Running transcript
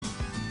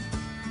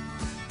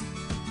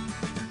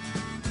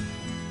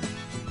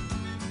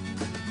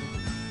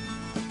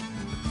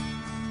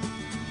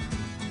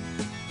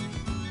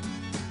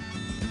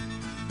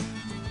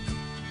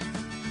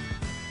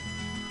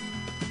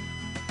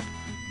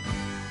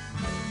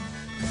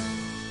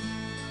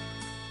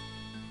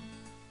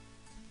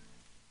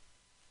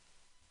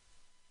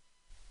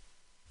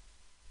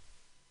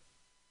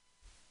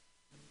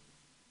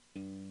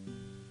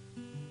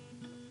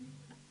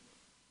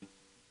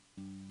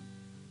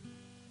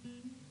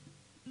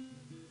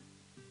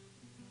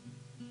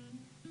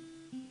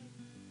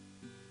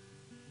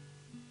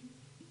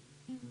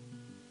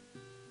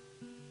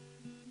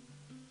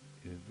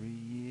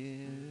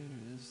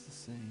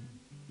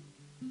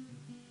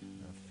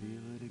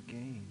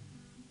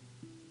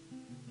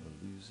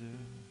loser,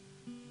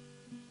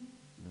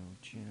 no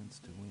chance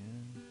to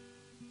win.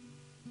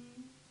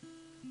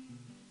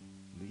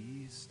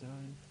 Please start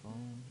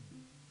phone,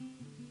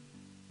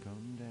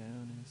 come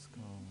down is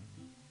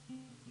calling.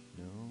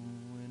 Know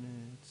when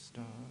it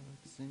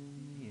starts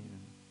in the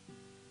end.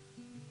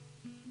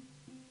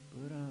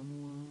 But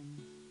I'm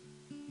one.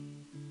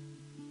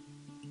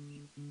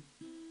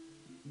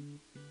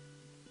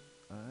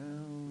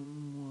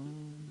 I'm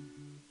one.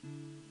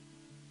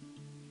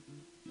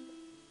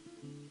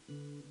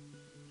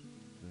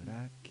 But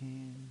I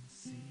can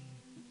see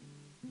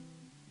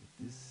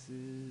that this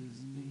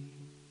is me,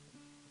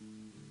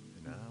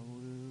 and I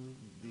will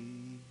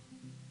be.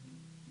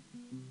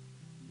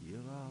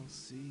 You'll all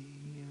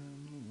see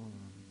I'm the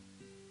one.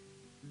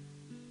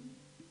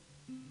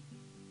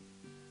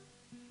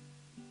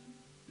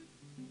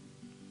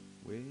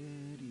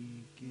 Where do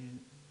you get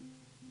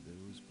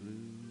those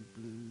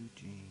blue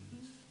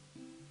jeans?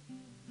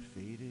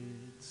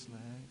 Faded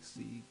slack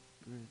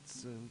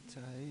secrets so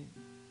tight.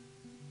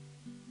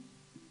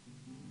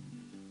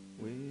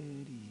 Where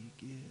do you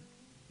get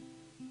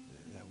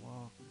that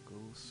walk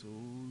goes so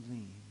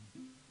lean?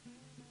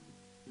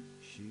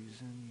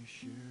 Shoes and your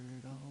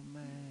shirt all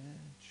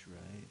match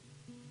right.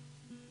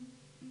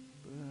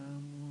 But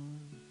I'm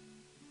one.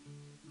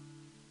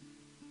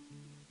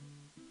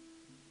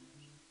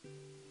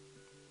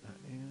 I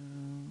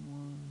am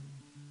one.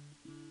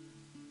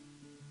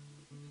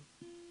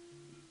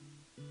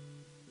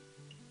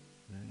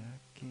 But I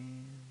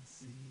can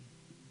see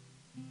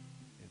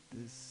if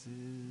this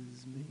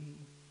is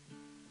me,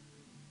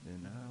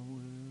 then I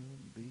will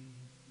be.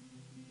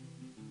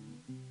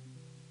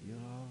 You'll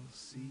all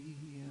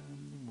see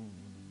I'm the one.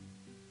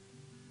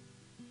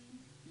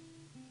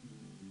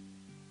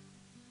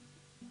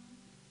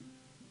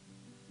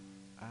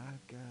 I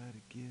got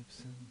a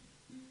Gibson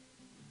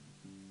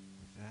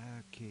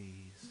without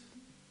keys,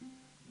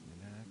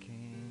 and I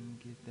can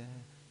get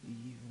that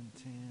even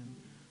 10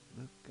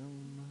 look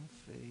on my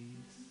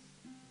face.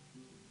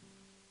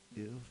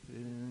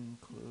 Ill-fitting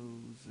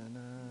clothes and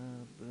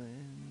I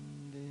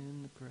blend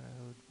in the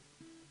crowd.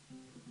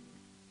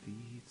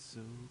 Feet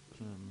so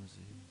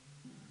clumsy,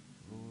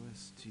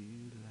 voice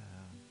too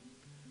loud,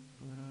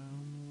 but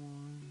I'm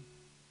one.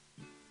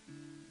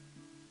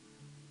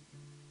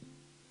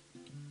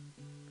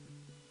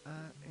 I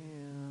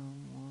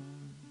am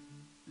one.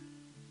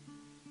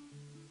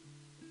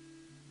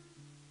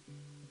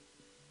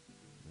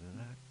 But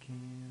I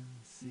can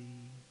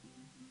see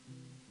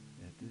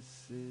that this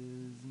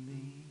is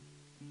me,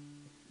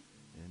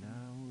 and I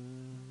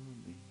will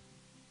be.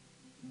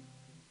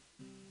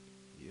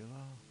 You'll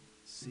all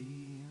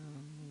see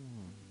I'm the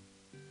one.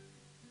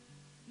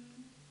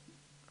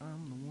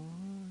 I'm the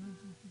one.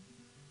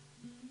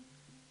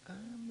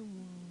 I'm the one.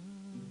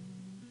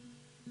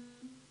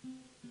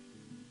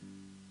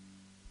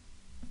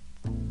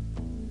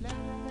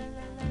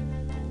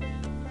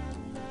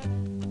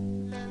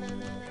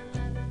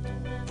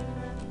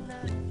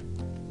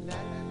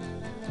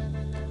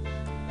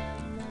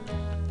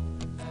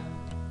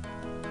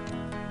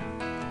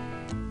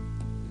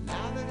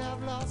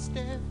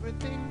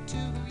 Everything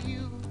to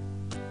you.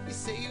 You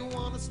say you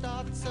wanna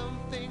start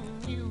something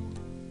new,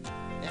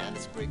 and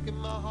it's breaking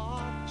my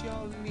heart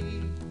you're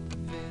leaving.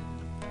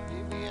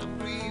 Baby, I'm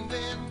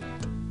grieving.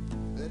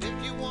 But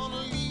if you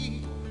wanna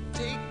leave,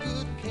 take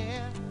good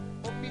care.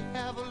 Hope you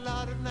have a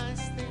lot of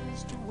nice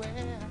things to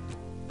wear.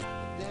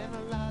 But then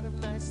a lot of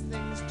nice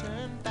things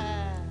turn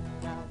bad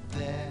out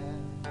there.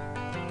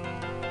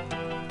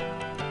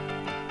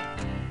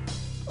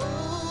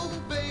 Oh,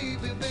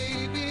 baby,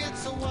 baby,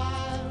 it's a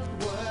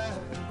wild world.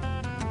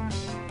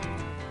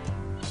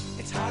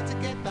 It's hard to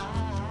get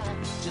by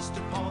just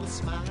upon a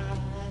smile.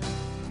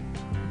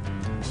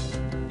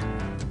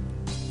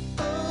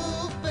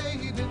 Oh,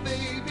 baby,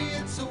 baby,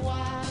 it's a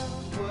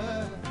wild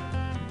world.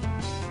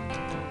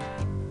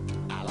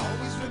 I'll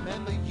always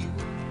remember you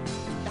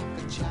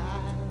like a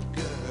child,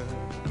 girl.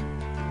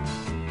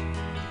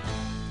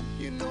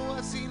 You know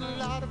I've seen a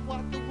lot of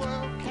what the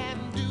world can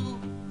do,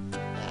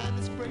 and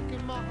it's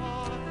breaking my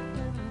heart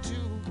in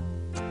two,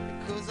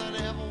 because I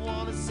never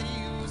want to see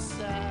you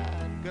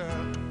sad,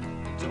 girl.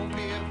 Don't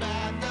be a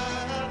bad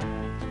girl,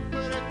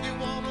 but if you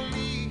want to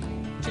leave,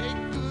 take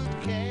good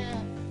care.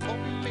 Hope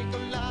you make a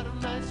lot of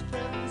nice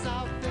friends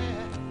out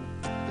there,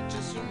 but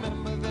just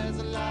remember there's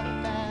a lot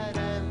of bad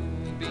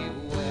and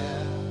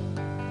beware.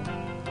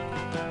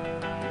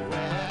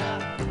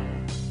 Beware.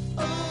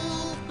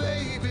 Oh,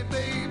 baby,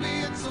 baby,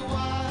 it's a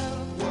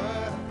wild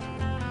world.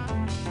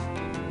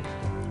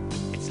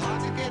 It's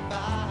hard to get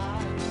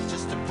by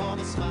just upon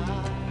a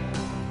smile.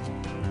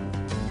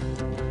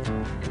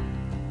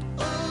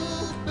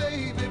 Oh,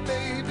 baby,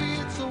 baby,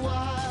 it's a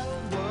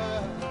wild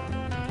world.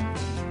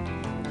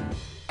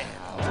 And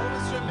I'll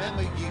always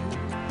remember you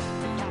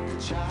like a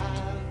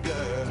child,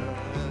 girl.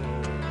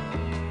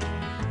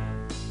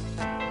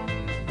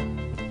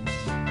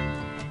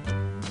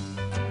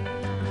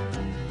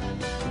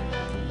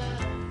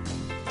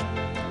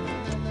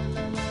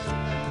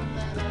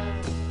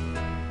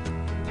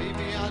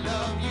 Baby, I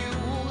love you,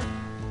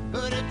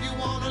 but if you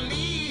wanna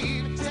leave,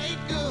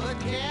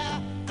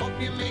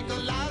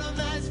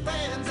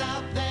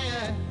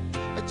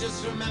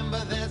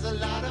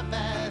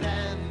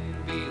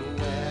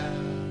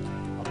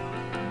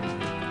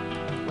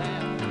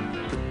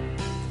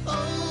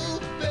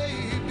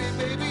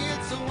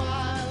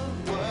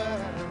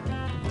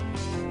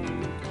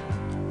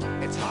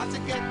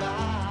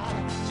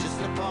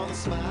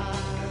 smile.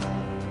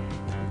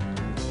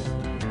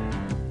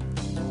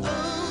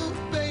 Oh,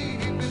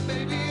 baby,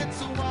 baby,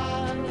 it's a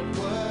wild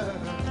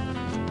world.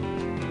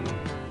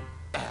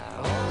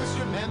 I'll always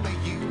remember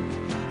you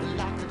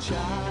like a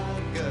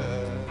child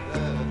girl.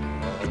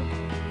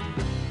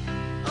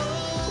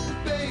 Oh,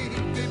 baby,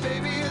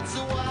 baby, it's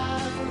a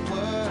wild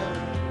world.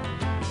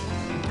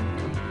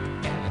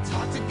 And it's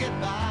hard to get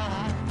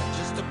by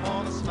just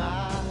upon a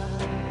smile.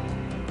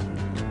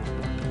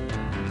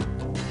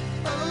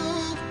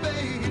 Oh,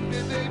 baby,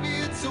 baby,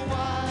 it's a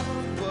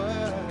wild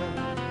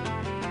world.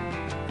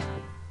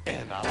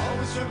 And I'll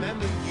always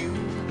remember you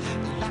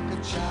like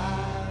a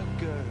child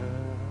girl.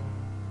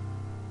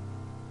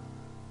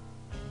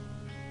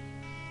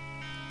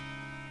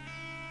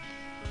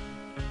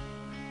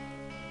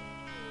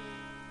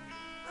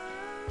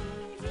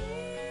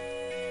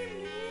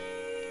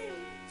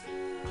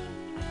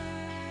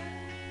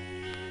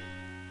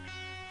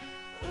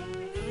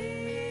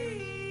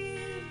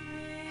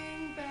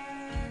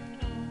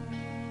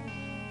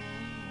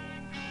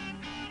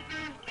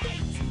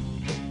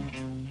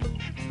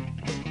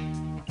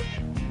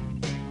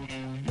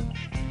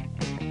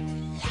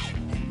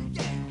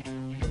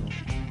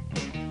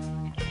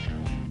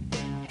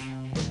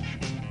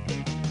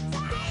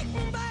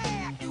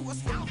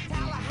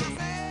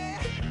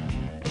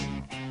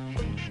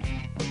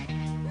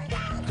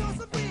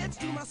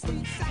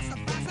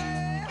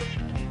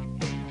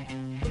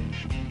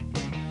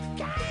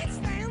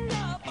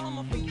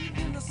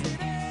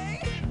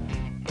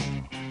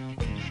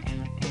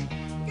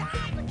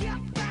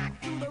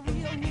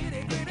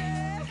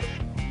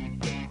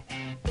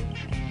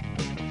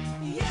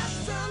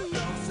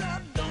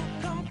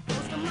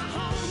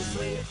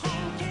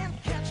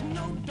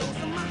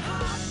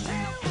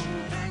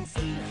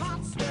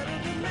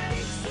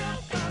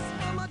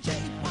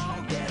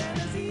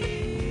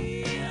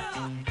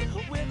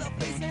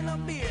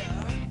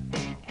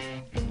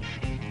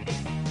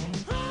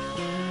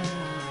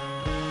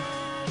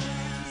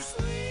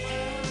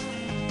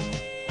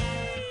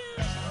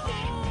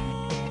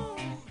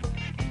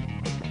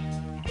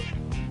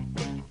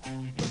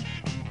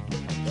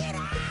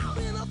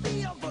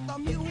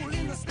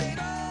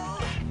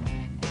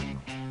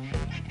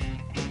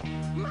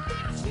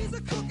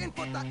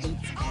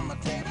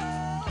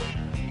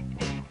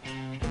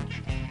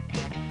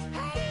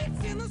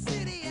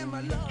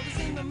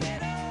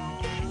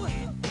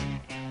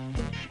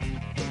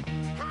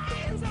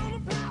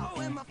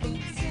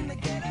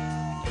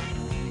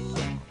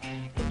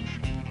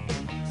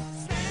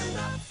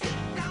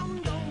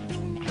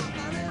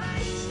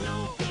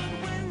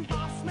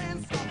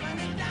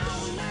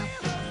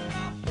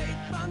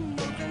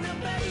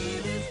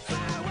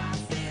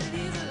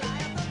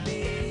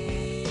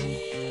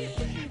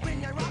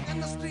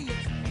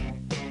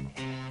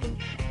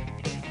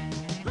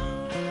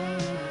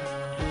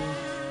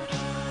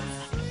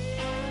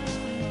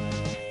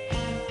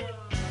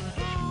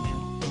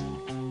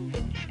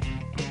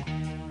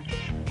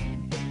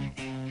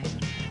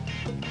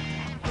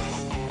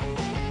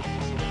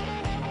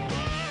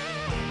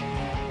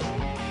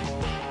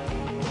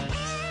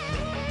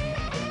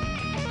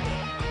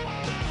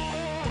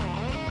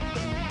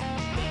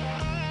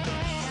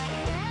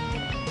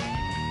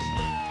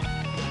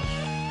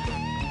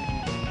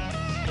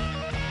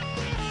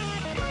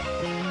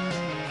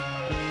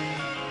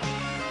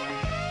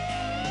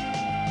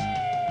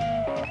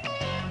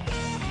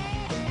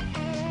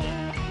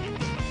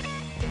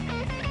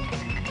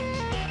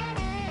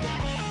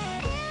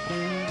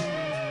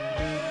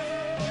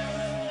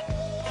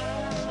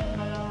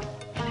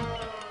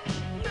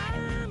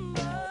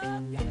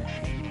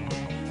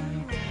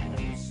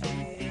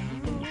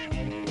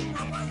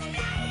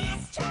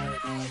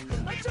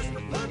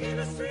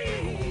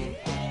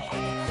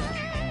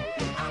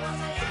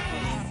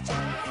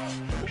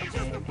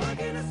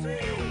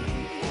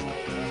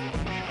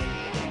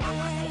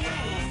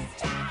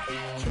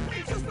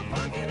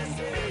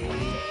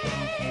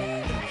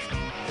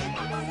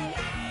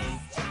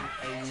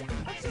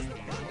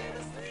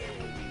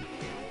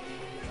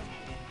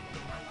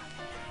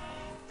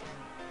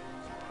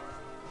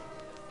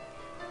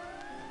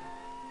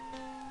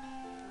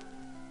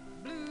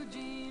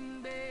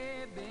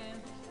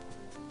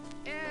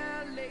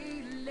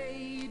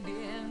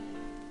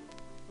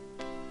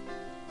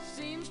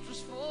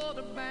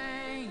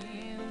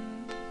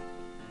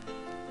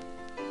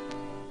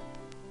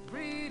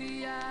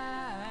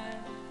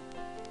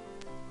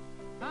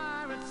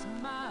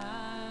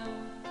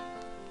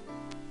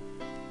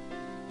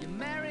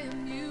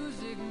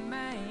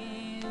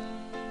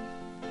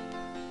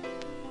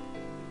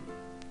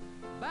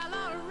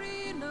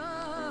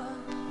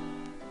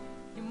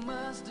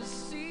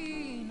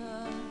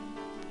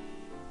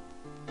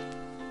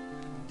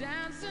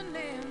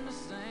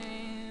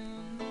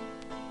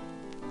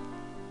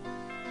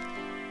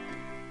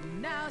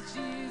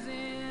 She's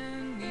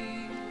in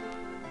me,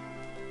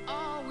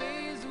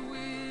 always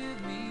with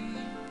me,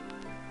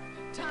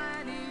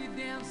 tiny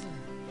dancer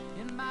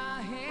in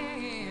my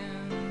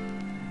hand.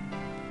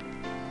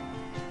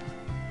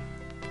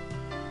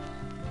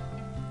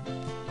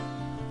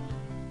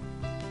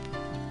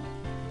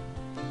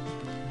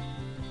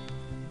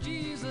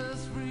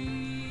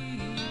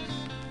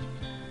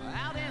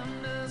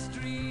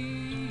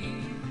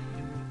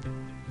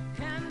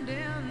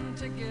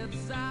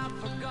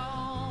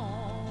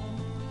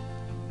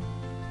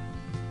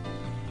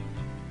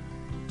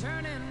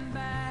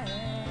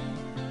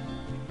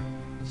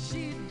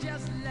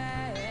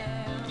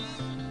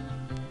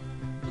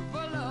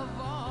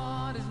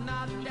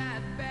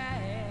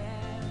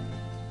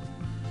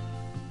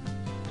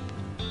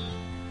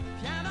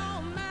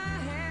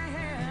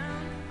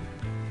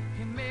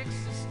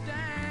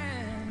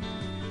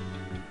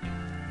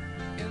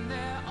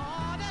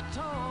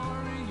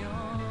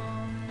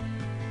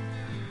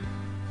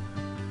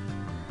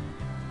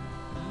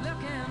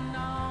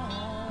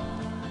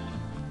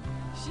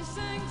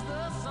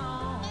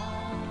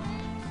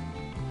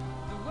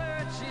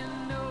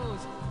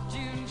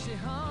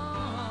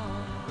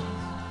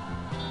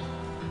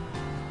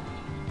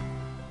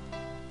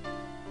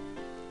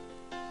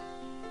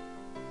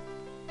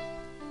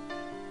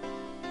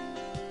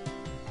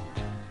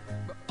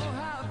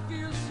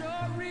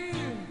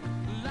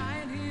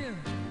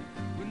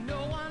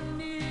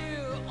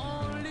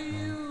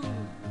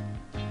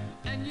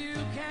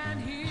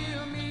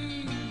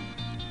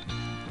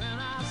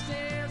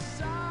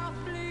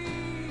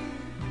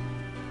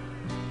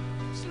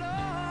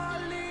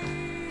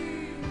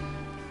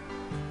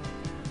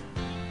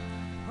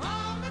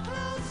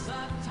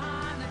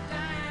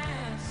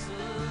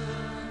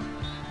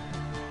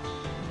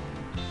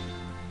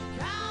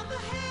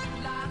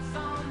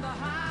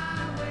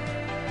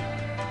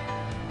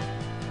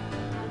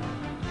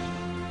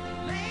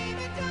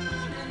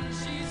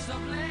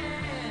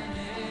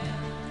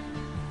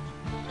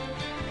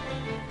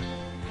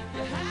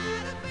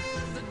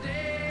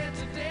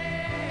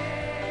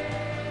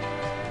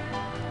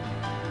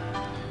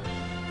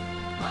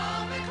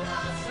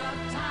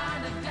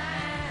 tiny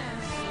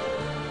dancer.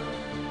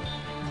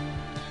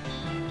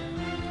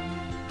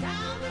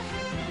 Count the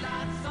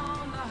headlights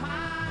on the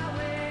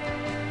highway.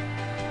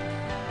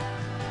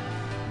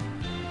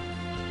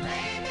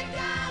 Lay me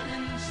down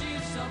and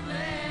she's so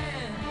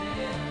blended.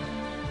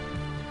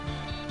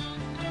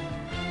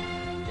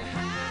 You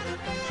had a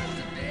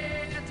busy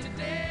day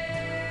today.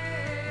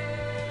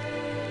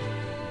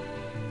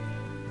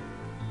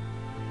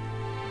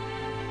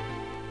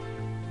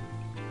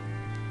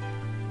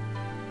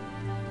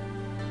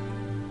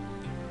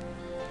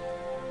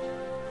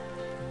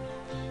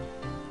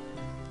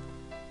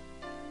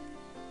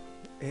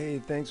 Hey,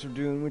 thanks for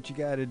doing what you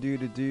gotta do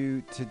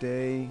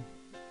today.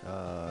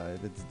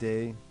 It's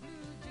day.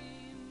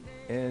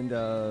 And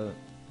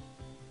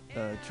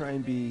try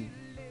and be,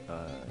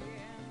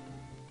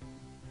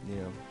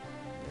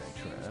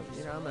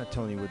 I'm not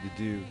telling you what to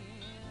do.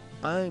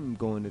 I'm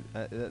going to,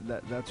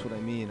 that's what I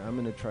mean. I'm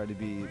going to try to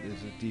be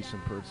as a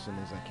decent person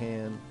as I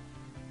can.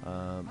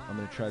 I'm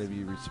going to try to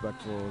be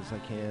respectful as I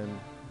can.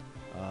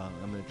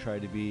 I'm going to try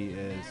to be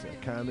as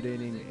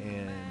accommodating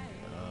and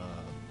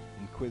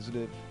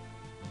inquisitive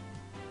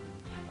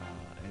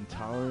and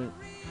tolerant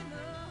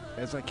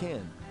as I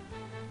can.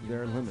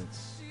 There are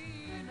limits.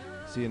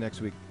 See you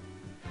next week.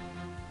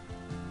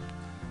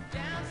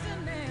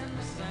 Dancing in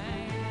the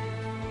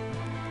sand.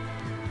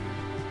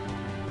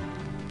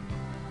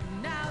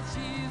 Now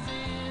she's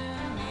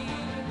in me,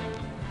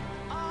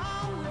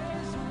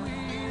 always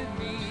with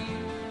me.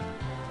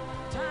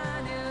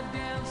 Tiny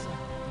dancer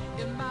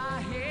in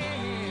my head.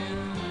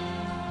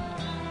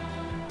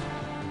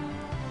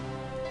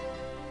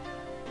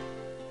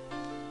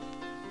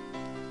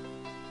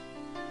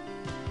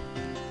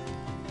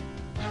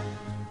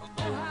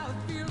 Oh, how it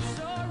feels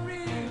so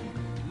real.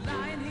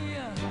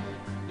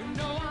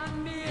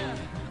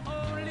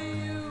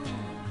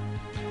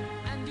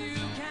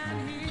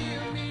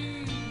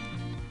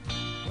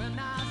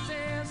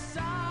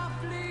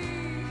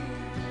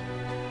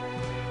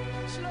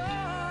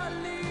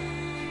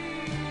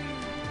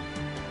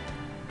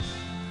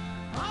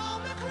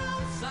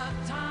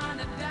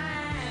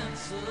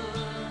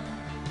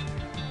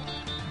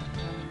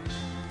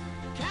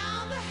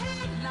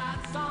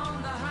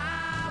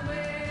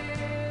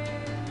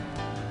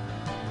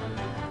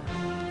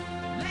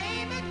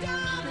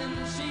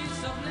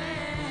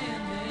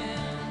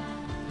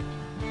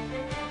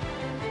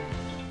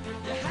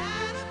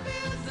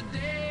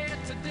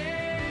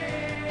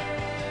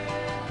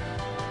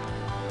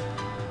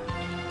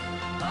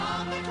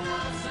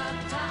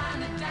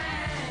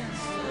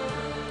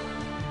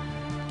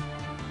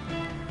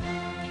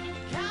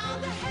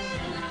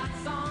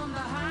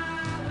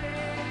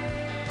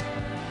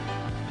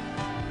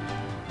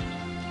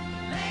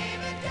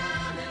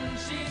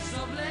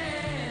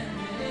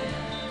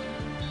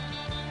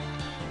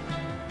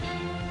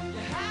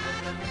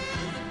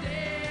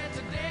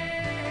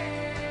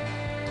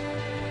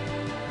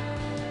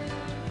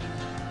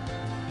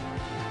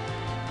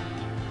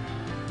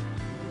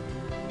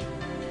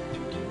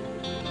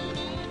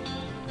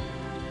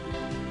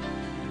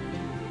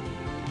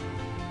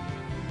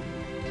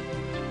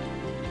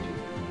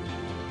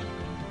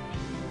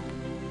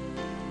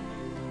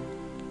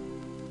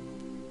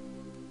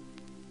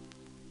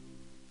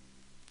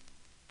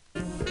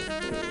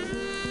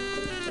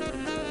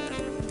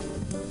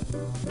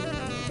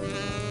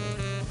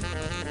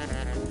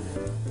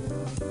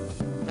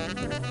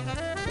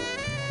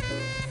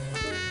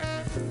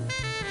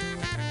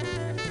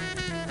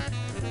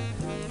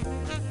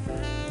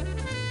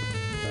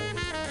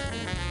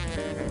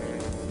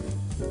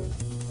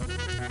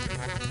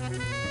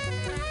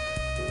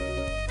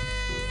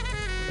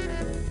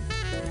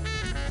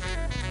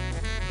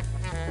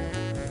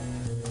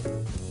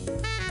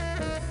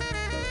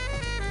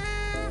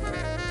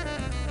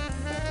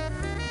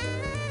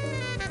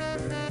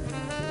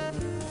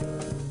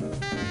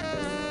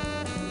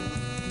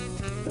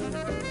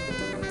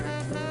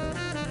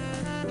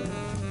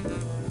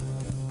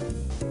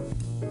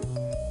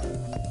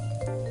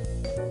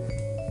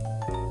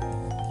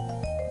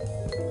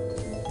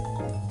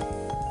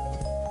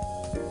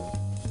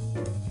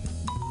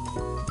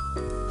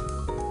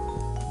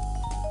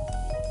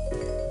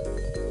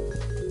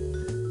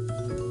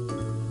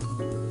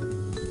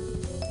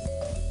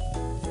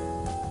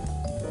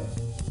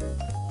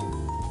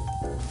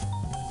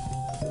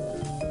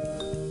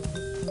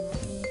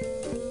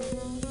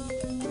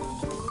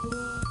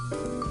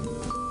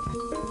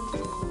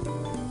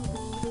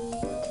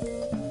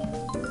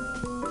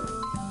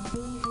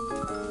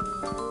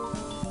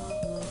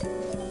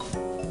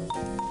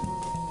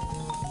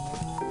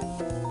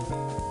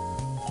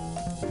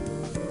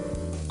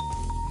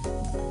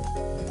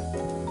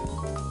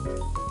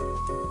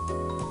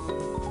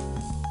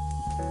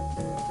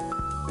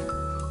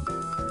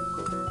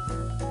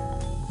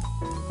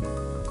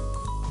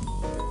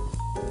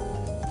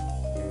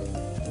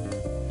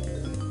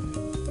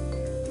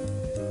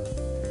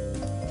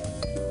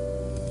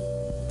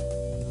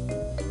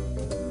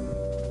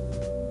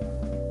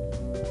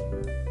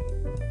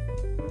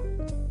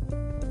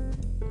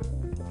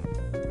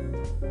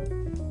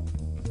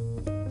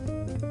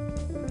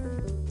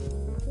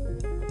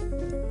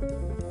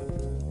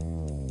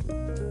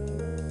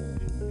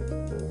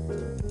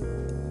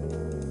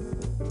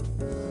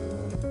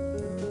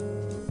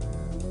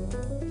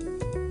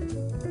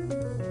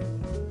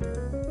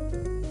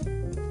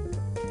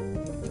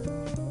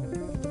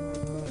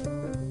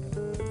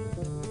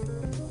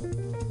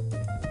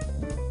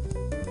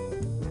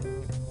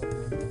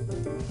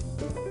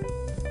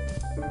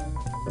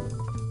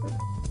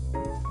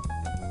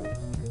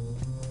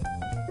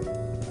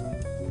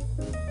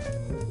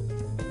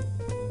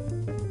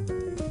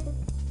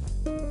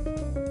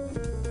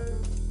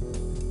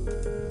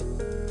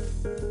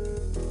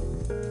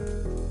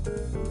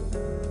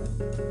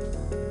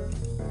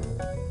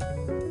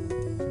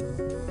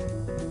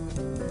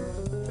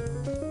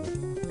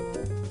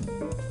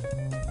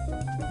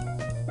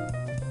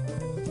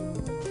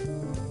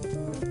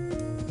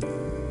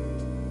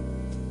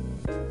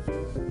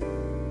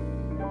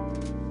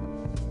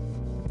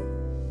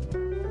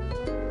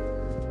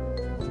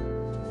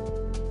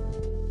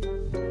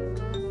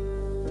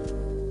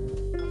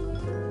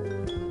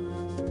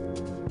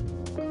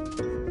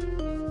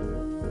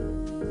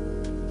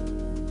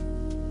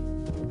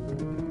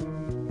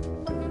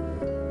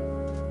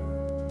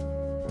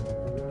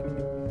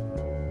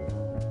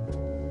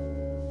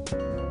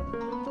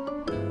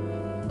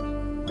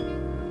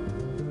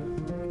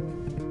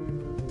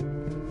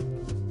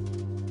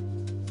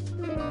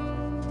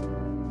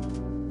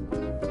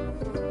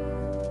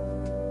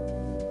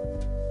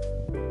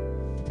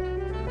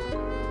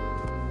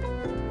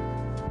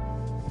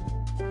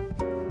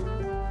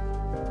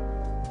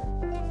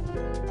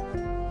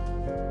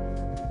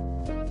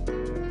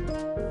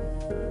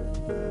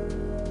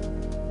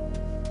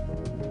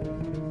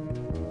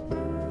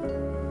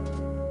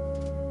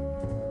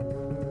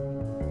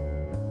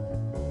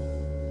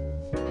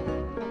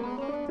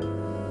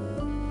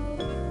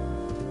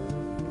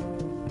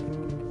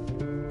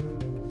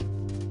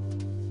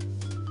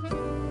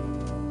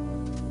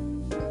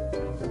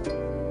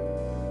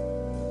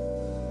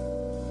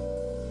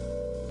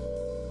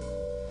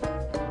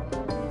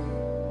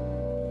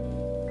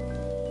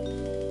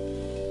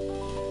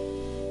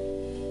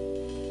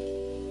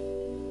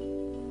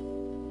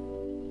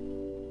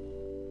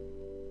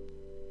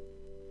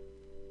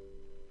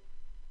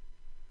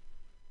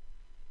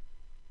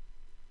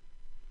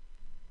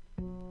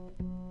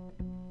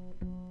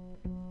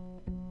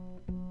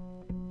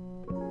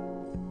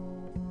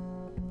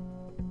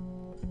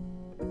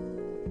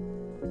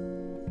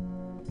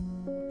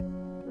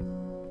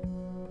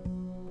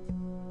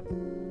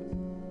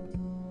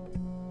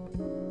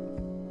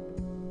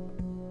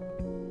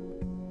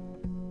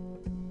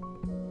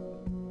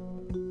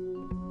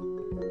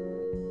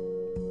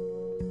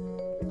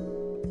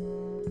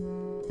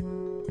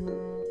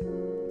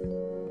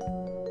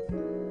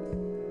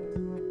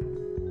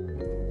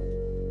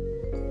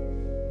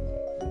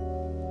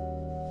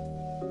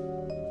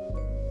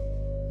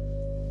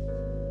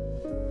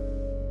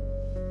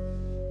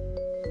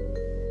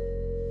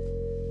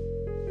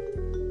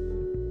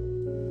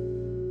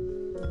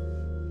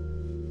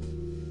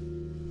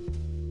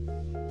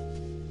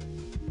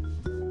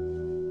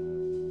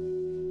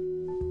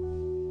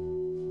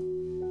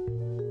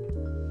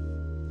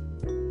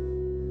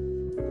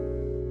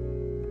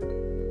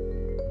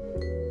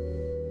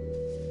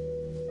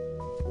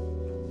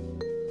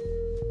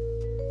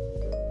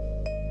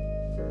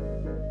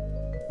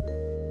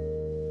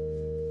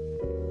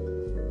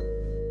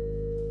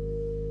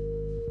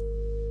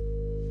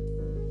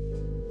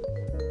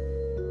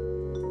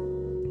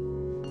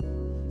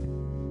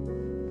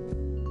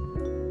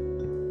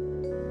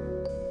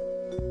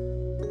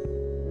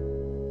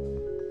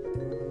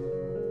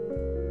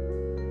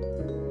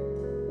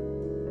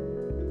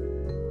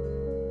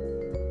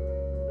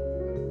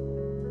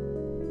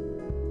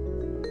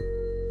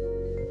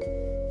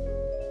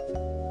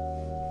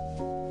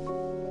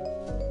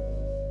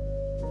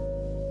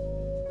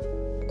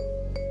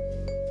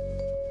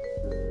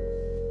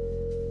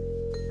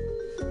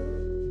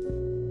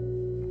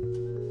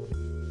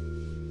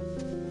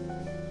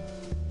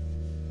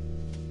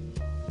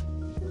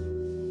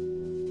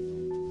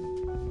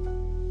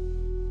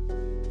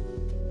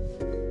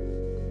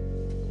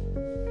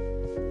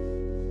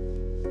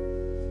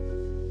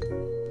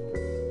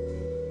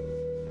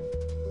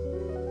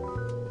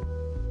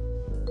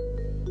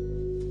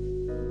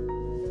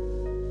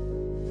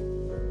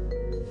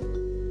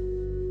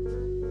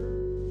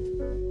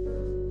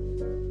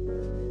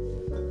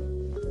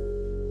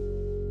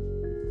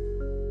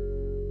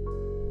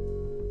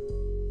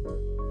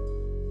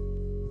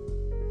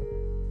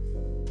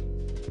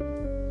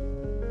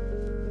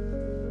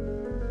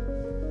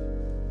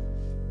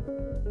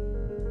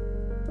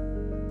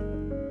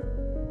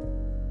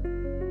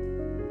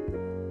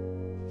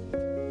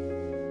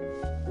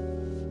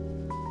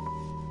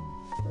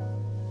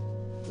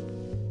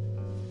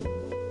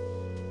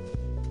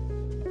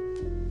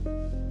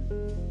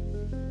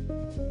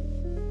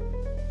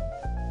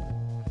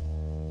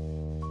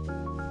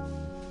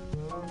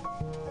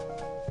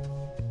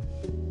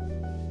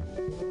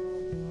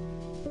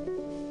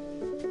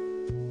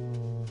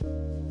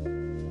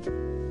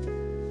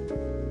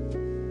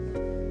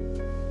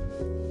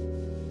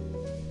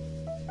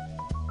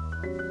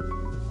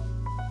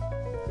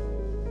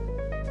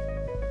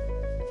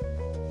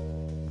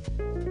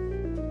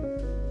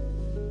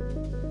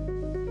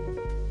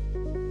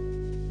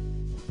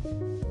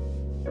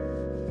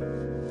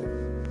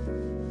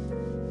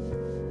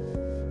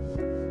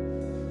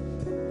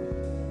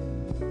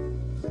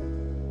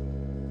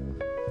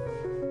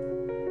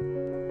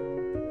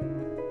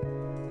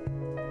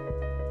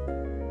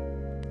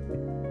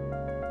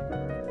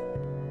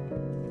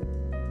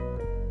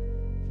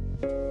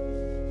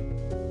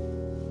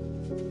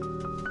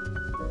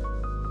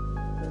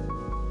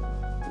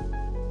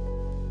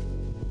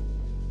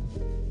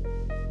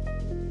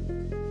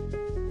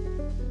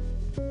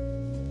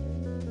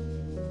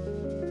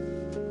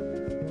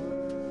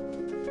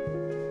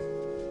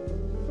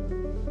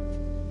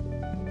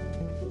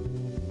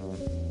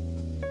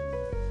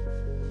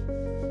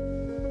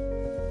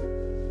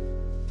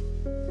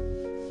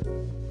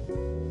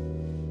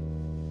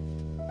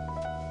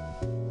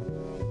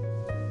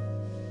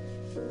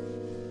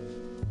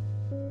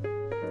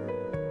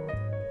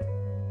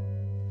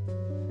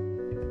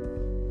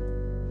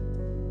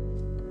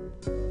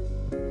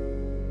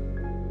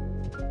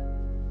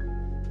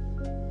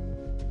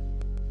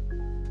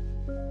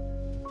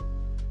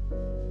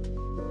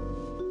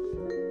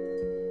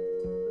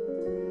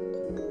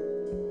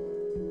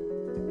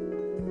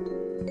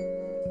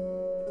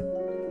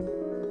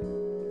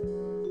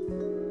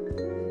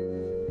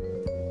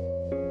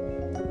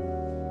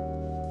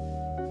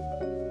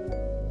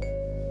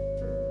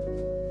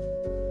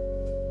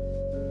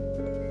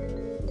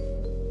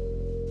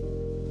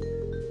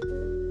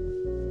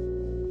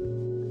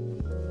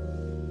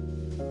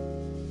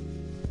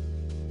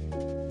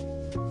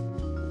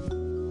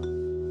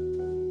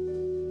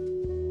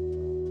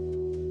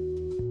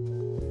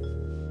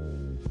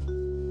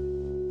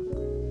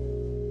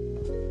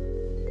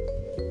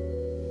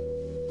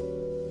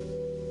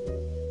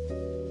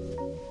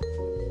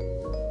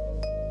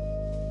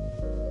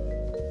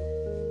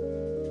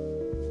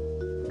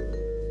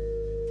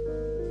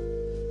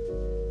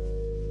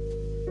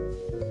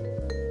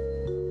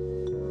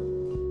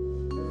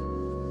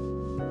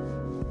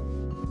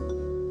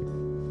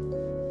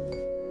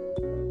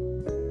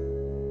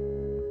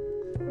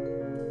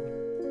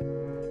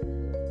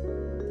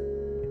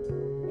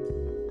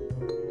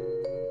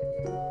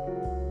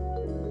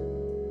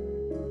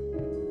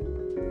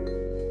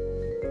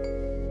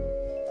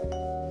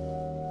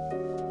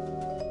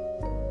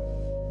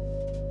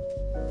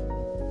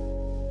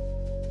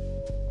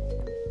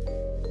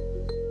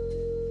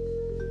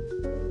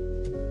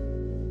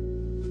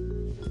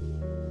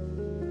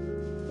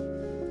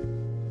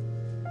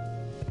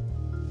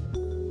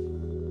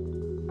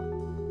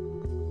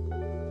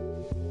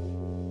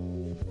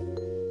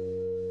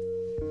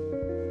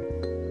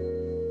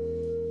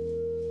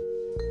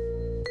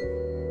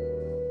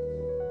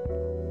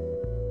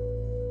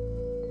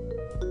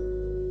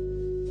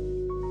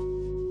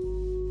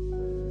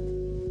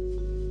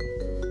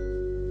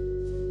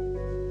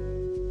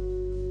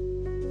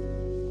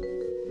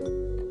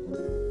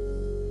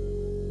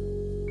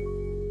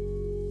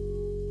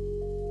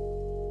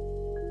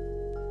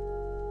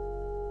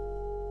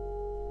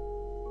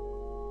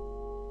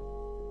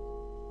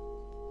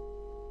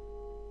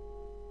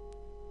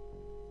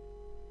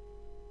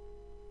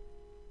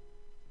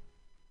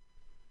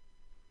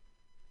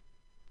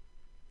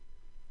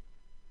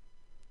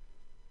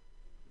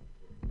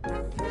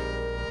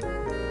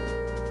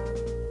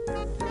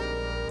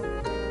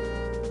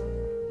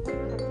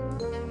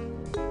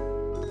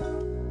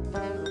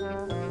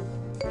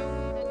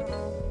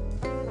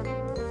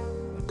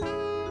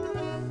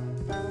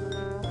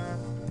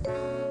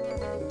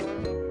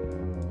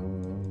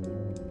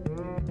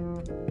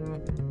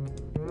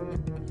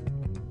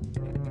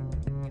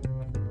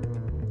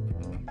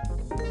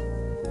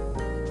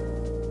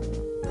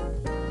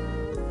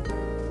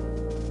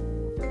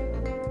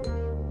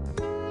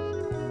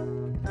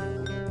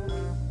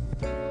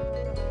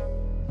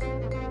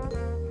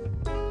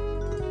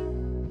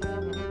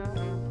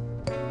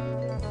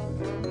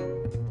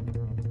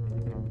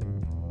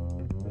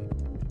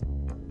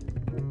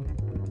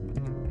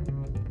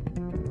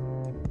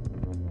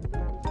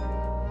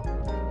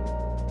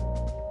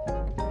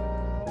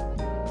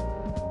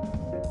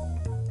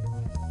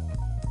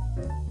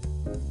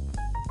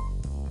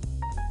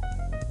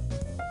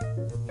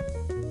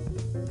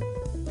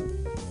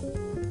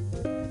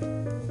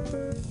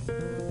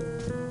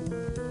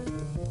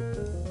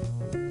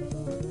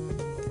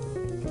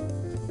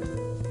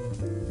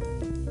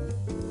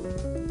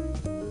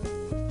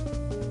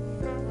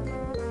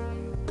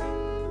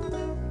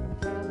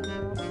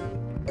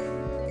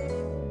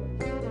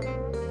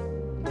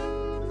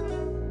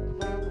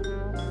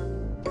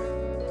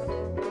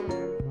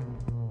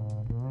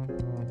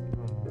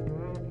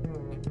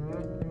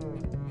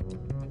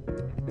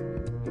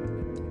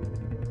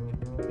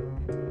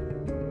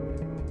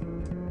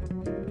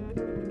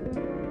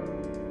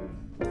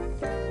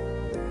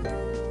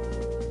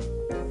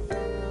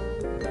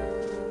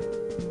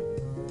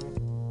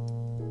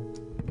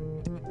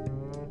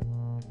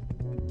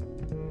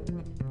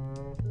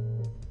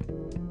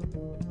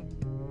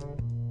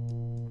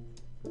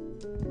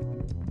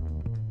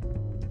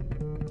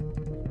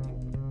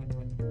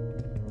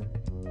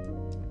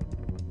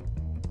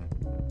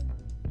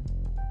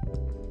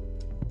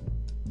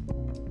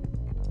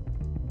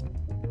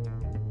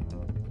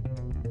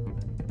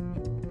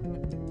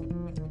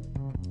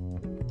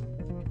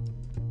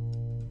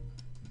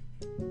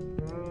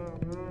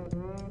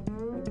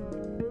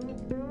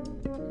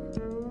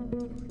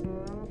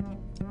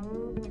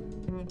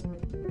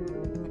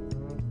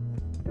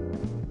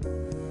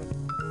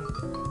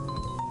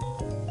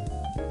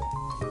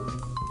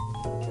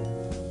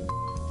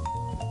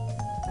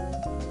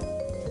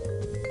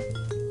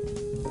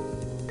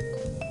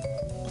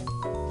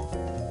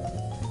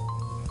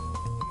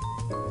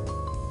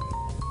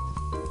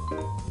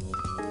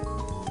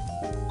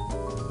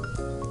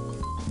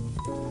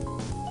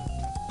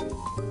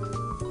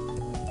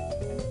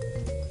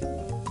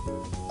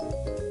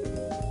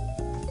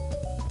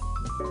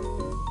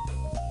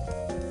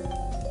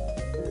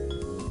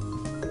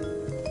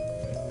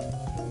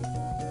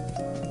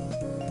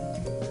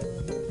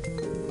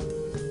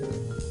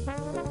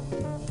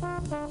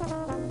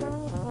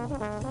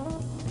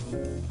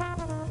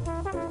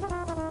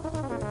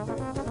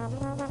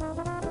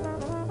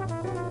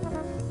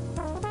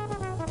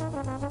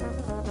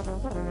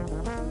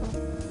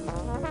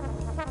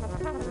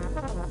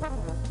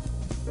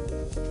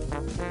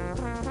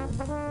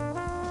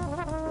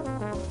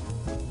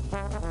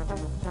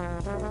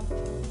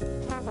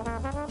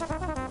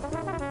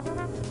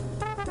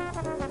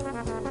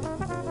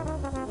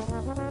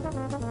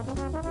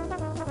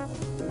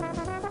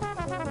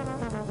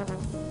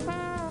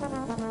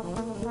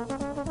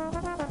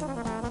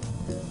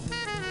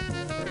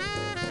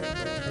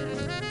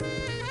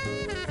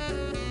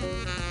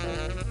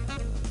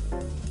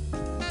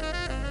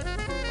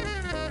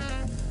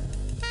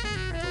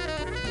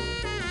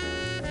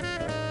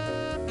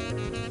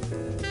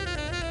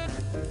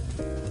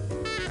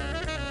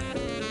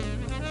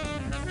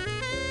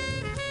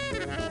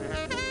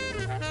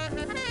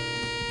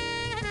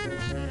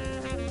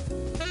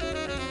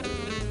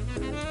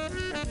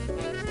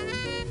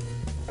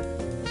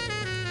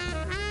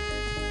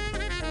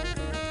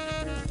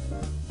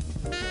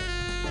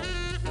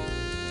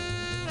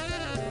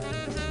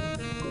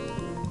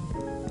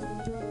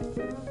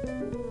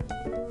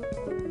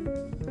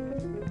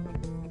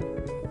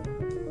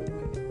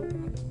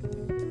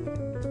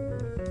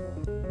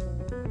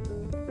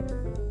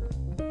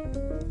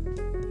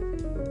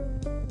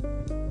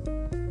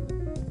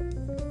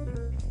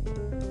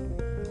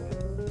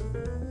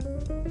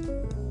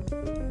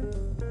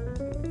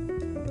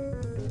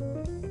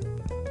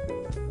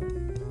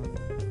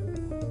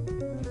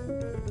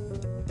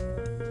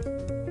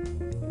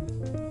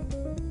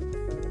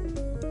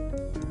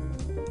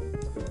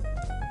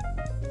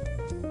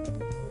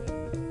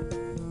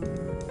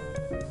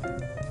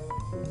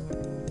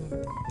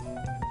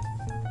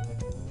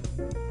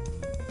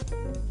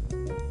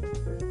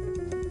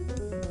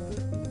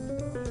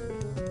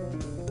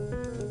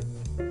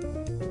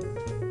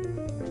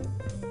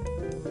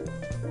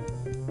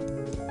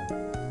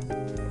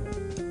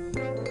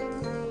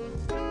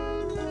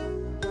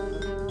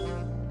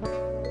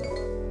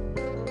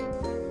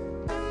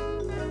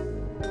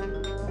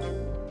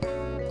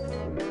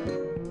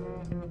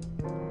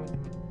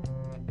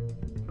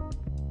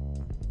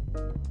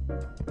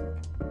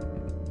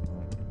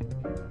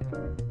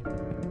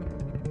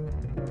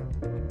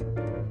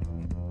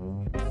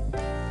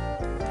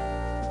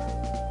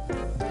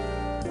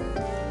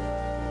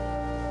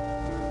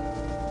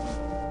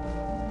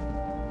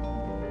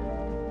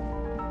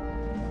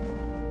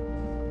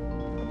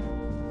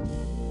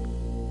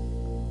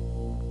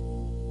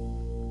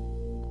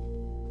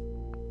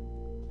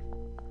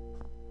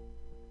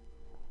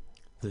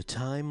 The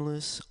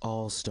Timeless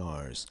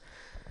All-Stars,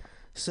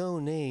 so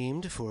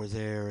named for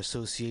their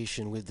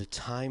association with the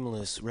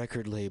Timeless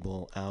record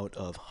label out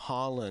of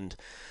Holland.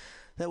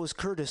 That was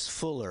Curtis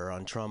Fuller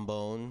on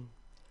trombone,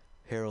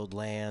 Harold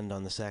Land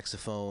on the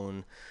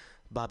saxophone,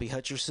 Bobby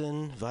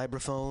Hutcherson,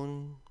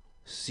 vibraphone,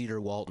 Cedar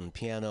Walton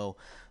piano,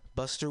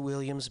 Buster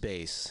Williams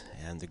bass,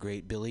 and the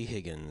great Billy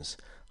Higgins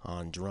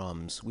on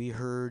drums. We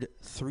heard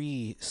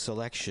 3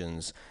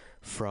 selections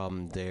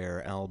from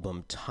their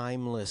album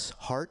Timeless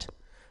Heart,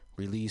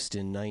 released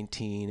in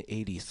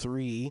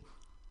 1983,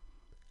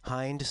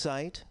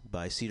 Hindsight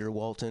by Cedar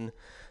Walton,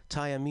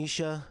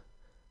 Tyamisha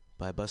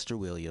by Buster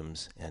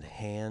Williams, and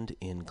Hand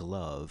in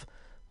Glove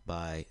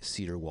by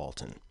Cedar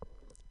Walton.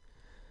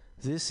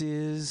 This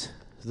is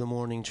The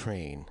Morning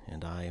Train,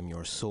 and I am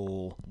your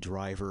sole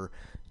driver,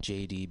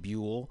 J.D.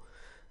 Buell.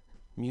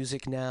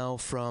 Music now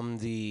from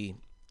the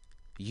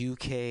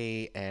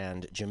UK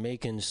and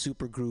Jamaican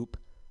supergroup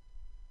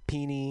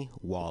Peeny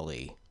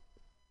Wally.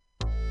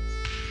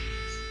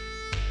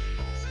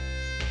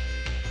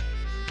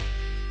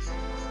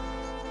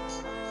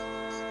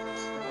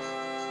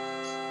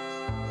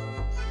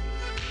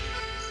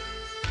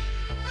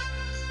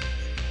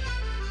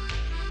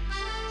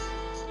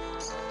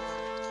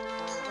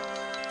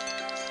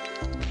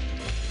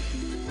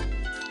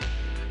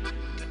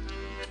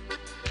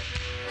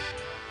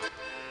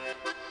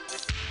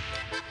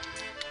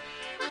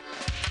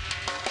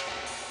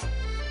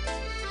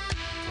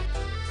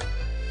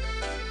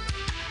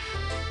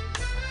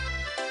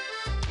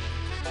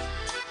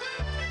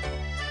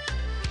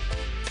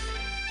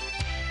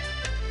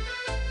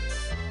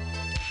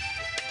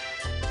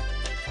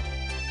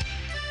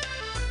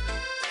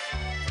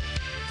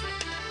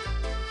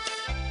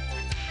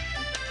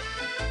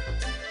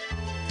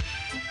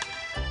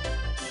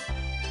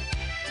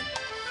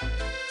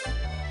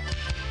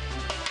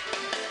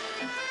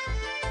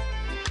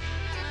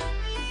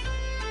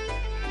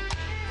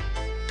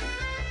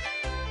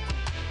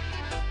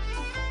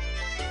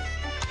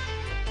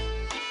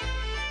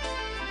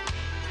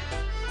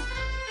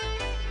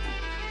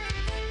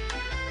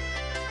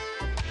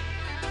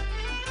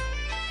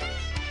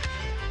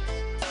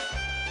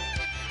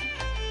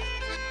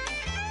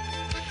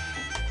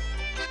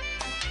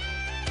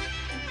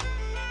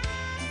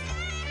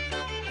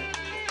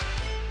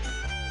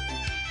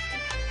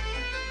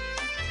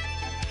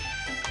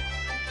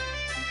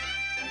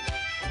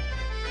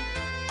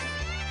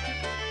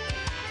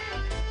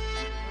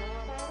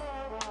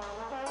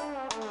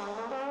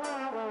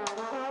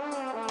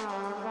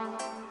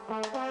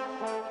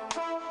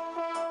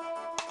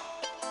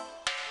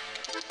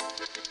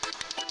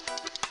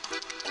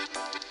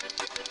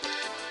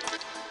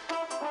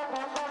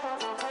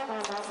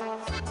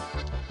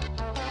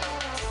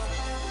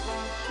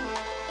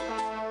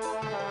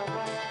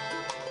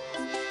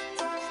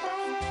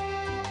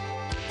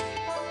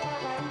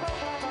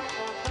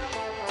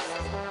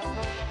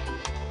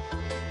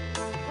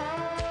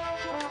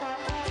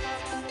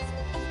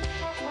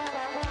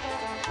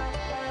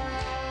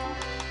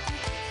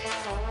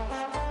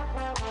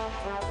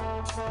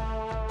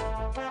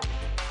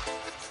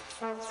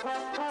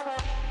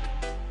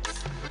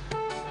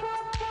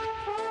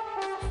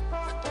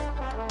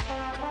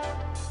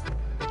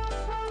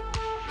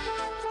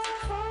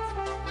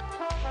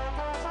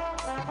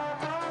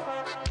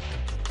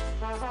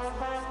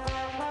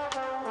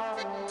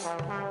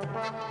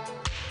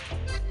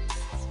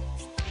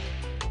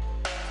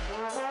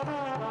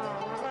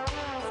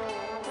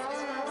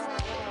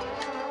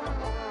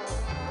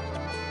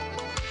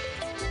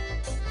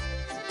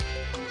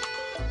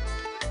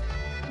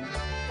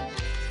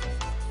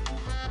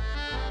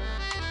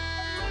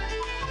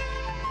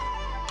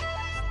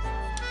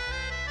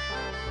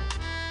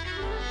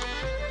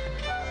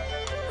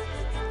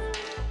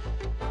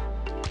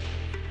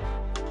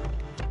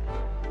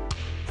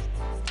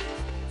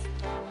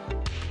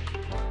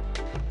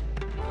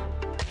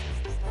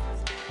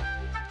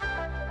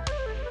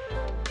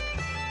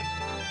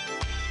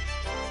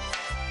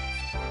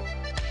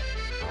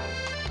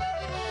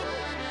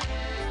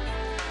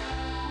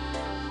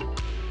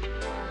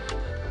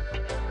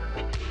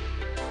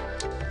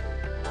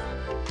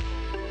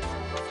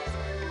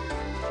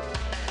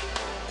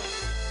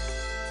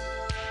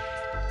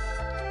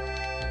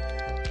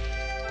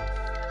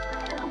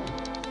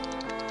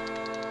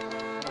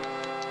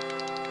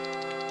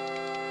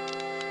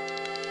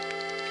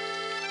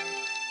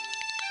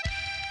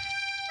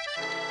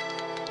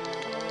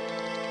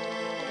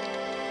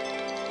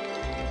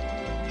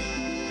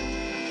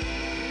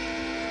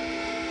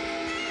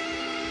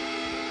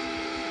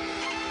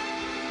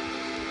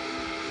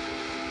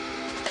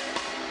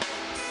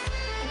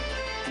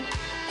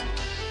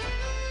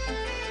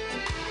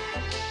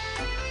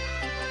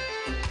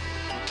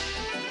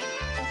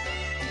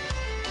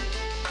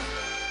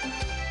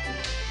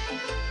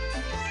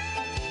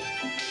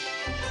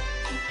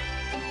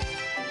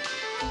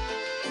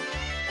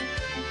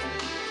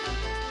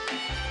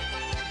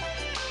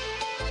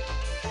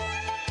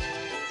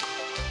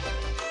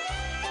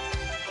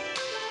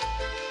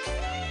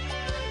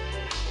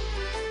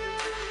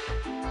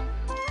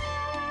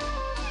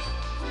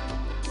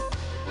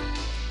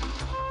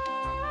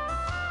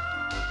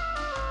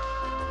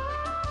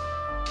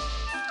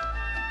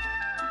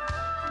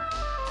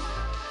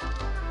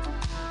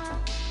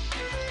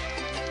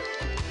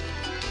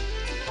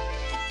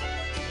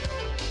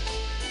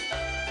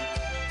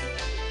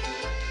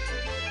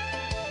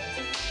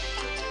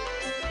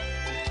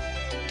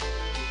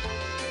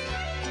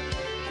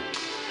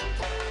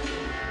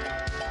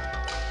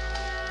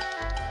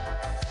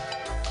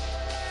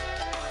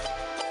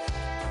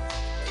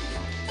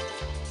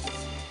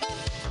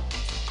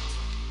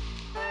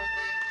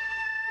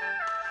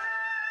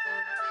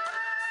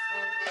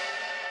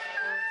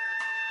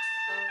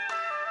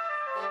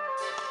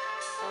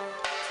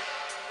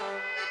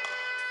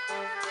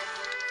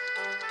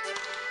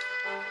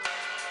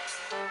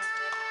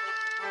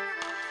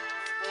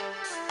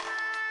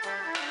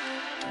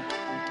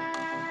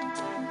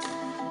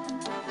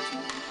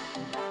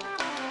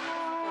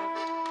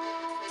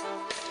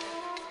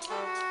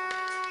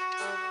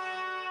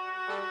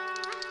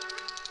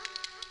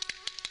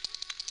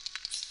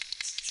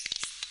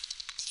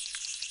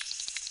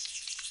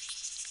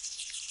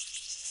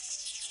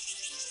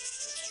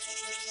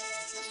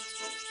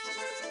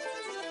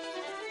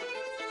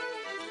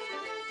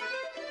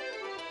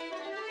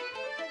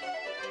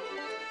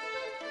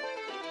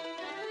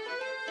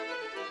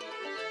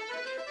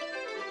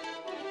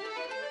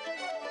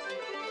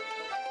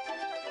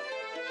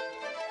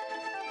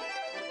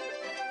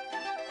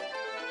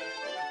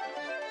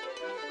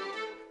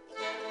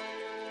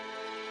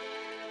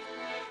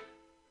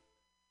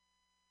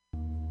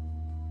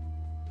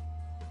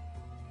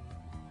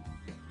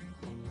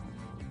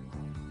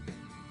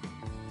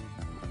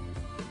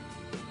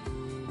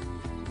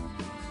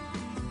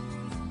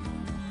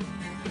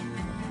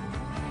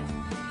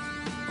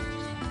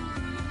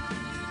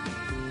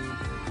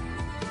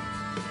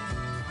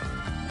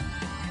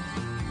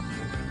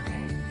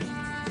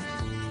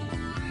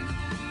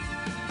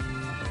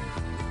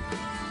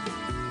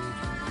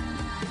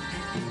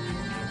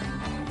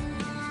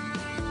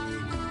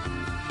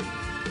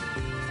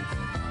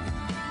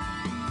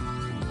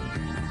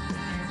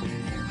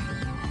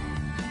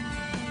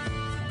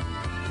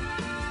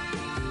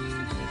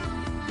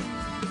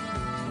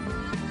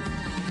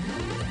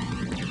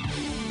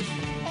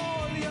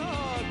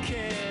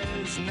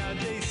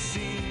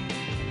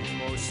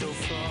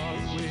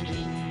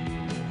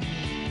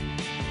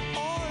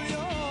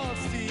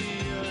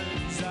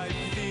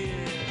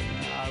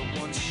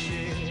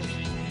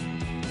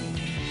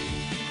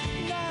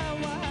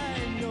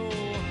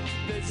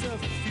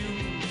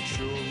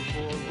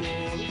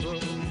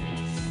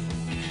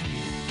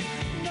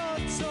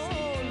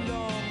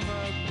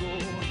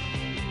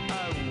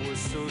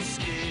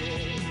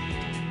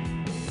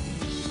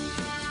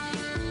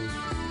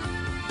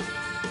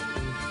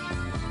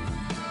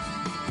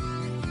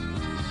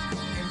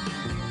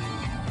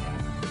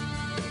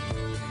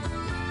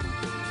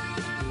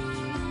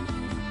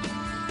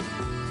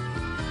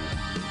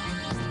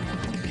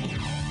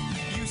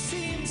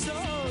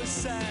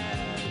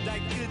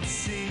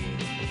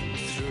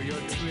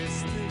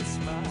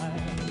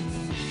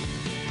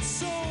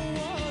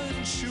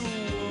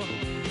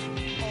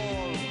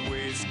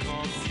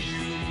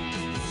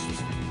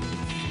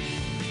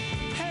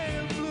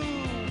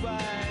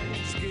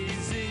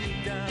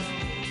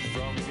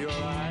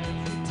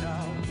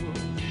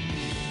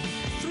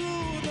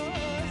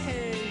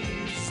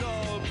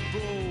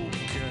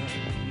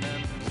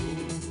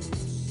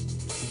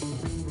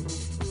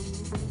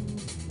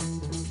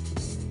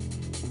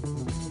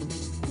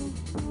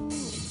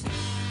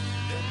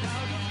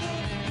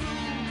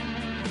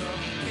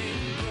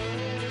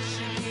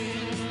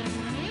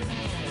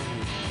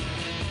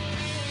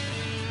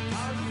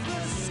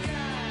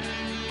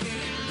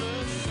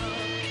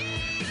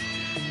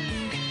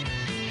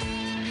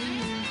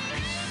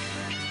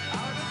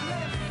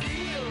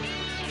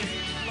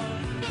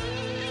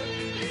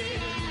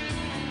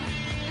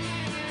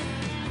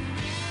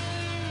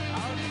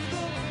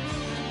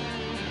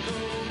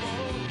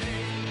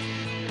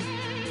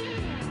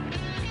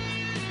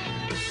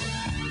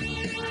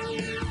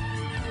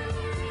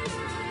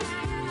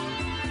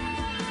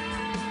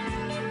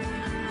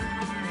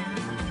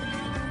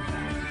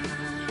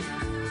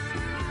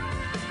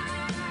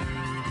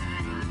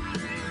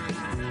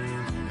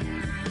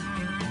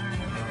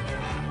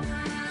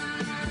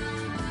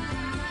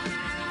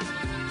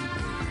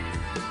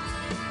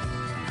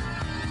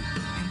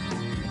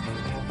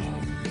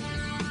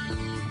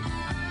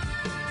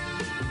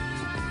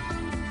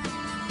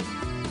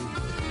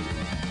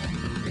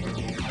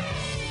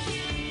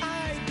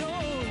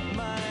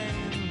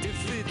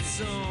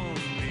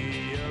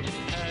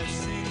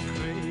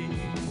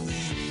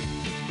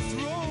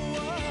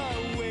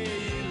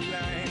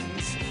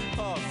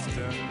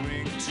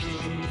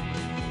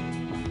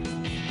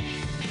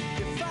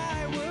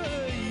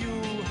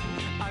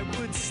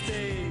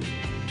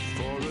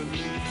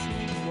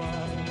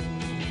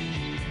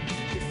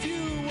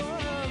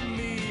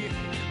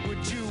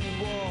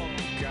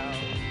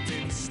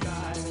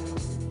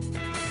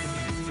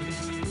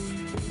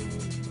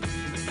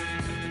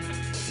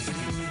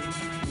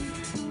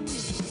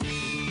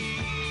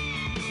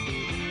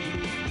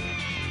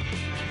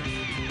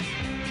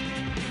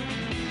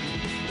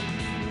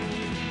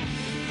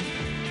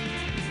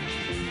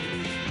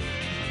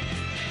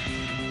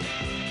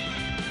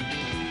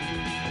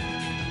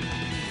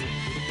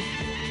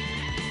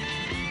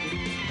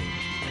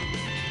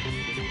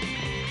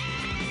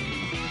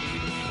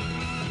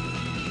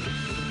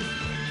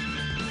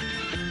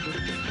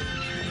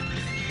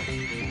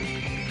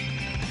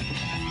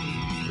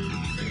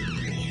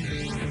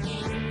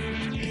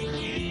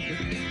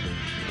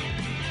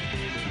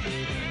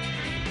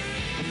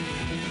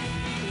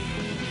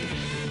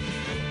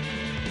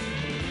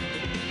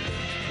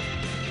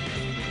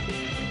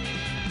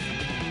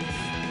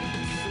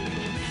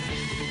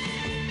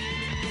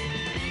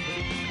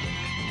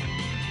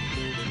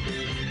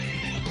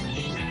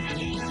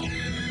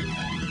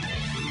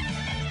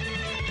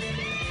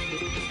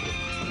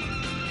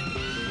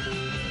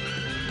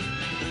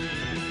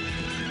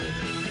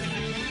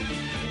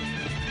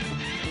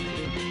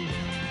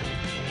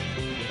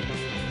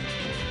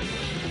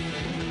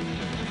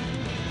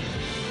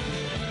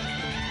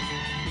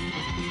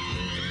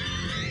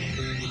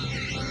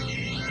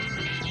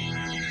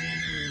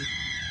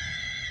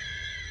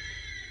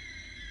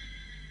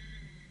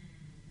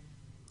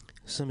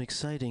 some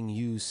exciting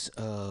use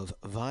of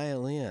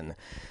violin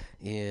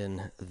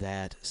in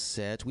that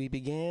set. We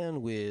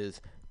began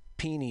with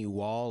Peeny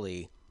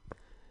Wally,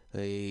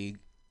 a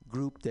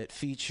group that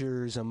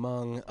features,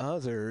 among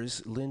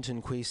others,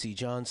 Linton Kwesi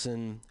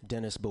Johnson,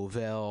 Dennis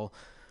Bovell,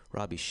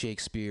 Robbie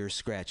Shakespeare,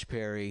 Scratch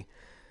Perry,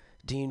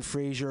 Dean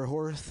Frazier,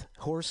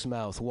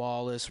 Horsemouth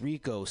Wallace,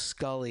 Rico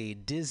Scully,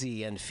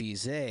 Dizzy, and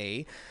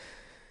Fizet.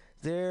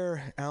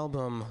 Their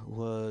album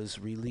was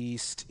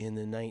released in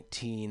the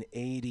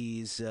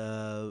 1980s,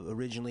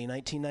 originally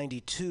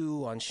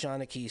 1992 on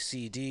Shawnee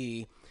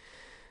CD,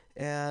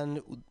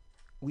 and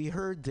we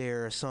heard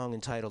their song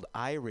entitled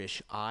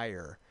Irish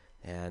Ire,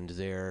 and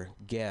their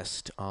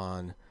guest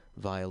on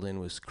violin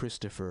was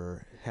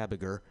Christopher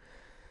Habiger.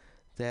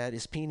 That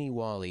is Peeny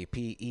Wally,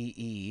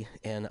 Peeniwalli.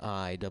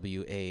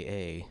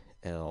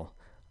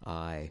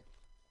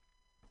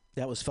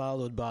 That was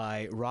followed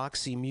by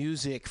Roxy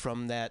Music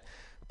from that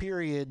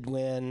period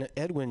when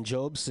Edwin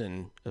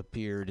Jobson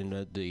appeared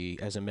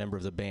as a member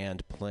of the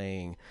band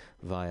playing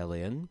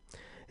violin.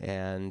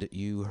 And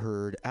you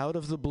heard Out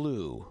of the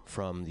Blue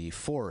from the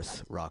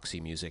fourth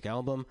Roxy Music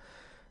album,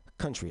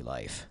 Country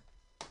Life.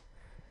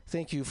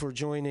 Thank you for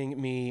joining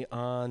me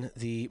on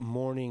the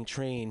morning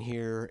train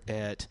here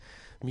at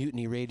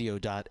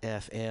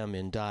MutinyRadio.fm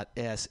and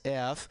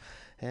 .sf.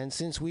 And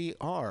since we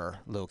are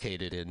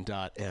located in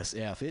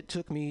 .sf, it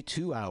took me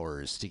 2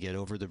 hours to get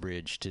over the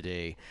bridge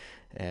today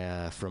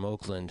from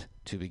Oakland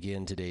to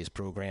begin today's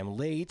program.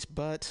 Late,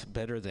 but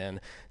better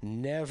than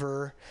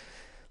never.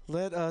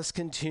 Let us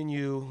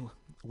continue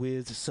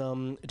with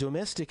some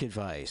domestic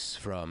advice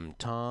from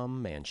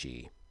Tom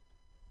Manchi.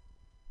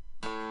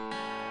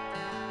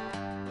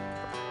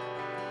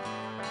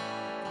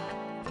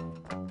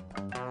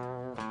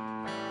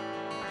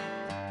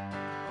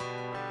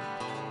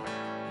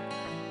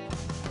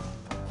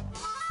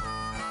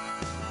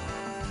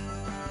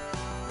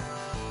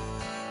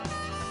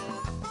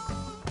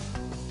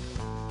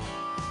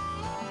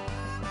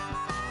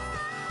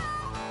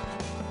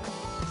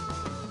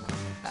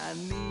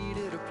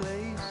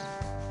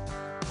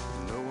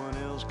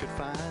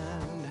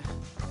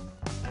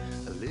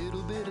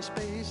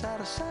 Out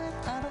of sight,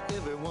 out of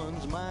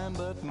everyone's mind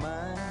but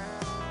mine,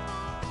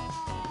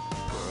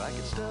 where I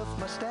could stuff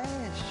my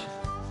stash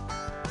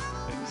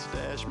and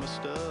stash my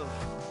stuff.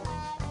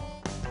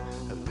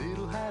 A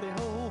little hidey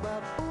hole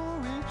about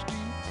 4 inch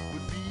deep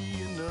would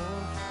be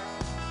enough.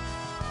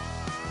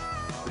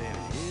 Then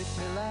it hit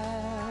me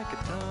like a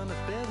ton of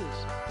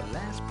feathers, the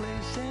last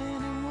place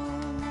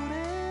anyone would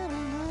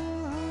ever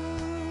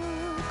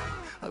look.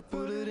 I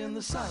put it in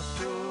the sock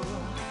drawer,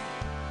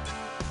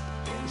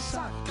 in the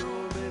sock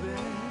drawer, baby,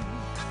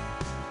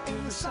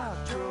 in the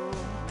sock drawer,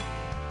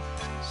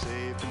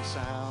 safe and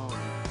sound.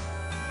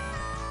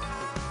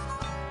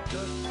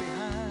 Tucked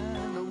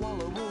behind a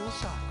wall of wool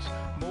socks,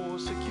 more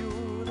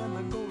secure than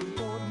the golden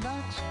Fort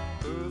Knox.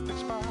 Perfect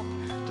spot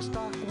to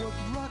stock what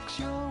rocks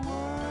your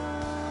world.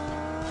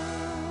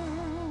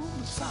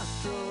 The sock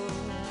drawer,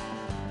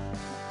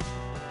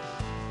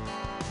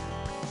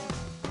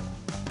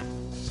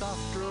 sock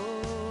drawer.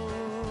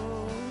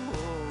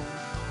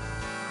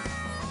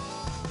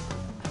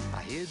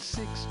 I hid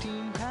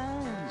 16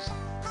 pounds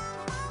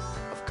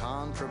of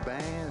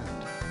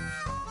contraband,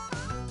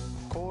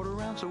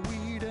 quarter-ounce of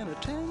weed and a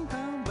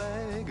 10-pound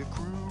bag of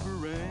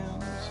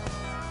Krugerrands.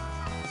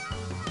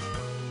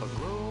 A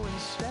growing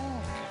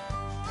stack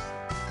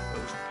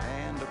of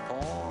panda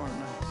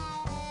porn.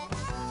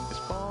 As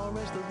far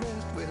as the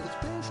rest, well, it's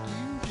best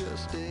you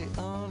just stay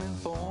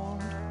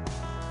uninformed.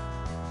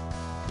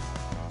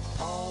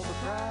 All the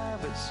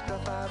private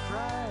stuff I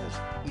prize,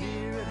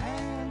 near at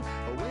hand,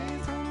 away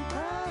from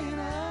prying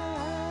eyes.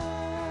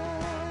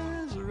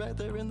 Right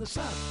there in the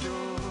sock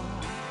drawer,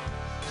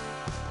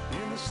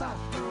 in the sock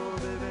drawer,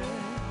 baby,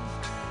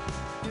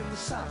 in the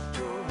sock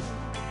drawer,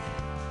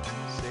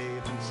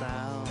 safe and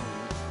sound.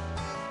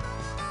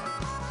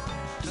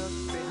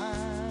 Tucked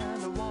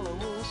behind a wall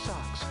of wool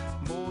socks,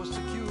 more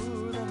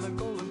secure than the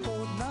golden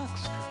Fort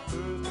Knox.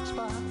 Perfect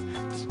spot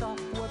to stop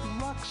what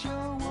rocks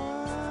your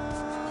world.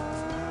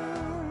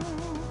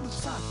 The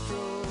sock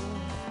drawer,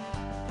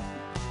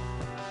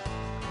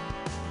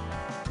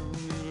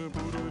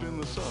 put it in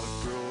the sock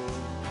drawer.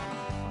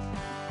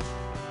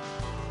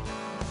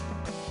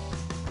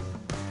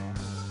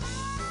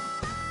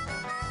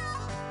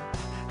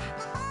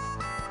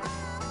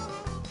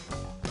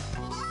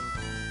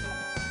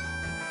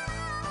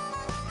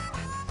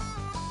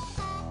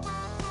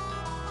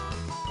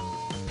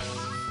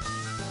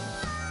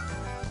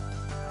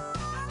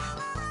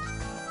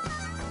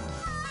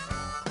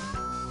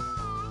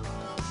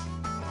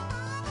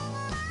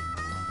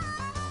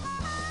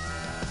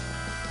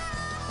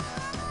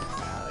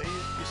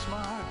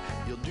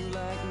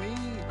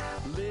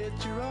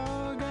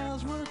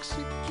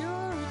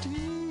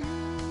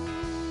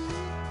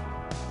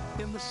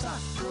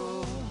 Sock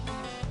drawer,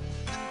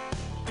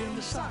 in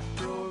the sock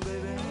drawer,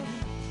 baby,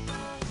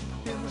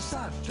 in the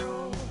sock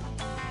drawer,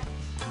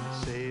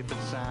 safe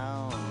and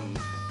sound.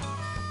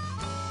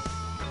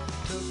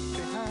 Tucked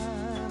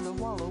behind the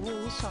wall of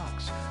wool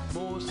socks,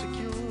 more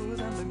secure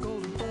than the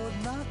golden Fort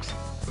Knox.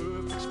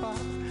 Perfect spot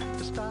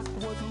to stock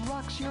what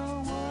rocks your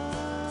world.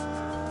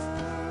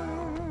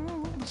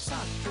 The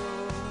sock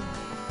drawer.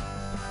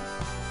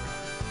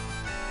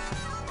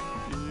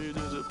 Yeah,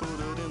 just put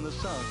it in the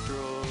sock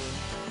drawer.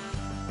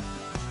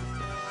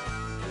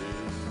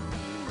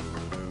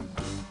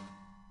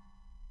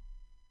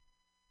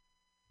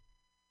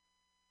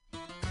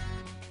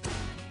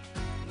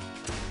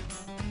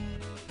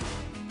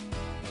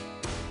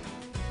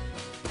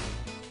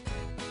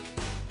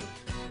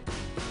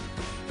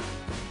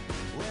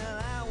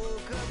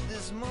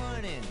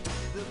 Morning,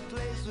 the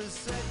place was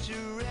such a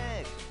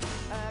wreck.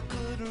 I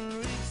couldn't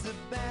reach the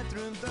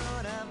bathroom,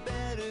 thought I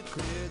better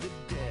clear the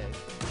deck.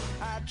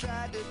 I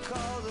tried to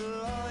call the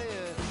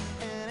lawyer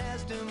and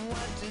asked him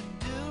what to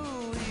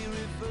do. He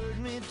referred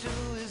me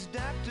to his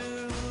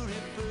doctor, who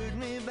referred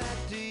me back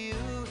to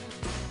you.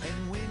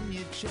 And when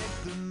you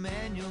checked the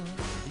manual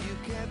you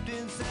kept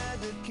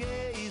inside the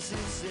case,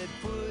 it said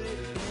put it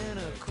in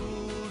a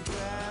cool,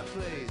 dry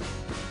place.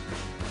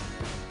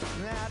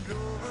 I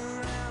drove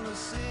around the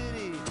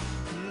city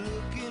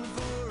looking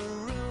for a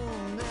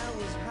room that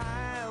was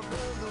high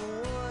above the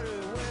water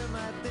where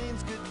my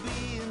things could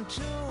be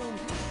entombed.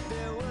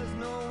 There was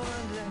no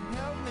one to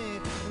help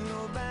me,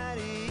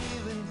 nobody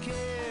even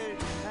cared.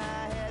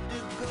 I had to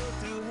go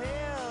through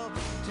hell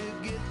to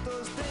get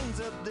those things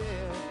up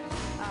there.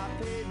 I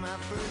paid my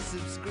first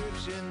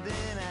subscription,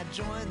 then I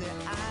joined the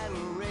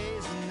idle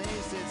race, and they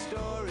said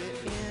store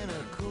it in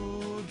a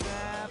cool,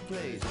 dry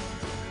place.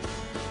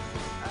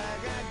 I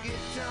got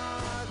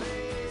guitar,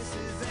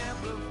 basses,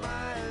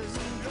 amplifiers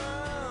and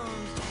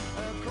drums,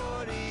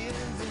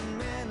 accordions and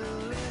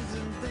mandolins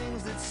and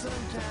things that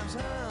sometimes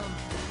hum,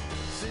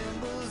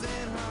 cymbals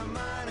and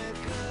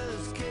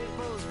harmonicas,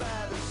 capos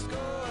by the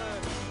score,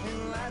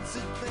 and lots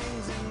of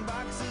things in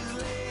boxes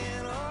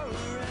laying all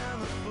around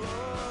the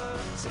floor.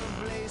 Some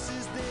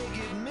places they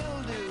get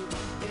mildew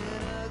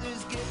and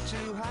others get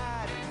too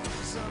hot.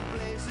 Some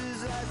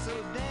places are so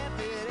damp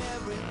that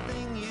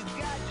everything you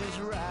got just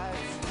rots.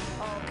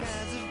 All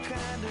kinds of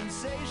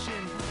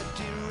condensation, a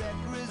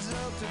direct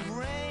result of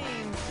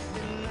rain,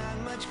 and not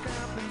much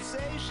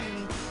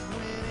compensation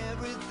when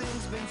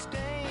everything's been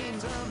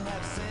stained. Some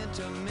have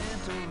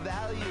sentimental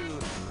value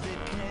that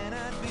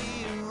cannot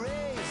be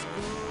erased.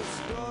 Go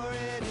store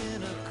it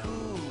in a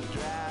cool,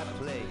 dry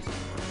place.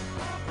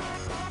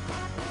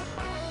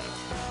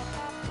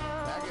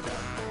 Back it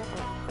up.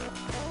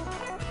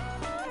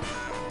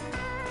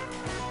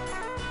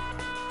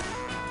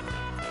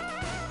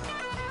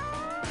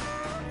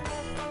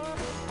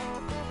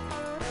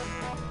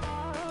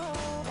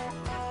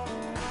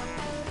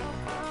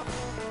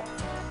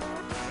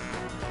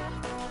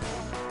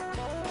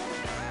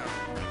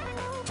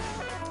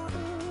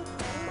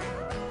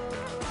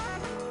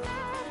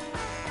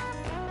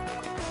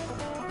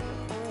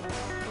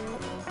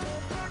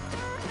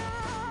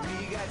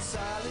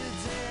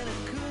 Solids and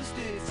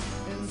acoustics,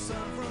 and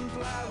some from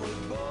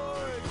plywood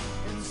board,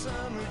 and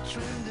some are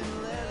trimmed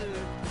in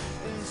leather,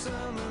 and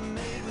some are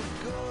made with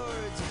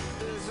cords.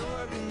 There's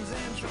organs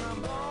and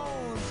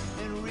trombones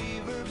and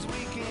reverbs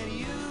we can't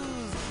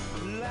use,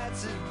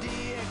 lots of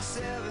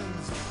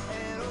DX7s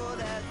and old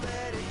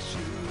athletic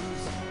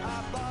shoes.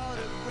 I bought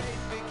a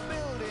great big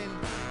building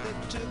that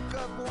took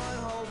up one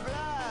whole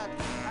block.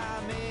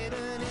 I made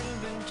an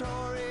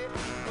inventory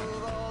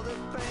of all the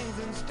things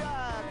in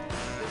stock.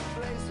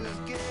 The place was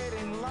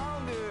getting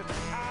longer,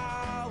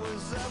 I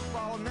was up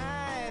all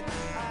night.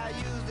 I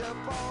used up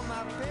all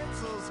my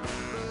pencils,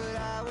 but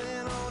I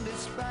went on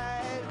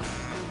despite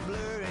the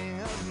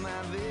blurring of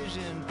my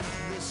vision,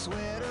 the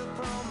sweat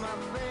upon my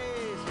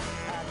face.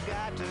 I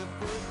got to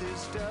put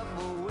this stuff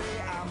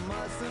away, I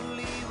mustn't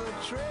leave a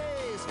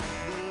trace.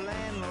 The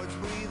landlord's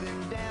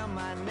breathing down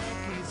my neck,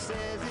 he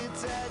says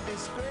it's a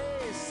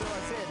disgrace. So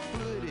I said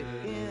put it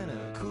in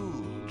a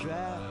cool,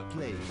 dry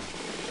place.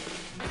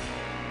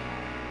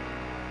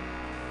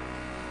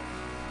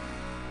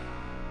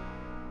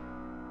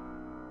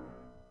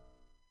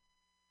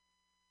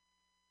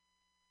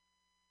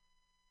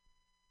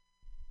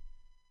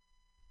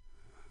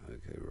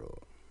 Okay,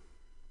 roll.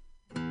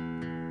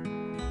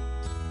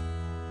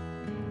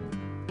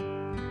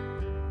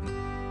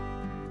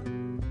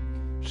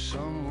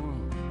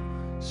 Someone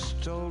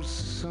stole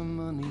some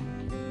money.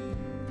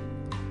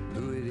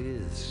 Who it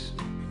is,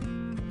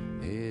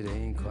 it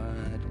ain't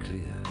quite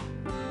clear.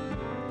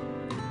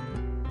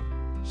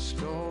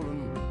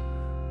 Stolen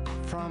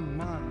from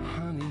my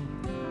honey.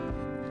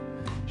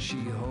 She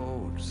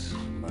holds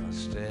my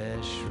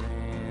stash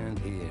around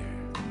here.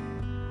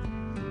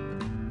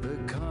 The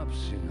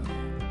cops, you know,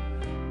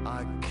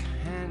 I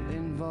can't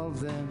involve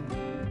them.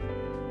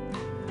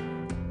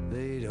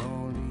 They'd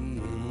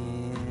only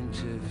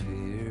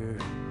interfere.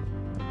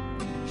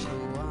 So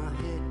I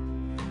hit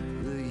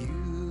the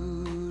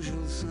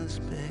usual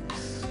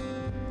suspects,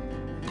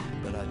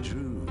 but I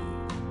drew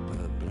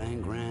a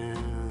blank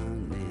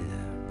round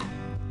there.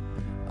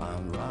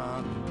 I'm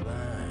robbed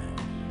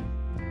blind,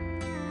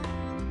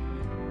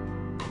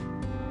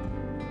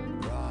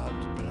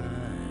 robbed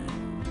blind.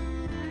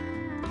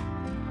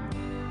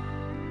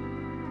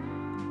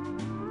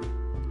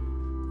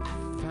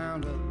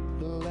 found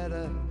a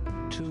letter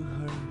to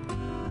her.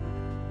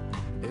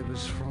 It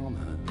was from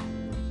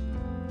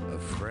her, a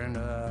friend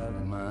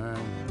of mine.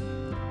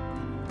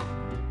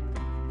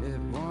 It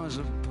was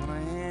a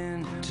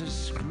plan to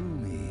screw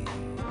me.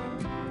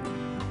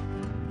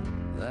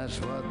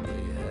 That's what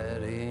they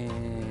had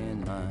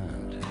in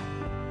mind.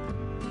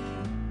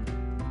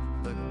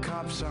 The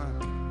cops I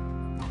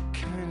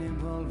can't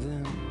involve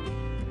them.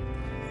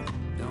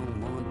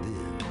 Don't want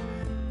them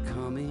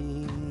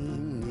coming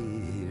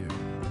near.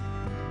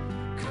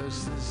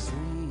 'Cause this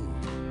thing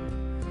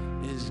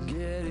is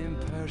getting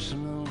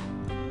personal,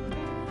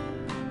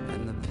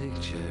 and the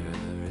picture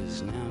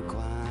is now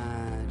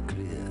quite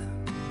clear.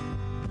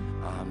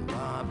 I'm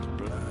robbed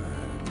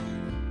blind.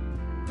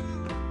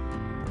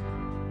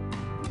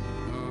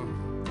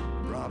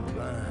 Robbed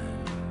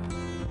blind.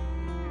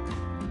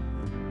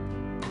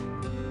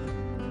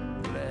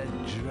 Bled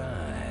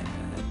dry.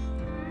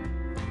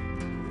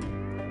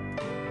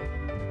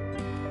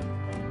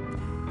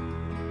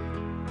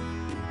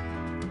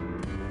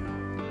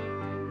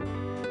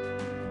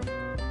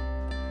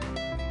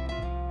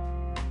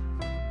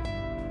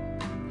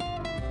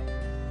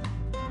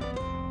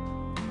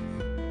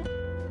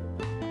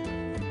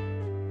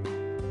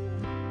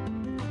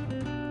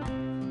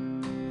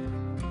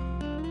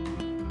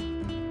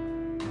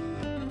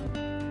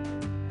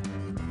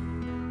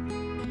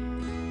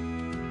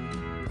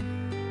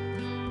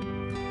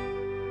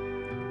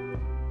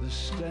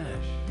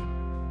 Stash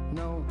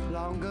no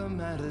longer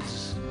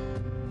matters,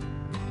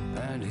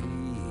 and he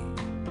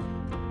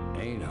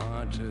ain't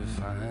hard to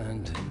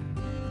find.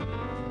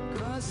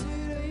 'Cause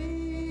it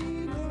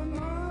ain't the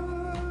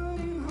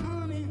money,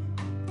 honey,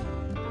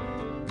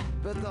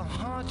 but the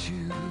heart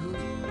you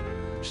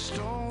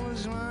stole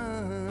was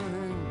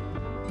mine.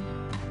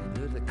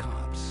 They're the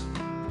cops,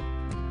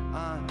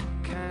 I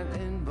can't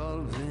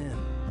involve them.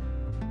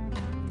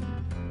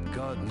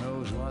 God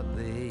knows what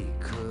they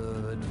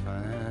could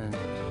find.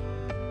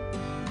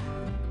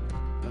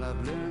 But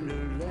I've learned a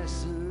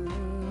lesson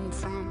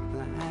from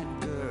that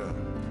girl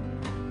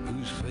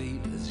whose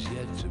fate is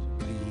yet to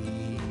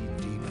be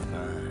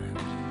defined.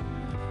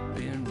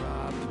 Being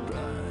robbed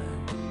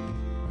blind,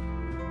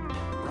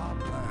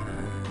 robbed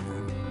blind,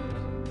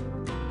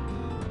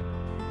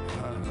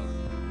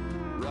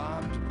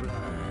 robbed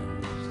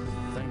blind.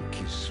 Thank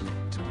you,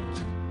 sweetheart.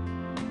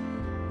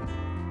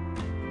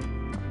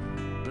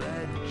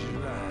 Blood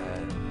dry.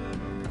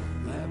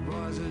 That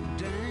was a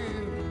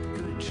damn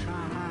good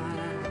try.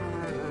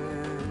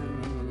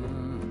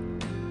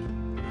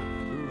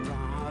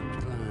 Robbed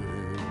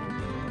blind.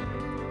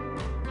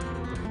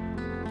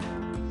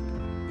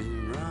 Been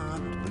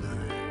robbed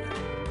blind.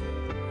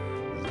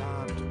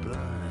 Robbed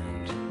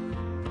blind.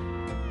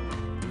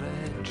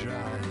 Blood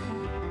dry.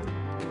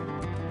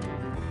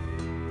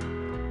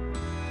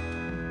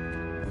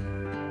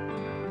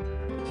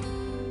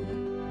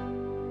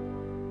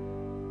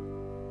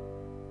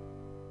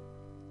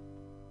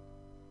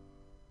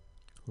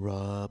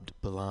 Robbed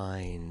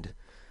Blind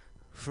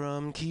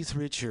from Keith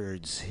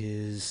Richards,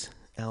 his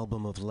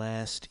album of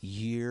last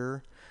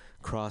year,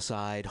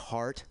 Cross-Eyed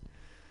Heart.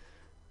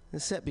 The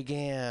set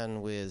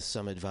began with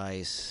some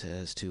advice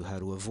as to how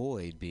to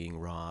avoid being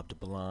robbed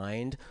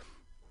blind.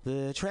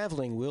 The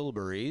Traveling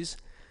Wilburys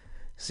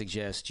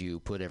suggest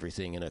you put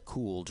everything in a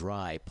cool,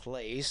 dry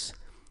place.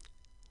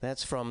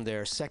 That's from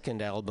their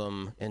second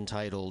album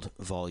entitled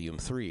Volume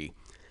 3.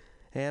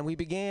 And we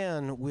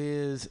began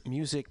with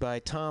music by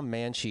Tom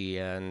Manchie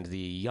and the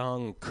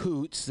Young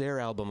Coots, their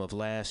album of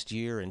last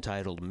year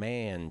entitled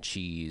Man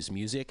Cheese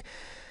Music.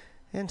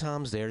 And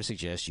Tom's there to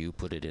suggest you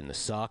put it in the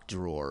sock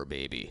drawer,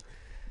 baby.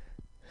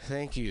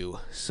 Thank you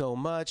so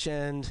much,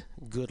 and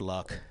good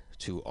luck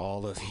to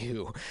all of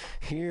you.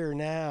 Here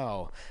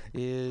now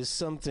is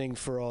something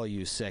for all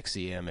you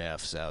sexy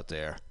MFs out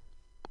there.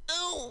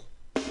 Oh!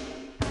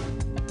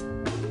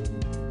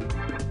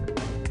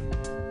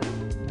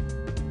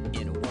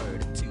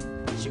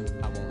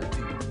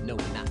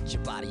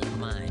 Your body, your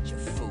mind, your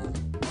fool.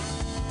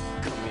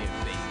 Come here,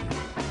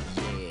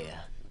 baby. Yeah.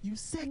 You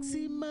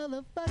sexy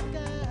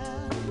motherfucker.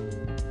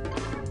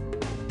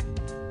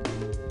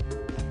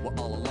 We're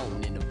all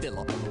alone in a villa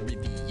on the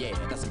Riviera.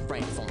 Got some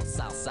friends on the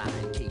south side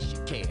in case you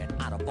cared.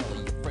 Out of all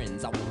of your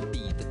friends, I wanna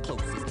be the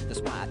closest.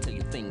 That's why I tell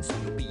you things so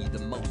you'll be the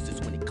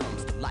mostest. When it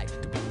comes to life,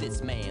 to be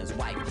this man's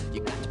wife, you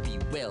got to be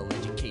well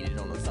educated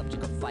on the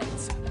subject of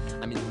fights.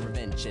 I mean the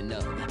prevention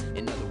of.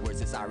 In other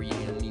words, it's REA,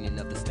 meaning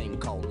of this thing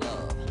called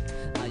love.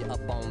 Are you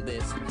up on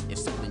this? If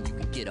so, then you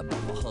can get up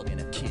off a hug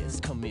and a kiss.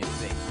 Come here,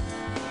 baby.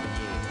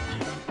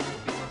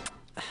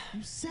 Yeah.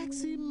 You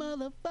sexy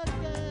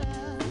motherfucker.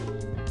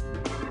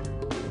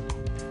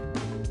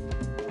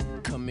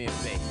 Come here,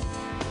 baby.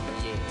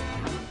 Yeah.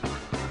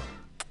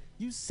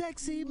 You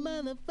sexy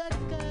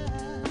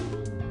motherfucker.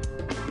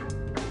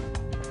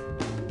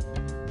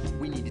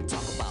 We need to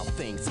talk about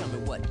things. Tell me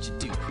what you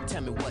do.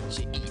 Tell me what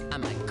you eat. I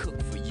might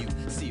cook for you.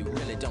 See, it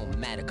really don't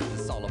matter, 'cause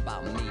it's all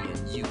about me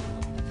and you.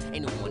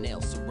 Ain't no one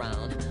else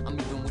around. I'm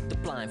even with the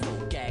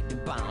blindfold, gagged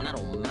and bound. I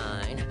don't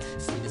mind.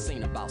 See, this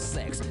ain't about about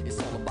sex.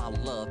 It's all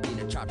about love, being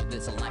in charge of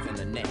this life and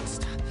the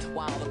next.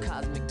 While all the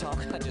cosmic talk,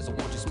 I just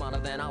want you smarter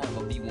than I'll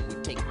ever be when we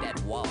take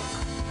that walk.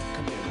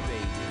 Come here,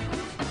 baby.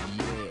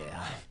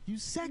 Yeah. You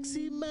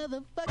sexy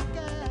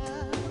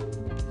motherfucker.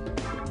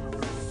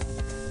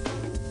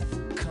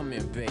 Come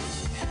here, baby.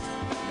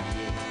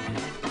 Yeah.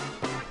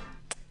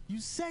 You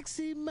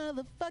sexy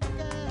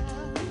motherfucker.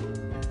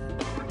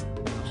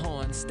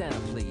 Horn, stand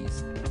up,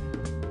 please.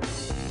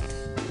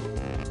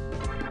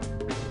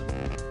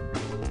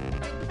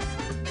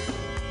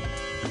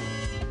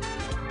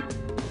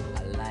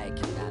 I like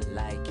it, I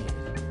like it.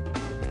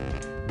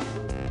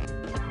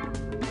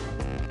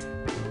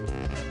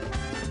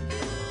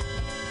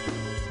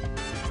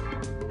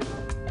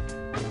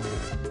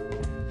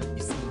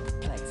 You seem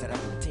perplexed that I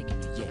haven't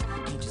taken you yet.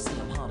 Can't you see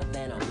I'm harder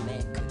than a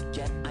man could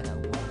get? I got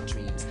wet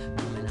dreams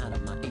coming out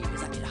of my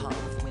ears. I get hard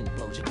if wind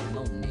blows, you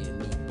alone near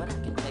me. But I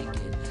can take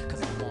it,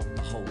 cause I want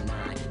the whole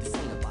nine. This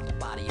ain't about the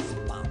body, it's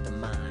about the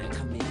mind.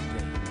 Come here,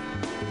 baby.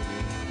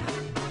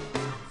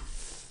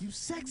 You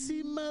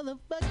sexy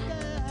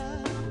motherfucker.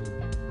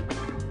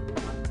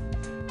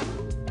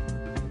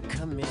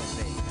 Come here,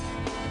 baby.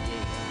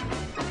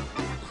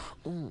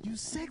 Yeah. You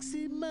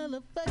sexy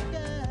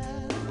motherfucker.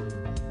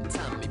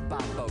 Tommy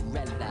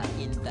Barbarella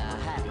in the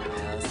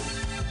house.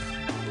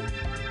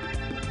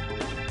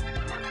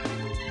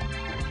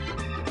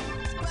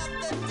 Scrub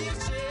the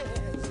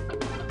dishes.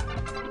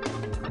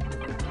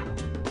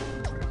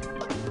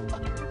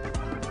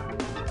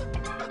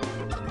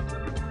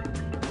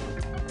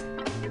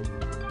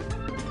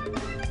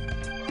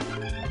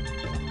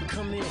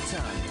 Come here,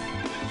 Tommy.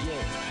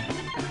 Yeah.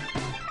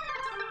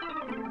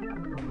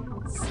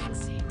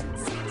 Sexy,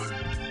 sexy,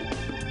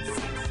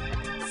 sexy,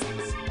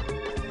 sexy.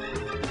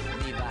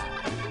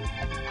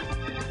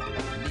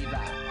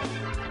 Levi,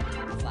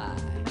 fly.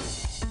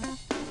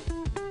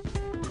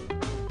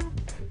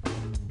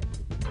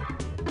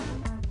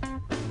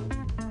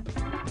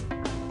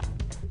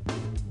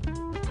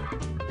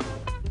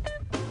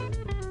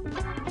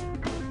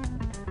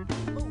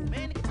 Oh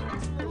man, get to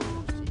that smooth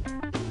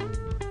shit.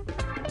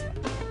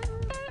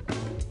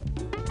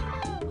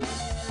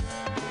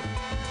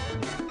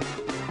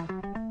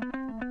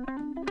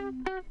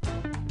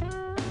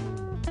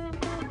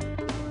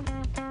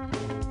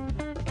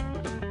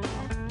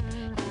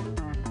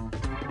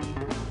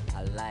 I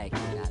like it,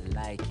 I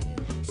like it.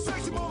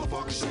 Sexy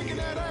motherfucker shaking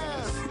that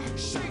ass.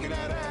 Shaking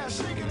that ass,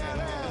 shaking that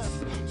ass.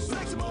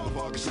 Sexy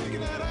motherfucker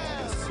shaking that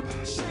ass.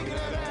 Shaking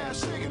that ass,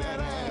 shaking that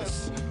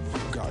ass.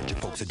 Guard your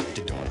folks, adopt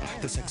your daughter.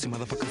 The sexy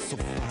motherfucker's so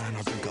fine,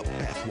 I'll drink up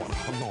bathwater.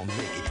 A long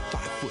legged,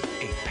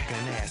 5'8", packing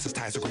an ass as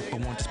tight as a grape. I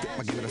want to spit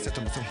my give it a set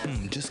to myself,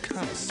 just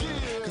kinda son.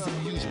 Cause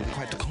I'm usually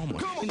quite the calm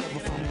one. You never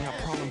found me out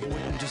prowling, boy,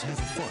 I'm just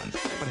having fun.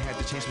 But I had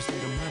to change my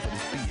state of mind for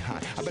this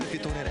behind. I bet if you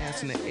throw that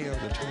ass in the air,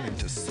 it'll turn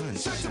into sunshine.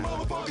 Sexy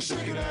motherfucker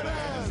shaking that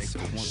ass.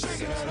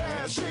 Shaking that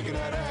ass, shaking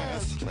that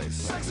ass.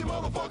 Sexy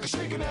motherfucker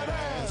shaking that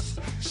ass.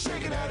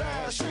 Shaking that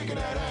ass, shaking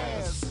that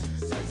ass.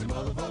 Sexy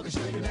motherfucker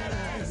shaking that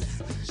ass.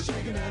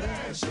 Shaking that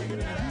ass, shaking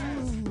that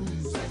ass.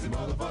 Sexy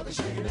motherfucker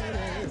shaking that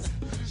ass.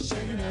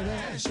 Shaking that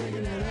ass,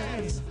 shaking that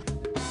ass.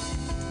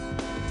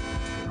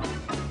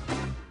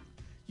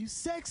 You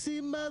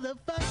sexy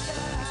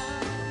motherfucker.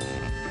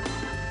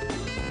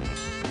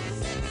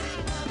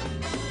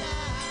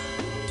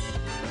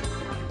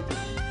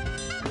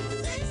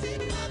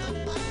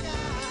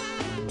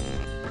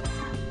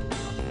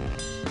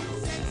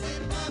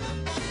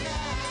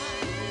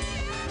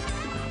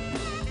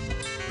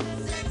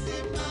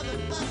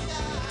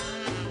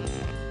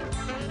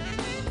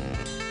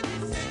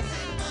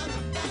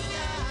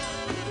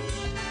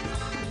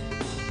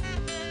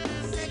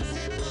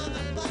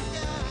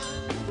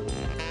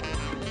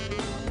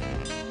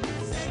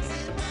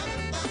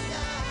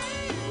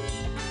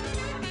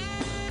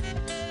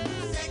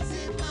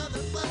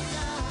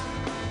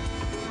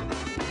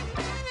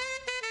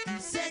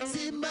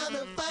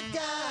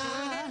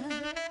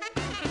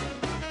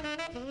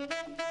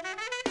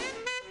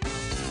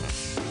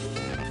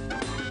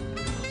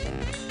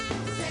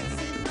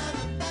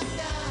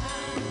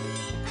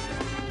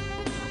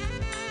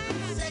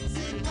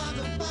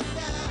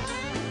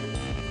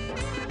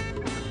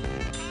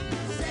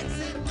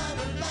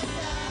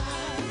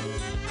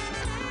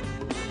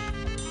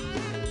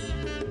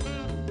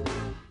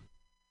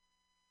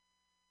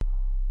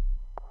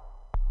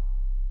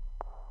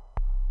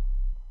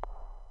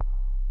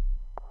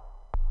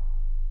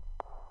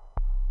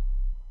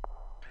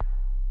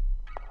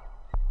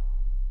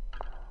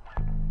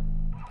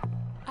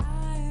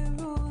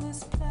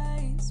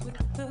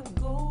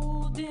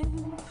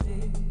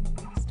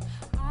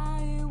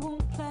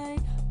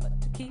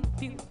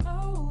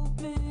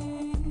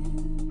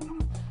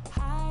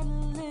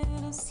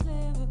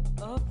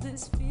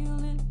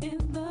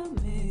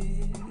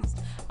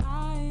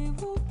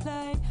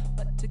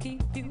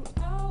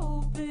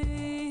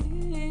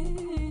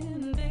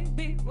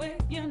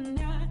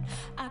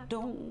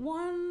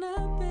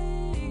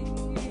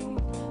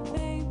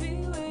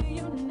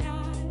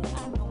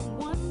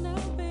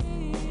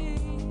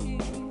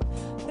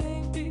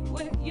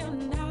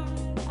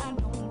 I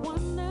don't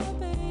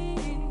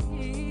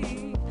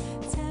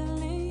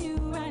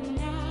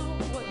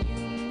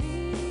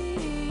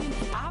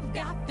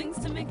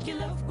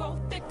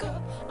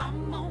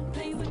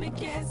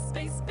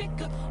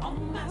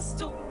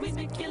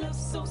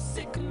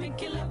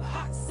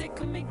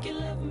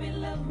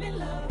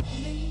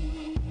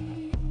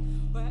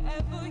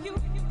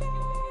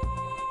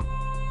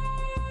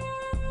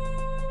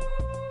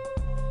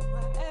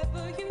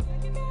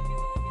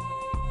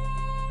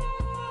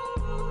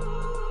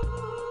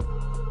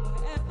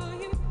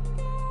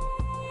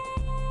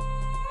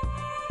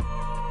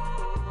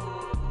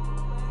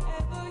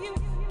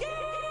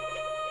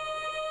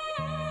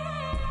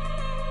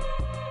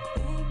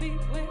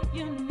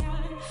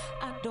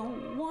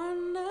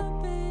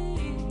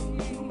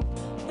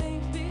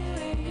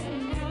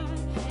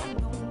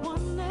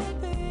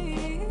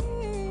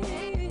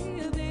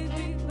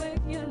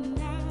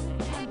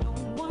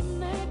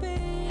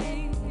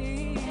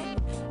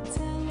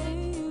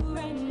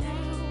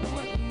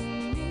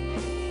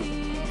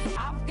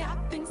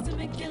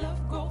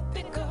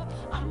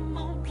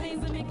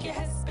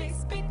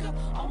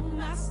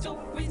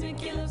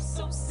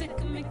sick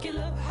to make you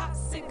love, hot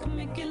sick to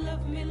make you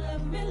love me,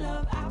 love me,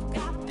 love. I've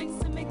got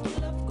things to make you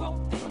love grow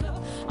bigger.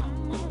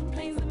 I'm on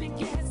planes that make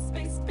your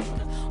headspace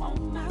bigger.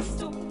 On my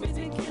stories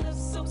make you love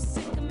so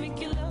sick to make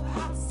you love,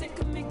 hot sick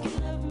to make you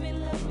love me,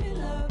 love me,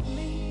 love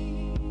me.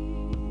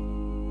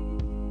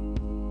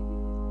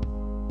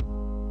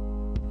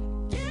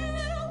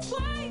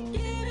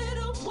 Give it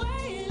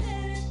away,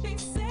 let it be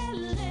said,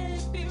 let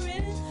it be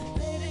written,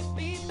 let it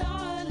be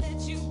thought,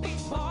 let you be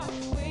part.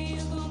 Where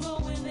you gonna go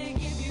when they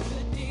give you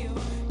the deal?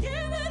 Give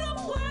it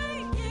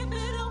away,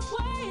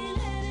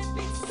 let it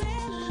be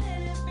said,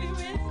 let it be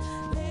written,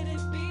 let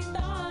it be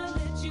thought,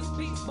 let you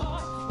be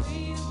part. Where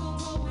you gonna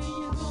go when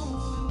you're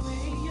going,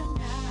 where you're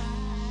not?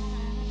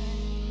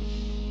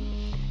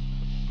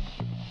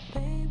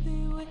 Baby,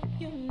 where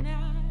you're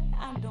not,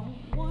 I don't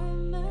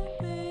wanna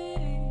be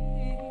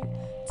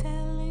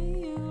telling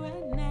you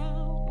right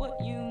now what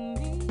you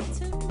mean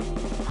to me.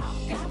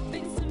 I've got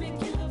things to make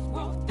your love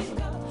grow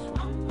thicker.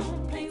 I'm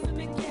on planes to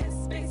make your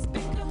headspace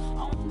bigger.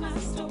 On my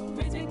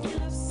stories make your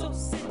love so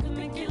sick to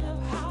make you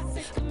love hot,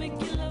 sick to make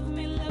you love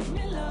me, love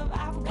me, love.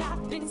 I've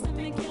got things to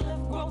make your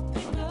love grow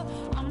thicker.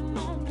 I'm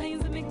on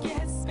planes to make your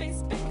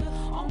headspace bigger.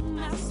 On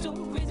my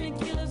stories make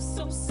your love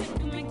so sick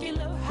to make you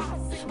love hot,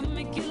 sick to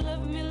make you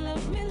love me,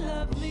 love me,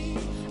 love me.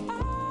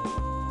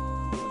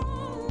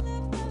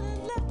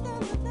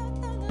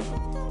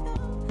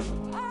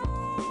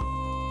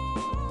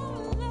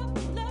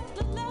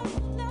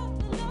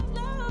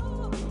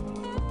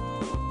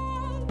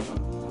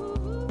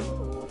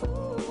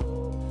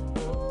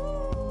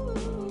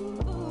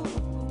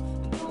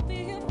 Don't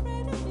be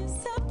afraid of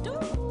yourself, do.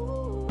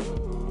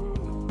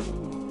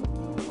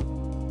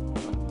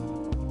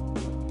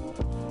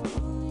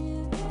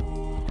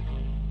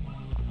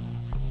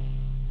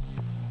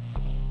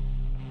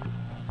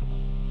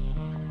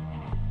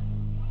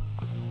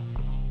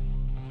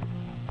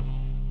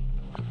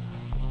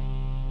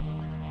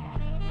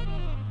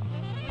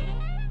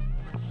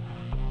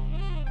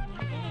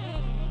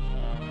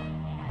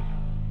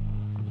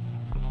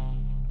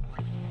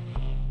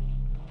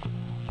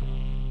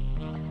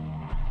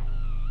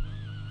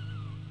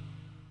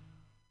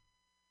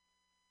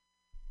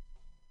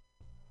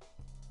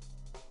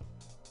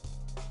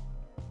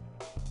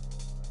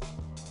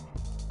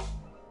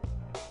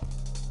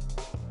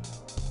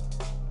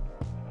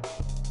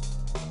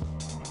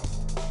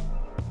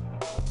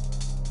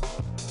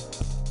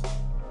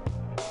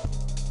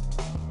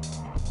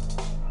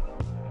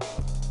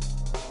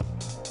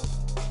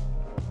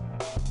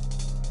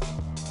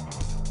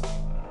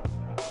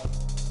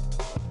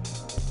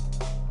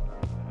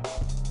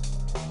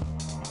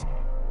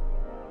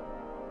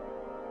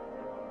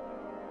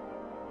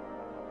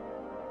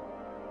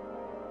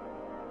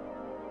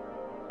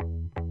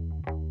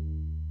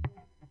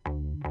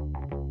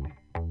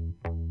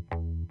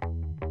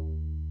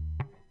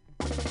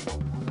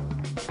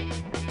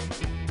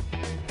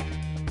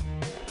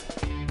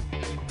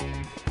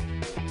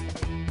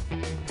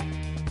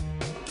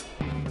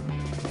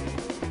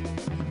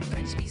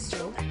 French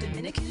bistro,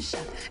 Dominican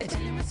chef,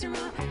 Italian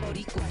restaurant,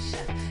 Boricua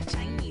chef,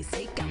 Chinese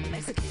takeout,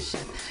 Mexican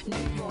chef,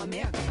 new for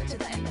America, but to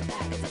the end of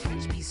that is a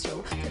French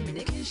bistro,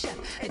 Dominican chef,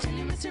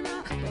 Italian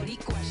restaurant,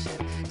 Boricua chef,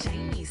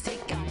 Chinese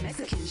takeout,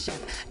 Mexican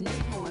chef, new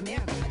for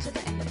America, but to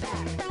the end of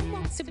that. Brown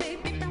walks your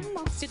baby, brown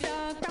walks your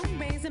dog, brown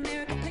raised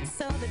America,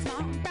 place all its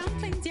mom, brown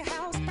cleans your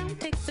house, brown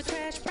takes the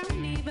trash,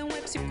 brown even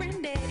wipes your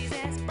granddaddy's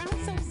ass, brown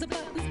sews the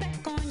buttons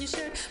back on your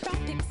shirt, brown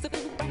picks the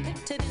food, brown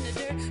put it in the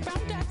dirt,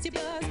 brown drives your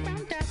bus,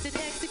 brown drives the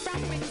taxi,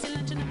 brown brings your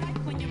lunch and a bike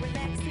when you're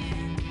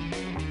relaxing.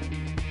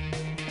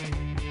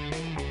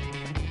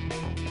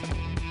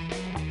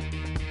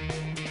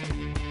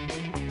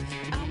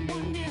 I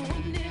want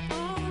it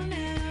all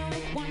now,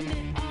 want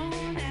it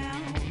all now.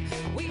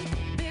 We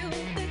build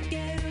the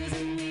ghettos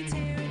and we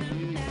tear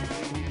them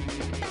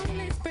down. Brown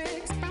lace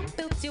bricks, brown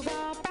built your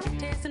wall,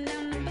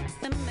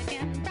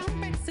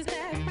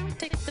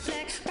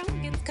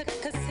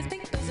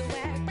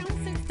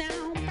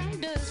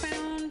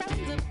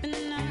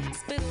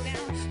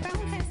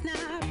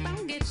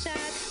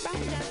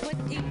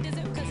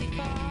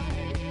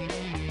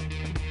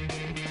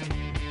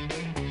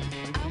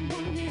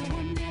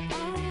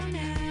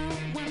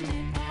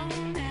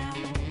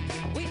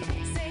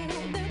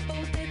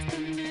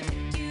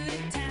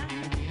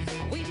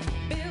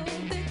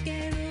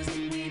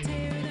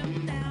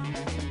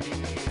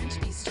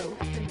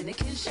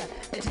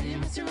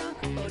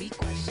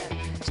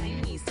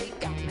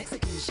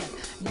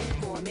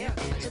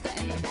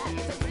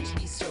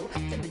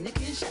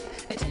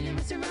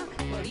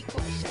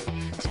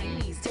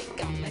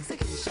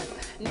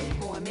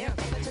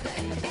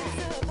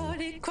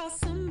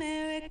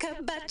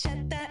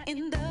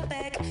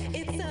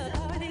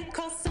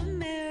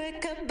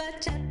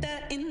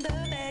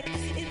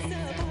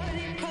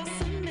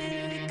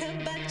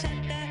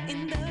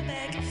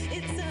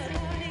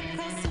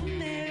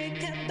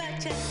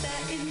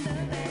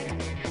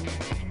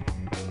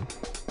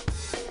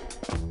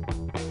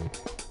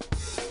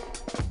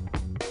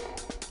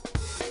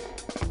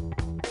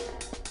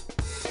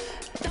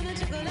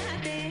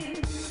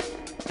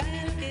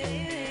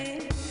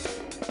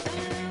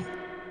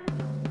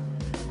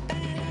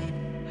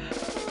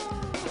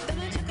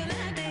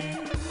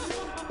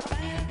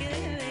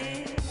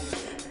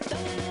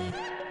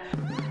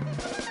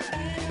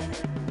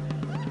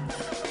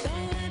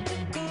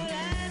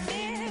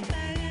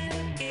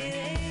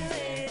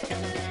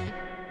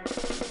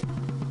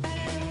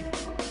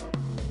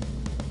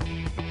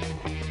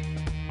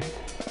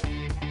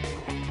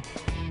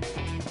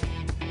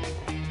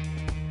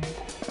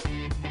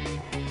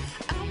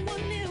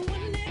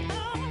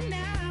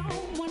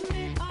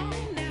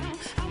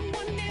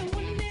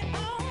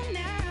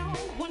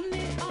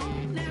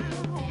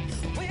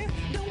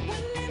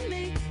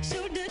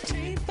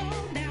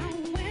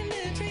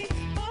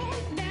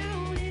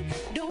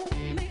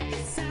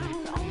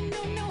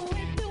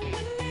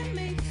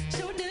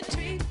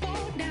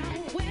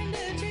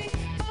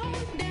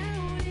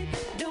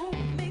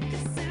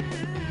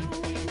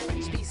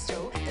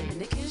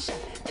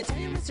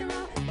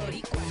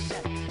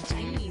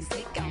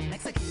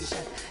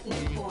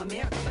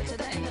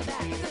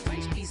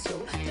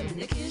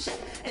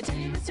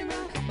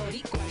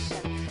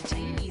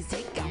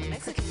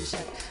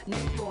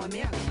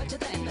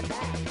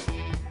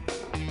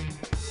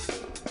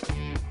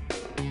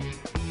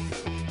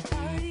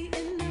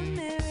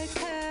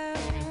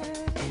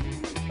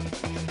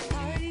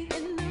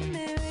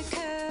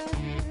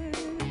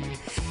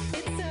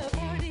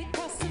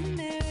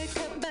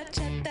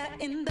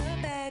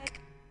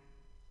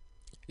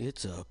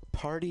 It's a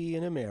party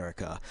in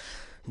America.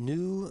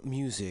 New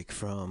music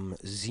from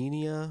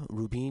Xenia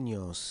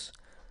Rubinos.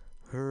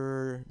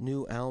 Her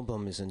new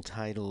album is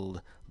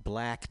entitled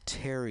Black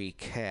Terry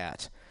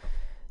Cat.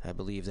 I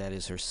believe that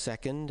is her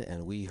second,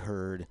 and we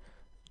heard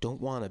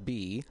Don't Wanna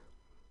Be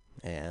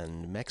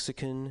and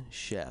Mexican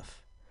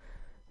Chef.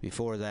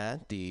 Before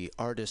that, the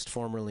artist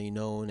formerly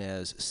known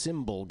as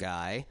Cymbal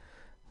Guy,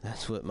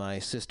 that's what my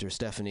sister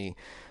Stephanie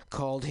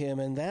called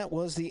him, and that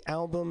was the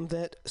album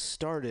that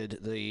started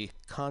the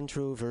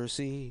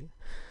controversy.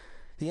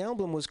 The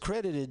album was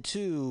credited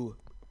to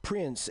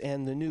Prince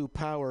and the New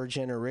Power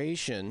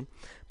Generation,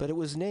 but it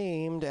was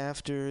named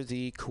after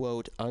the,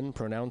 quote,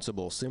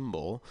 unpronounceable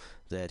symbol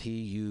that he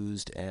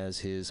used as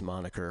his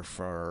moniker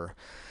for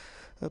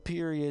a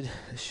period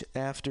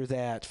after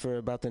that, for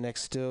about the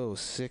next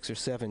 6 or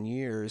 7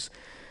 years.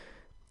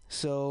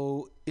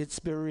 So it's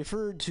been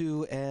referred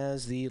to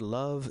as the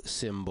Love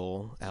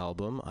Symbol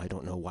album. I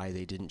don't know why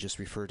they didn't just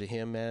refer to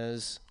him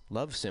as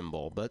Love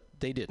Symbol, but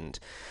they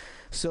didn't.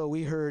 So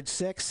we heard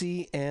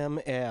Sexy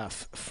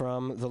MF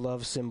from the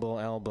Love Symbol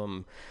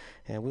album,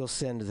 and we'll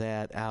send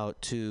that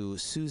out to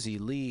Susie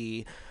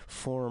Lee,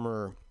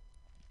 former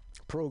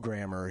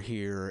programmer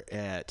here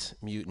at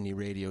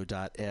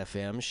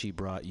MutinyRadio.fm. She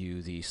brought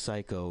you the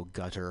Psycho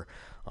Gutter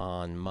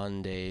on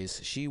Mondays.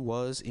 She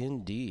was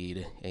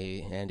indeed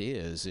and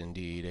is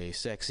indeed a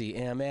sexy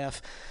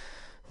MF,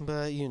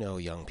 but you know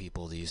young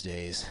people these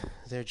days,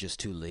 they're just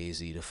too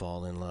lazy to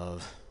fall in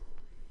love.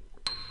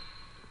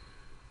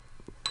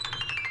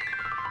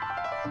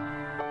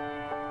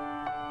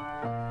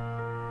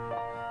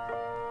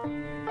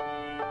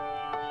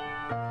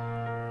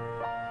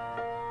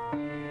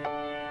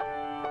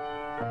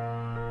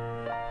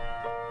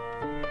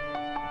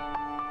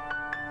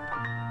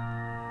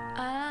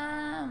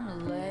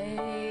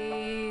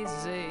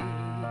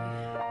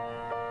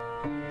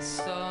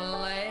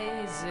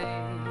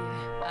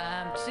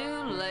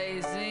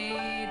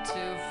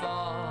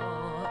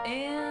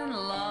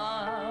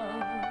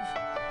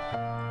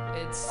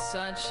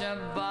 Such a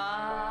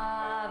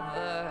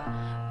bother.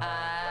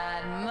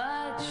 I'd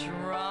much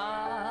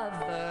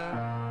rather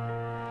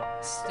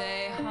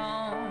stay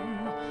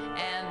home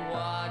and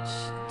watch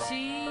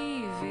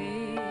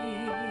TV.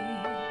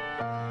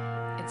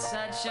 It's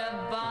such a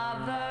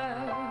bother,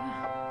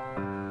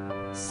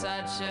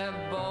 such a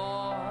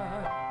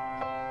bore.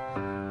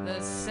 The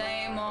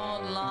same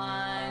old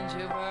lines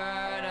you've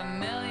heard a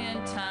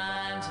million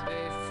times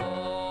before.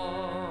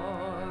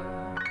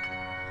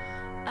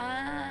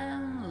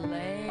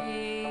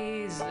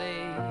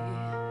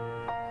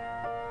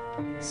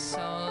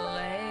 So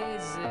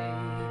lazy,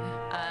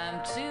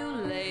 I'm too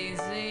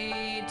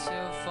lazy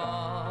to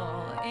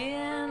fall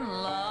in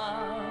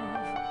love.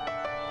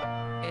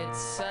 It's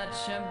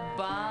such a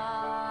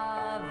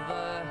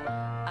bother.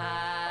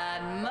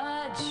 I'd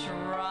much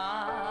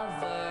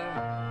rather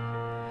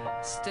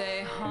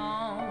stay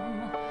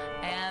home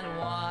and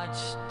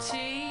watch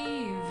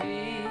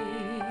TV.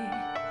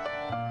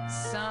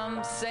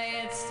 Some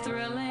say it's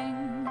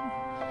thrilling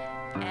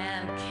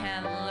and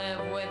can't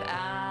live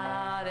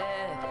without it.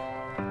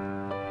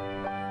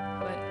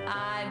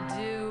 I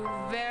do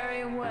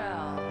very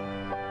well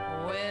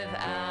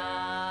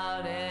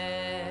without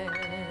it.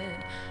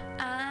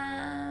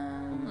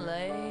 I'm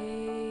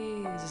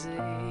lazy,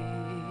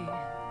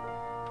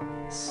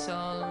 so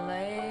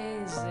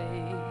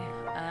lazy.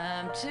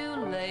 I'm too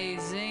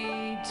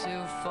lazy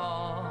to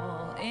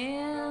fall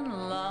in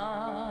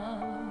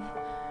love.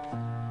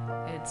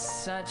 It's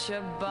such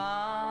a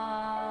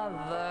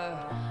bother.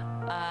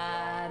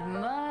 I'd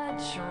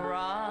much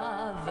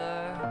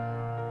rather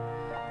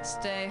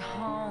stay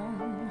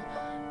home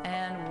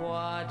and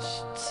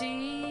watch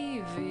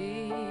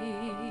TV.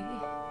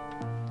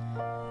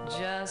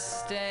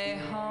 Just stay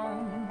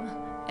home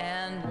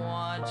and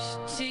watch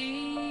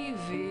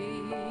TV.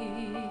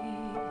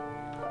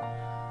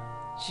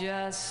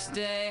 Just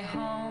stay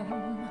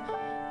home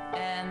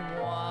and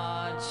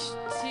watch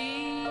TV.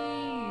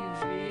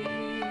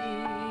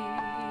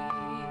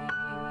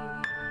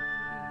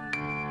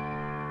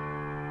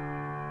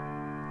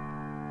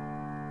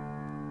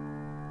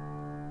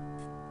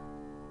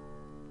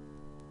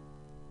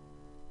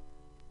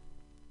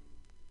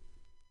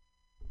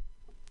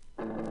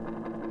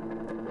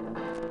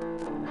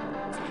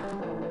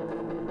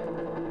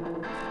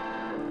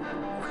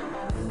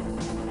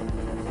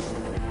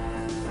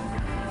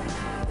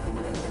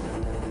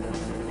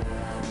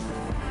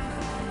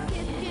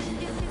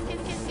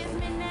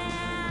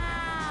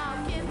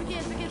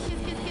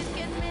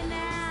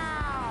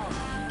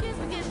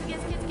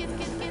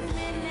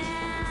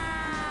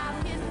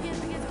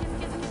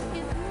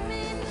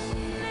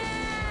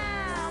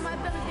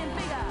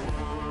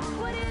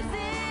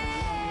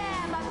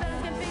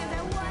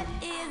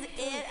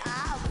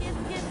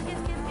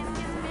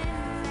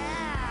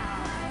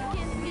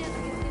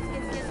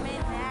 Kiss me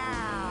now.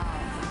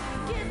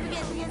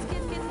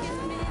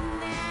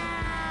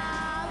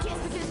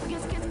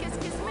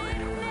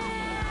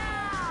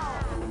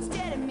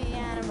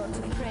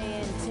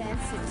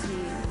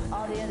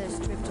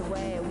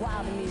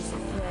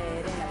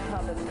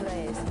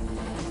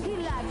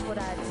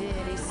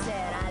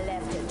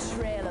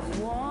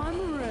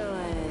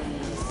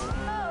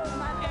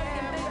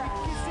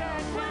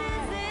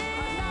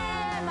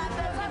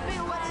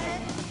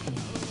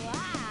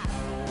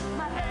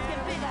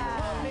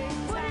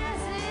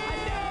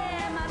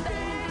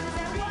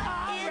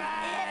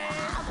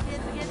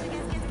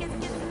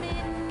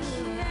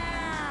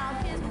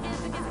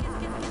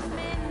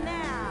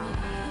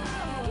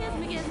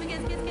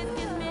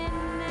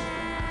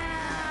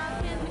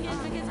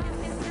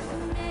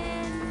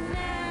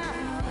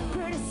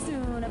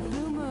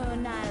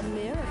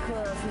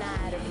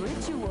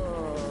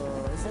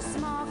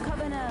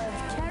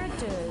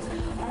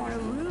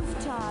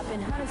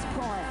 in Hunters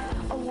Point,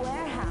 a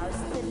warehouse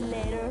that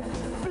later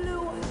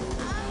blew.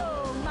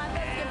 Oh, my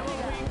bed's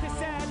gonna pick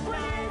up. What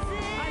is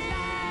it? My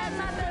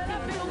bed's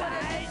gonna pick up. What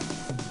is it?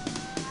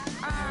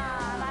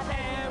 My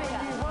bed's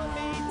gonna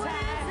pick up. What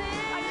is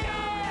it?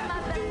 My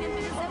bed's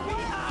gonna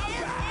pick up. What is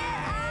it?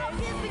 Oh,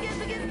 kiss me, kiss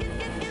me, kiss, kiss,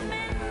 kiss, kiss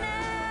me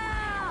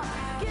now.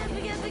 Kiss me,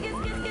 kiss me, kiss,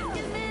 kiss, kiss,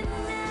 kiss me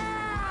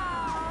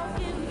now.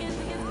 Kiss me, kiss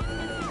me, kiss, kiss,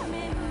 kiss, kiss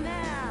me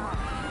now.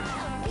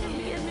 Kiss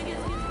me, kiss me,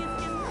 kiss, kiss, kiss,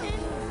 kiss me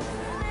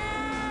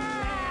now.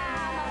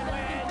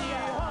 When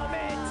you hold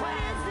me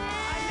tight,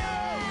 I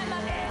know my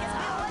bed's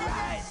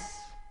alright.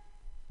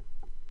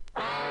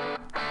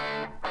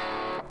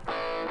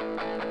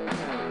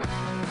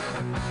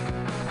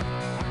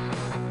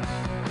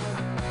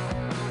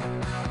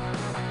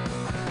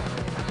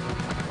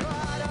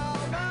 I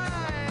don't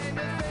mind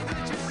the things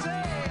that you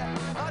say.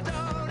 I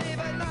don't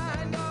even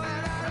mind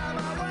going out of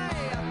my way.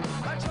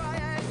 I try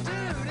and do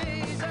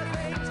these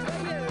things for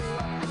you.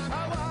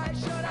 Why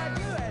should I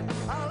do it?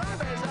 Our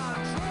love is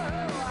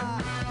untrue.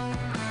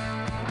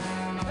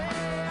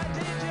 Hey,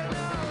 did you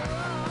know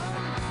wrong?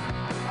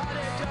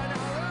 Did you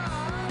know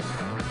wrong?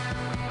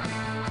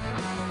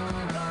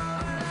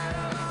 Going out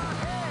of my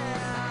head.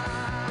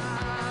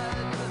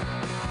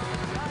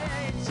 I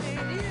ain't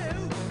seen you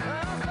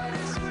off of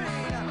the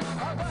screen,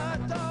 but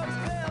those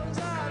films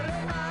are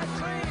in my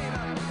dream,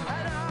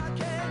 and I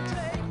can't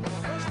take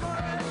much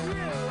more of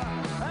you.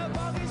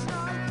 Bogey's no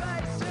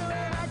place to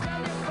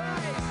imagine your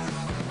face.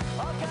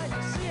 Oh, can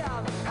you see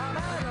I'm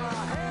out of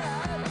my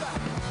head?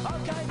 Oh,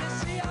 can you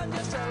see I'm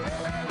just a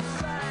little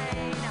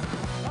insane?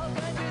 Oh,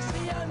 can you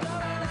see I'm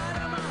going out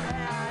of my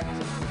head?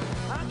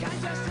 Oh, can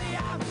you see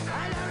I'm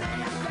lonely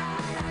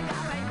again? I'm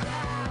going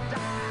down,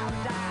 down,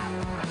 down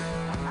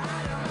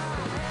out of my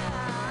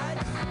head.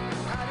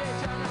 How did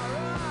you know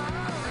wrong?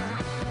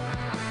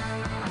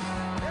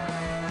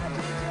 Hey, how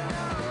did you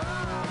know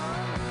wrong?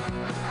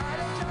 How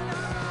did you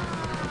know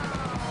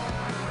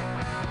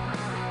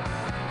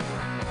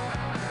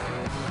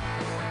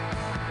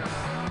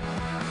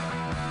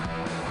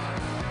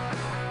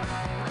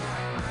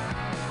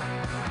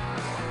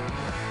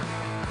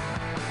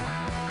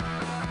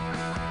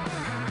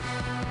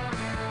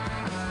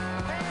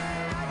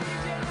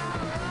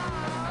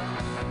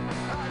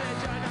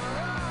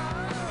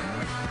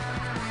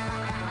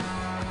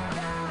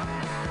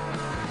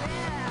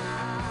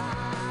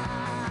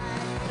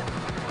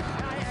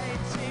I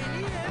ain't seen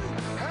you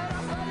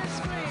off of the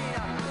screen,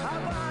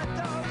 but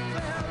those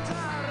films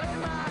are in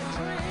my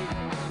dream,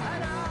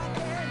 and I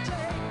can't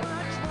take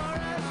much more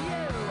of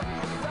you.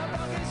 The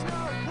book is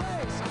no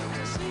place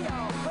to see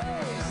your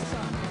face.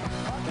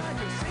 Oh, can't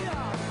you see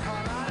I'm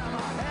out of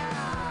my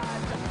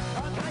head?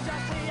 Oh, can't you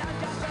see I'm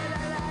just a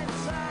little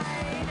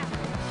insane?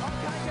 Oh,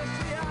 can't you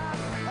see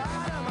I'm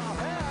out of my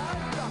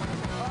head?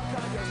 Oh,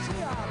 can't you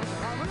see I'm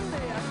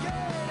really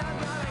again? I'm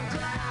going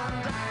down,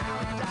 down,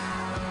 down,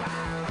 down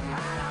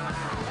out of my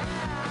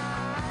head,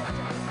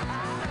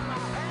 out of my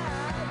head.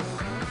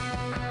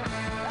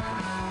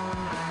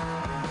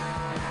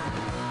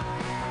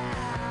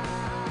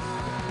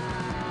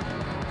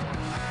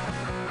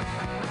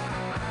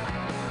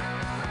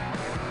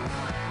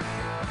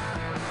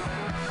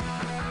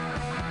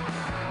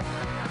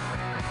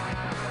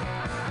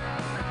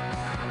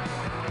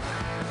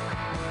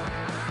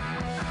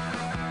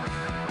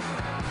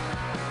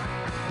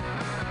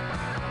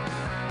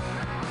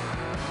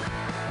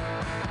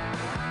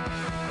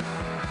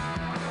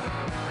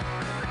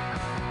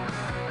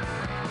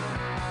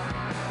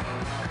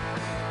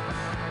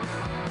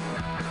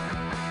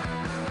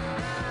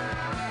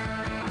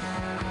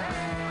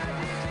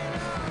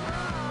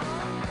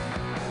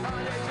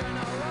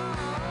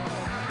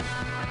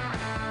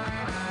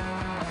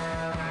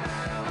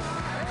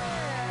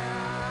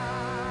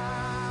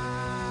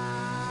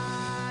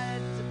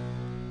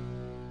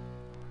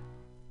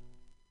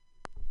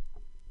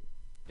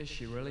 Is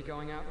she really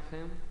going out with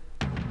him?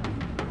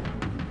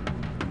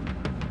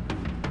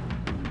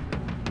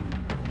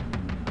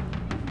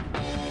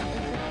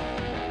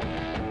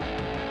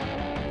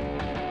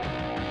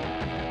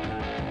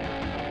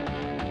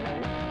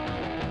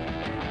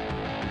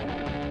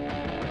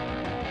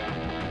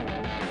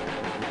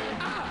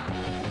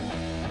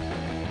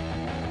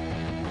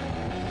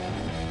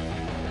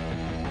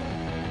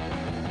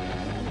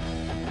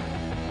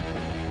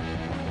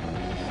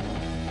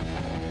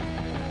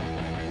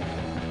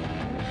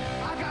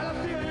 I got a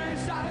feeling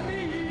inside of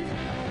me.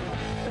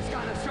 It's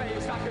kind of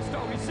strange, like a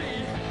stormy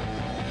sea.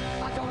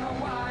 I don't know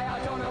why, I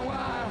don't know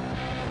why.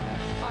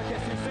 I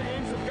guess these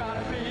things have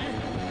gotta be.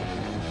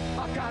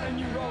 I've got a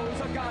new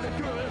rose, I've got a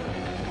good.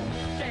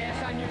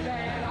 Yes, I knew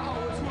that I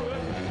always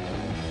would.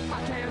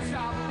 I can't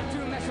stop to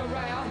mess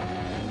around.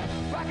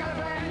 I got a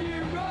brand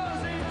new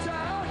rose in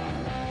town.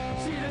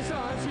 See the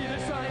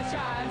sun, it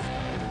shines.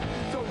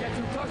 Don't get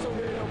too close or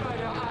it'll burn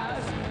your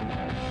eyes.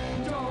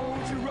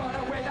 Don't you run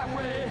away that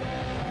way.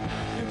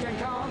 You can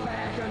come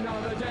back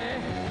another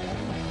day.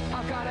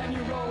 I've got a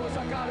new rose,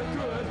 I've got a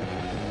good.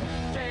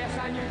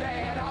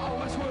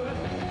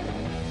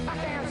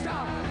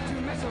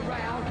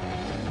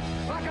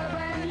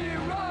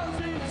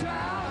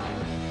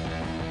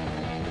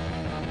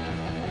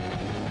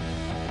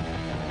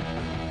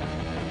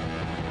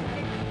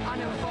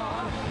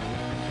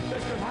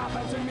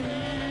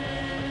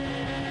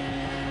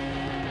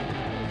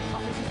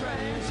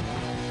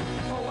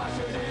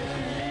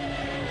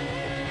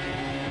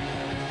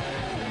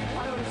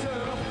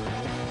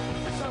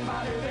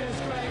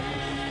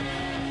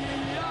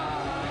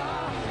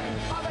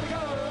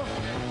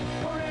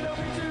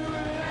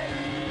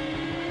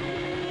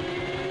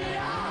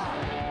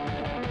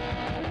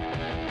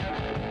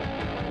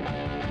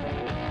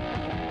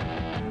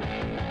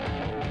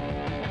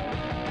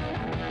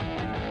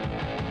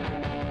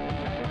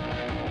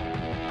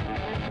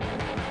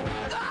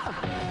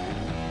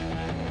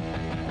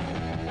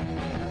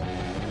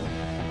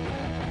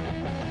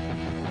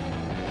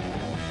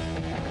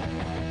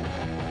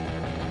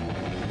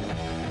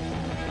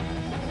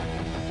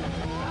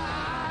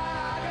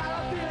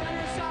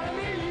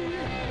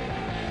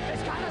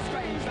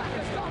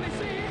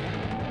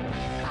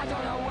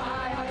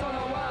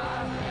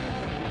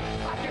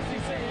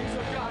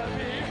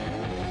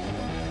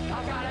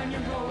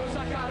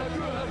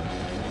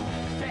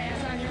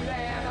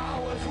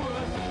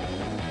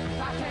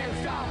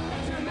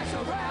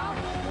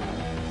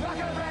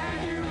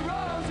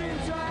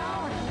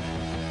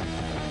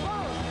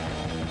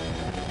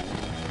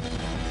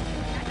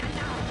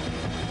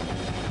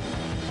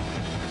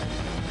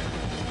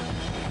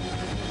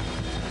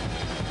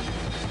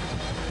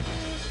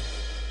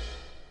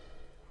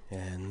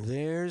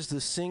 the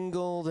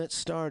single that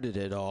started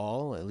it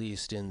all, at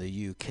least in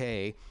the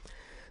UK.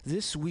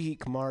 This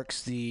week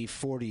marks the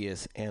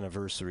 40th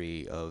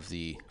anniversary of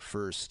the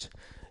first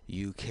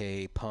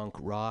UK punk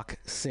rock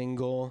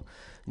single,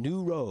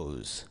 New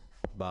Rose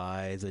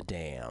by The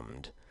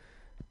Damned.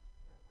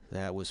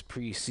 That was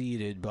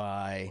preceded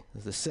by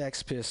the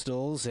Sex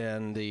Pistols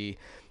and the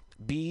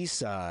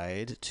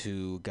B-side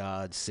to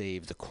God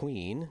Save the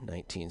Queen,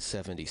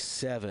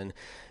 1977,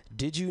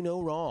 Did You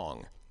Know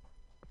Wrong?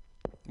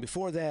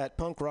 Before that,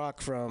 punk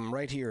rock from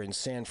right here in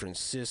San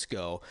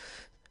Francisco,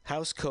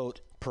 Housecoat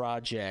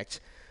Project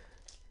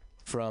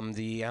from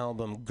the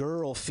album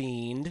Girl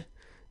Fiend,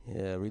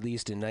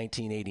 released in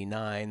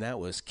 1989. That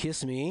was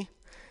Kiss Me.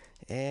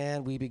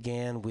 And we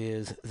began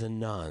with The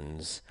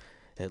Nuns,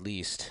 at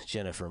least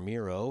Jennifer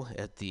Miro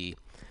at the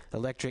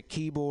electric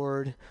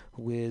keyboard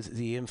with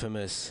the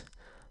infamous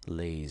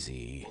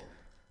Lazy.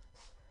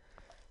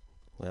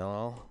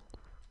 Well,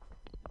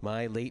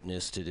 my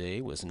lateness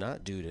today was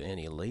not due to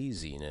any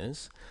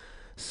laziness,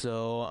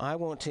 so I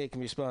won't take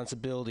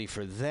responsibility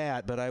for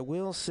that, but I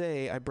will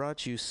say I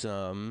brought you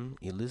some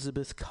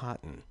Elizabeth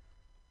Cotten.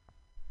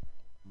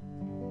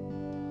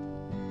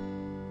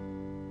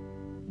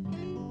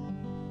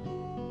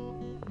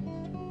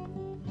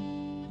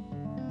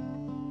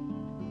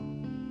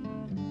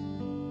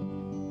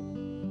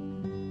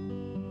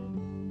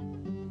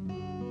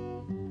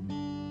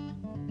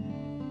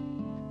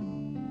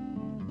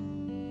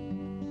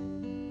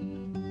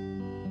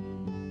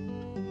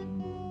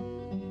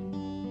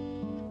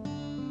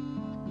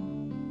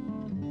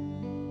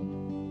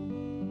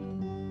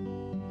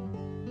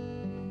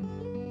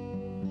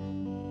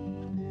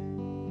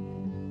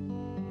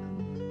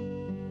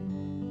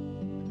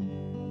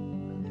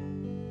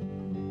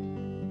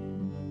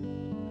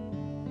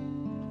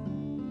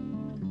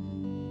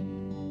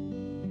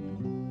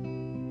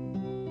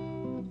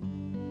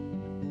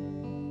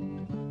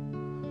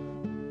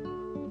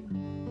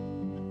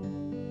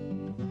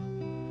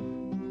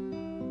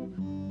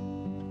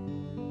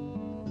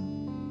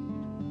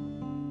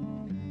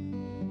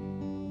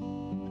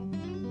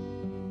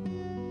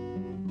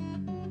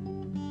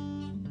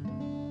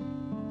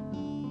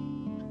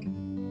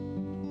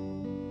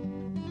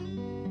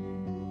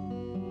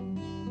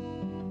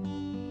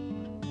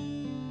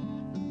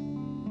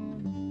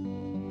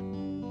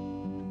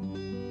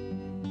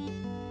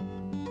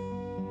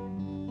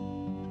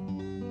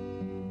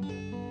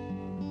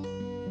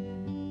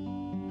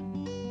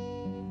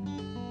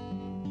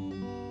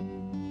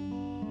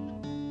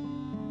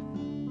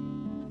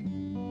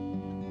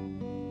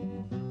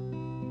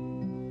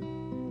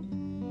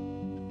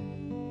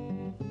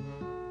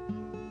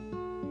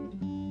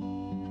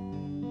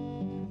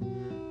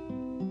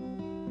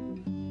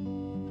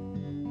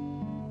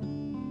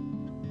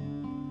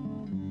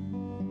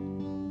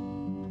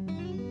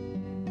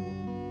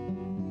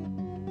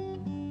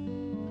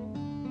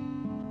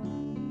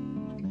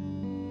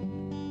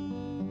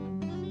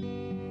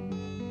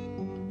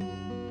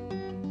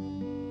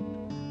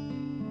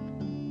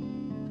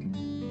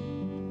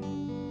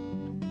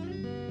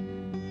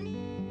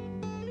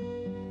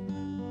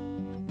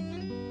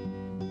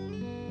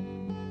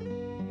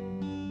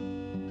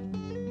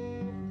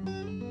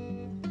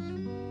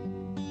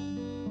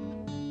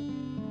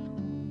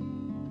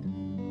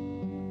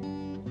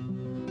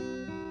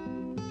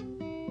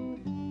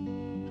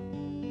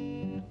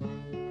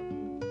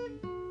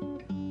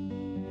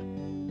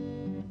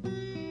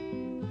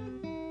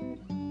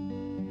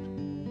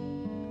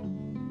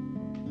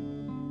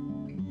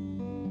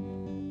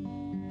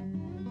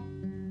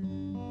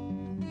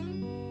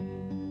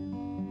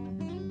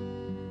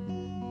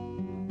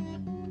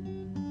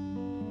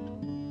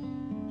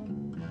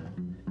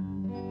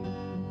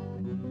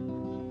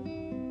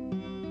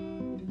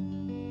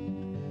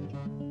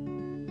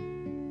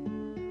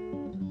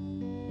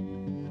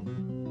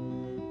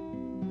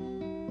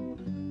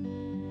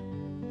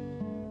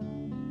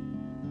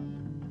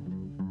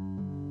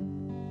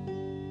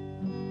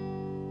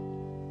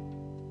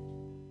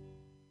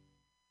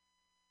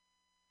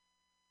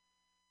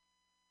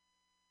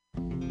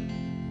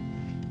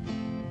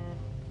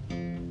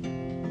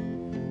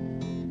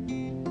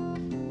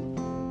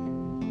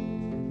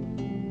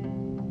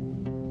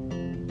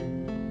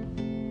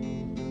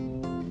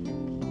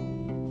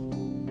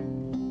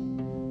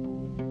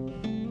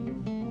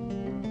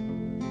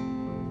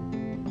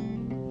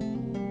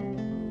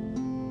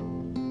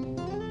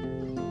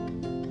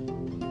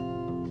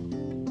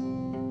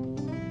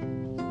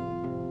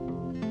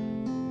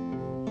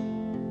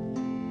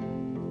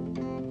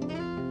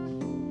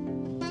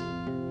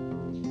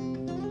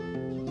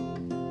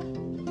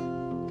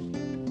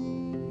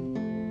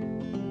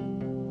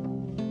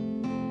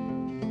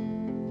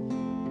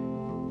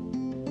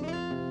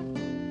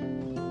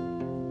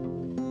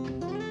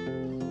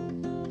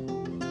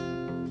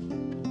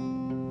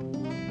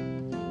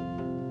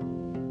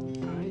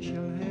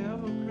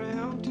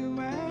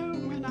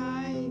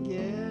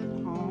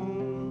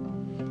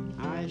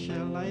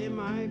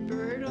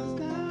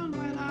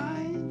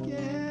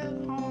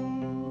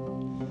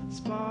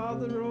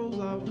 The rose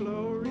of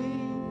glory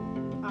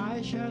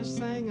church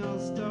sang a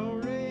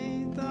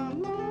story. The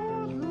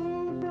Lord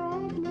who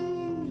brought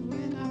me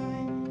when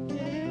I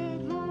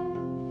get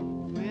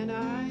home. When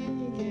I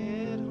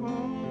get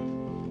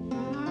home.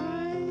 When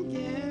I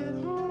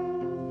get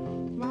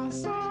home. My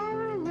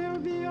sorrow will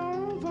be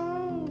over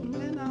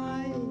when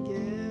I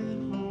get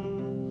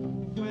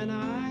home. When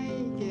I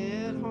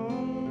get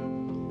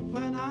home.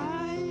 When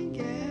I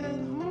get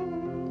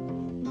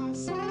home. My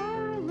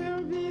sorrow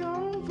will be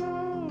over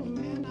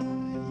when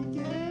I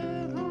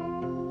get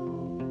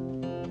home.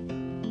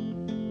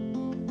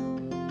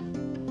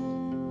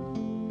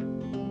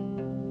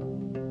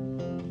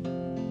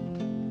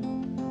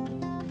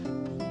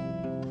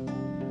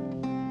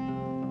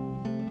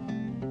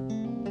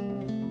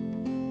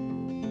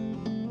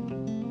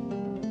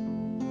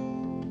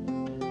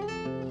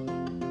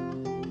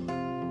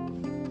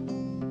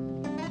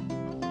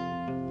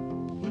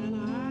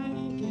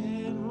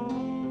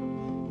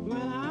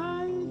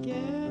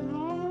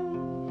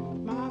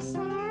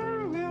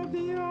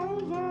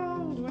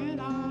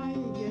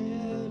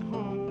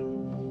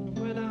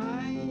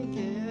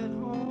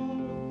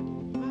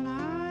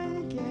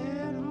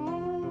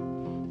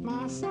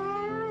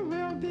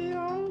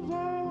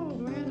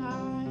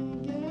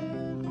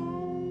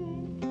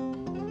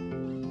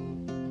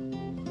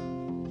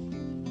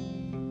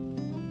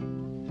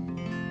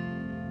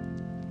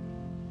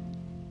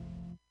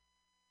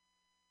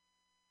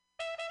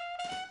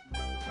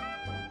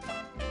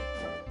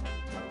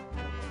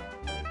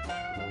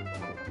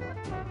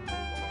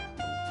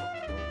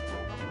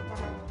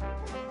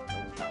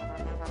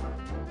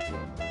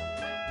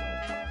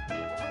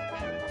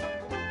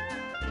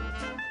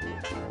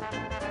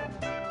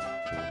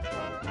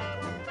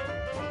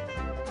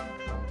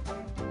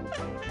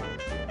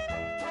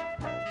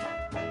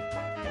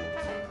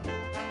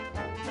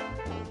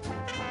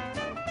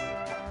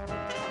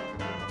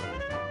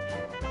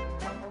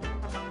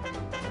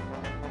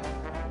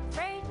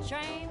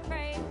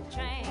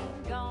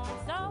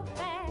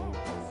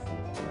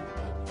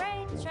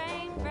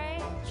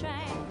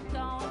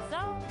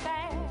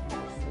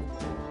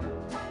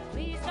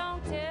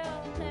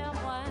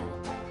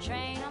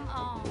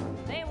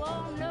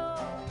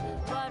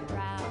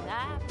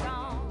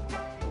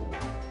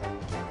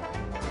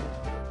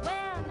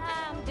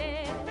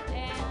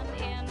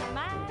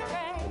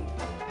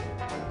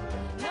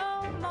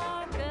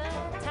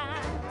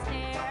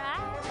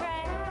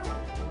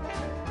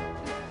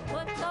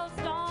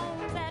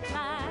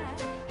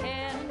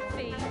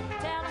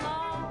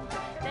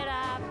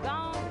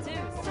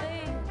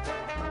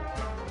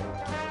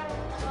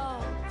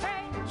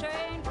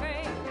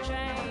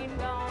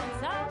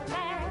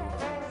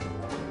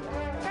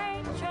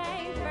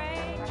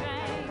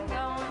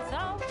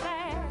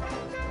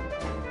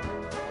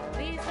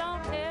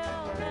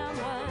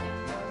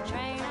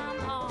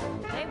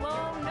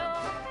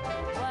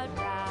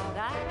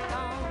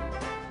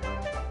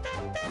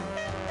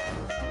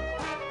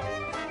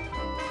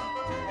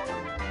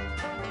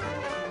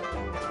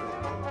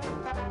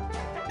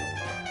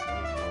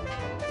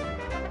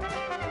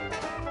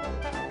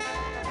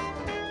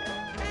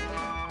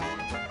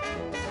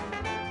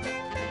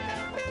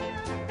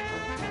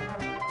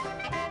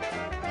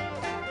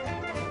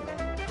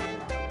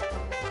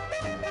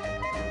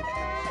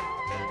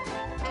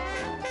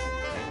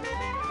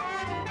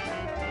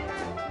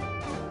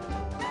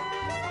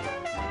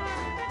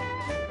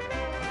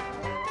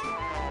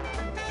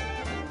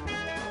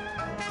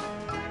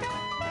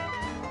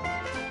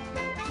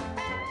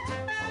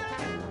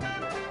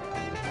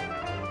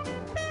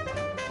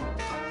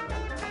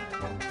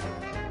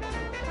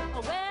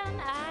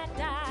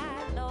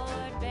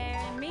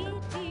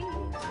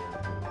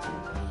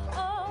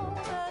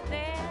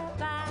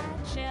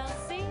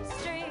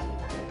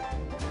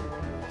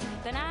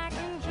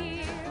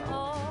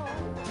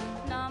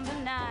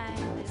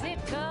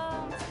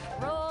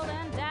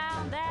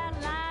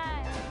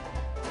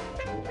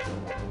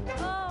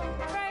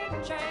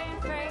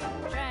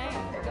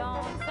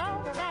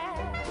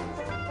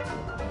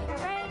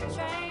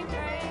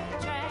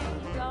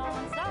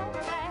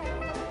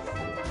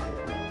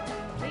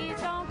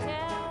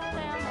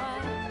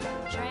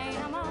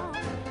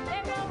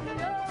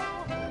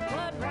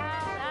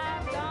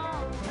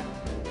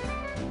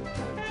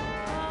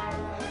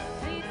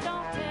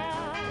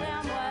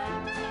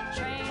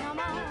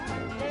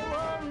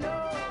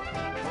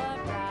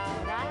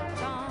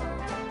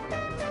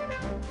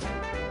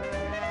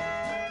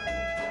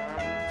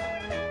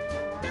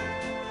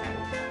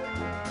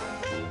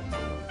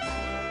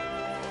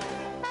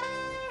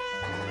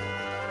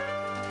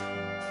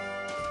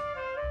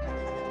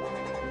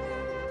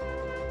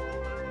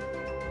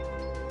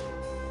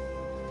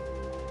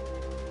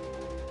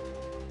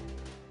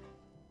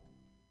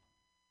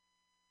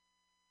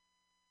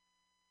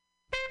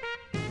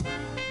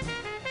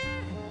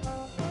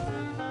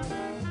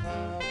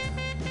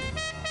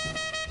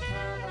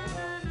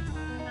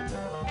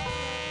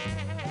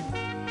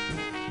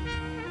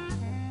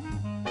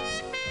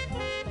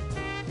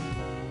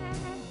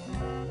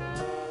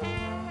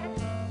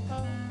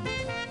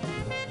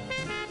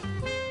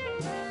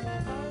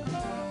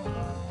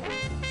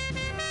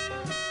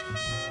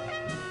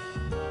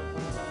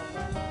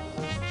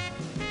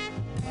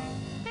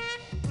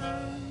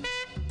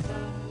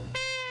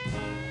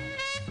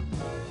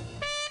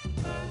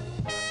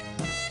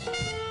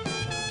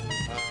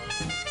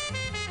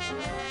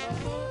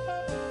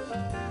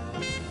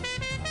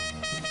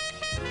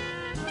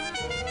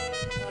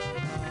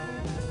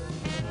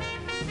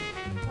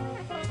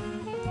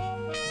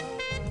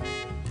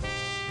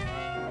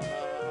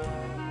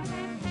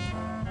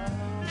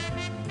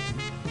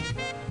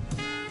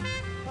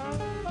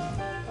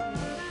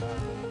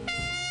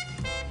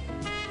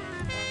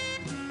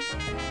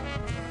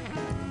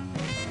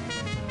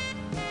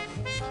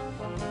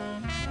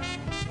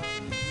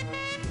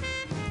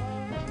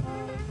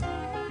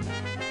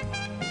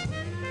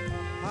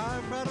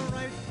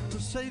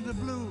 say the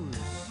blues.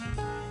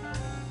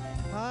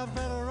 I've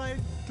got a right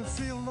to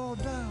feel low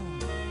down,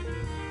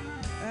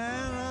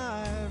 and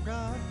I've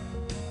got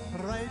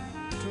a right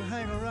to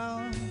hang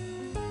around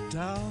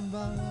down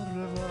by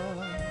the river.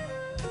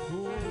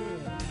 Oh,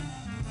 yeah.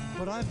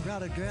 But I've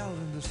got a gal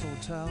in this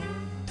old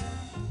town.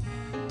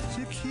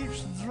 She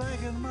keeps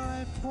dragging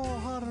my poor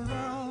heart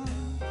around,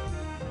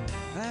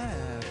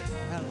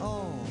 and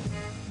all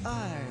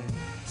I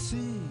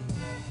see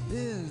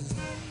is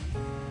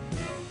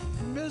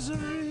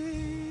misery.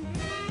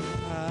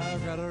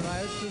 I've got a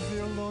right to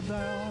feel low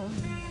down.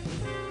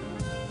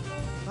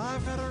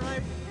 I've got a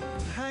right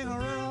to hang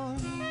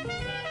around.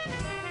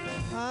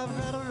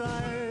 I've got a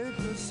right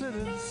to sit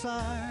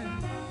inside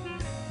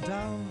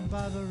down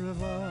by the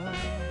river.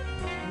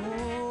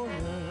 Oh,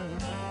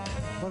 yeah.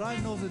 But I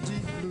know the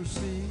deep blue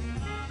sea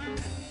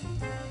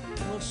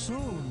will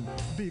soon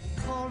be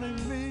calling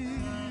me.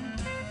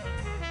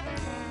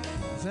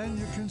 Then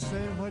you can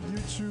say what you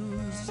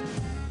choose.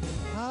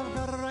 I've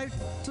got a right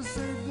to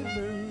sing the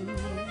blues.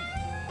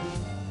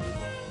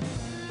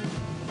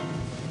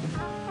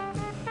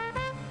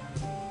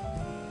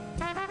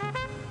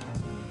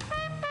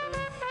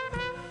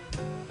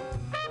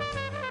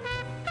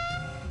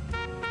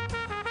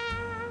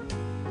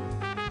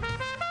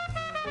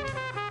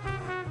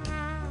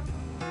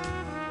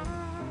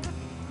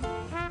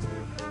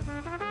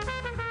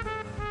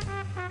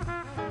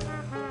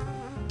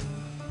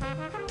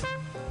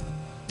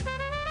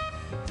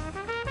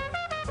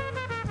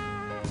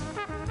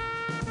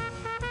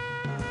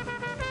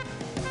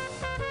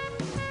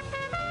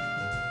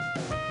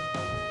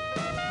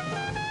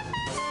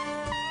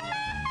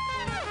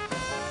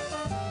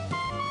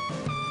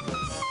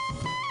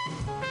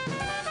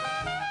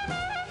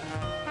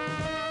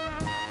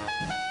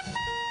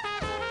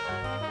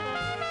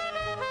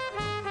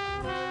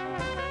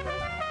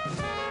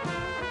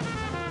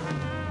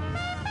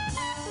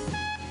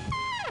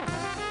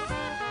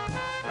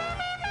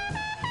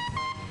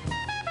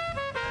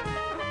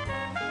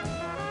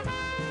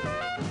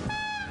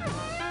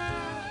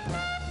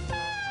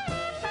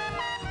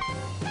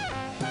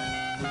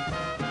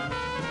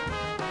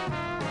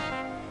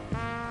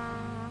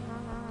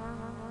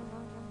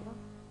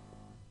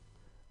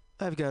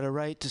 I've got a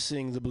right to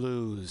sing the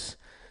blues,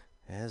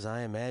 as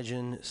I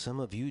imagine some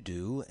of you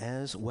do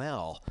as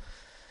well.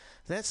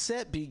 That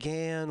set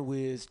began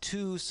with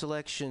two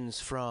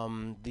selections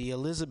from the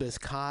Elizabeth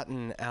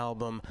Cotten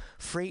album,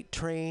 Freight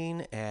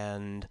Train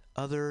and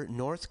Other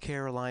North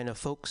Carolina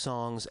Folk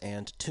Songs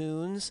and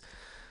Tunes,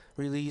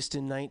 released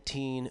in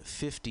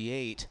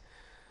 1958.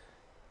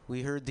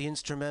 We heard the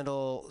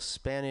instrumental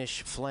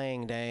Spanish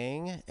Flang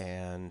Dang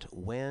and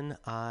When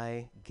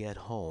I Get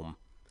Home.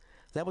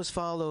 That was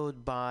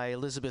followed by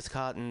Elizabeth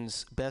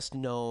Cotten's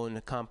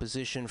best-known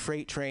composition,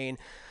 Freight Train,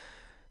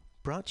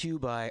 brought to you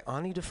by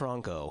Ani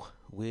DeFranco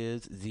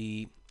with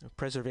the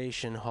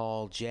Preservation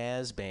Hall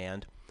Jazz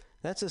Band.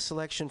 That's a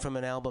selection from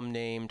an album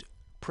named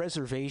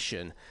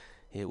Preservation.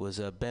 It was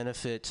a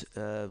benefit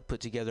put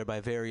together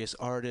by various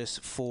artists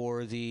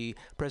for the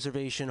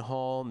Preservation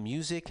Hall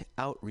Music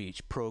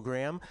Outreach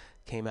Program.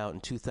 Came out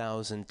in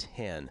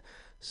 2010.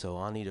 So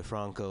Ani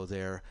DeFranco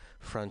there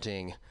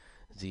fronting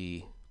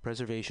the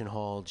Preservation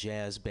Hall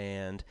Jazz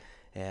Band.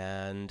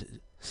 And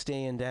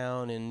staying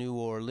down in New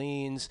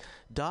Orleans,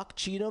 Doc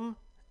Cheatham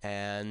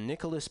and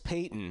Nicholas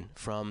Payton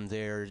from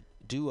their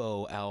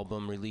duo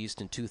album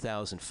released in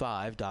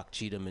 2005, Doc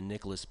Cheatham and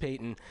Nicholas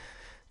Payton,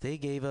 they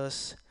gave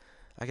us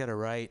I Got a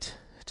Right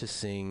to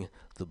Sing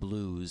the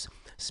Blues.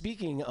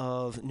 Speaking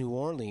of New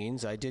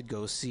Orleans, I did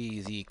go see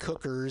the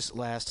Cookers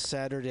last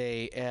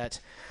Saturday at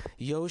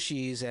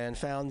Yoshi's and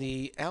found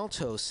the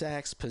alto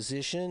sax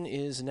position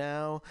is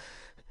now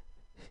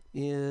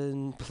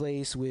in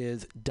place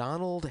with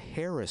Donald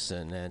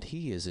Harrison, and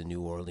he is a New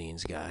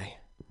Orleans guy.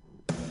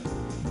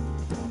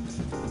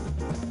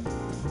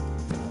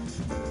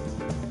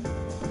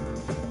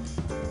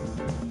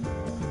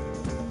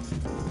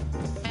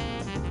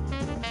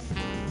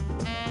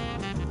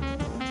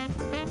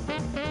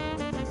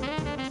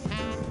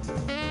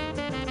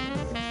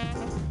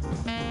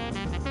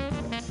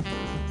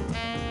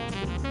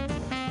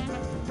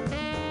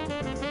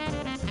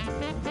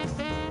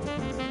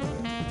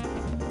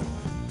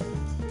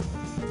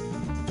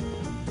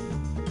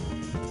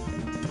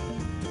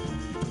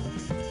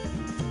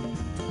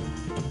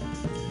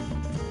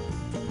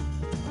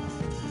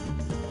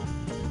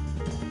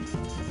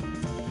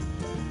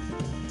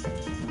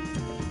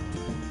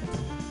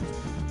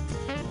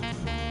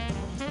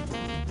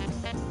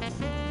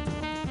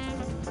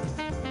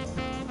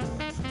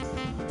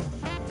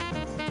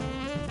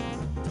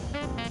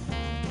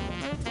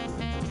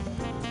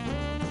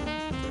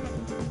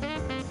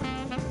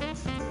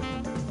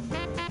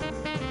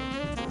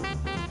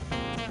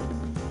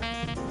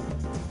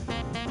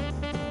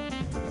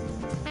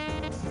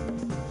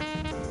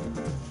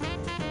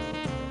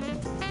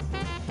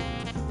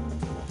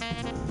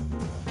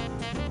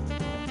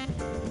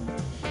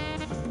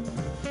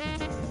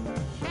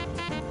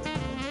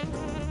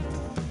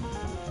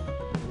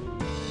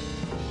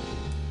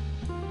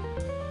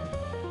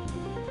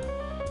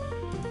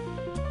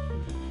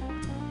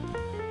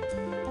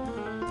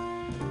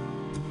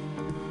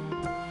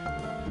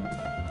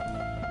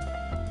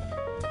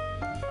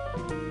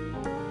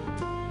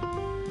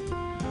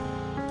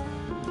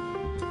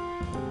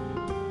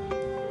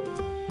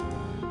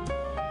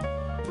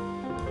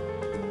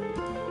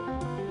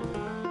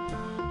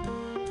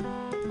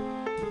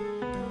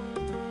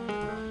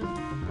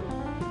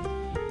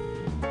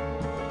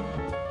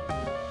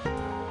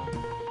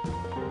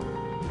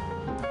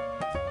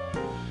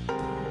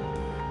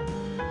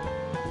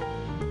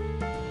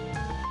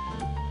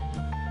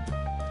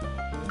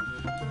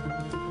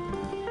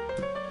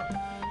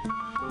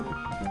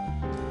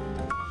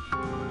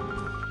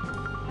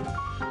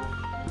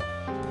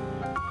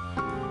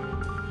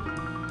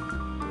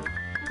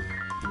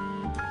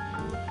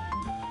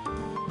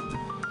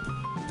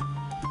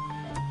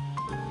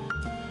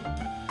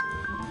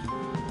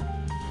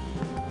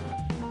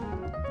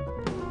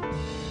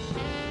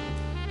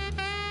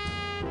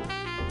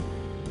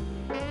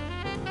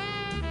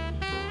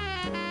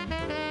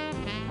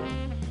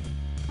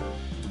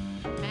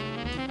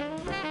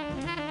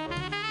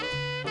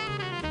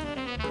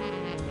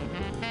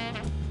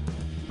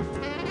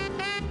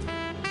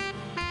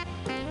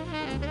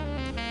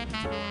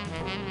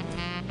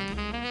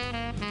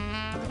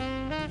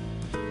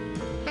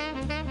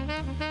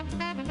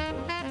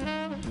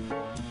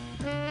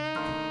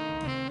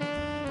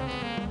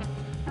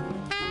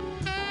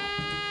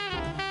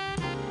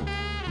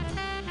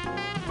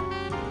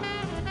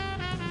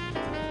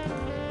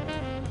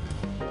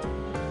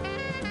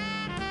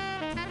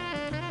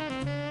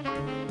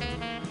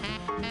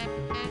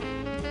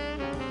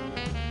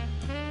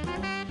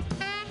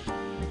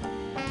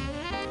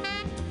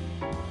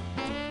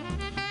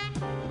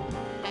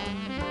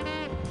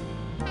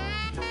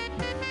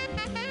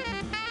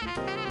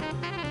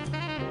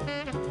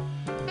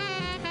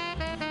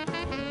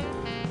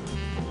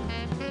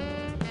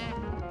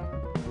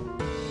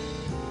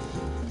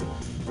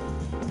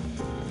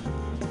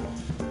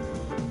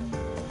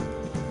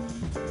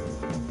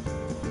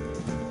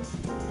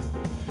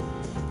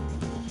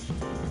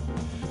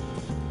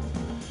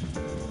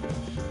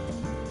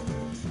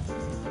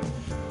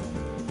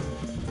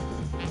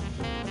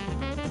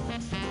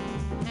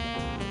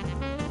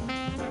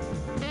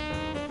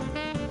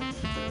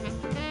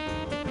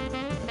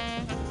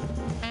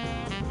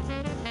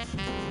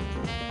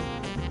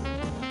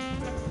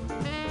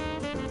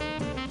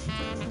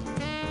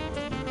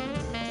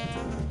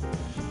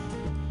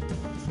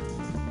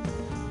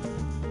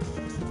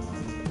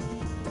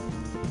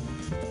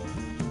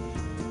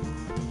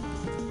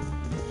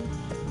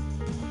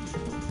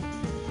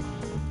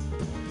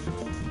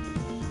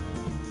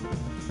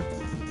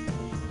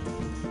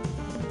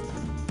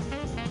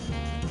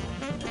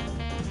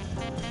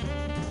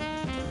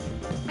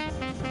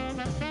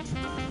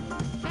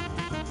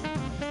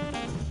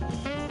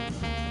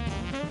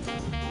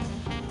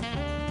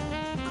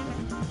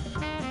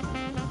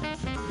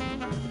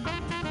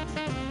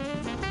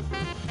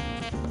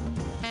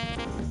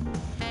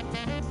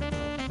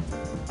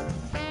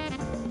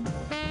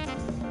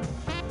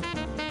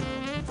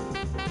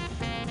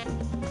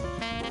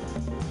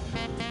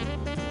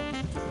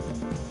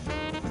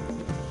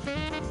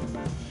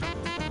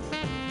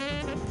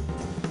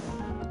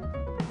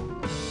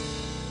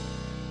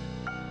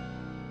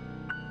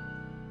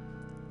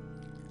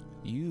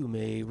 You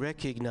may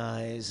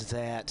recognize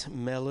that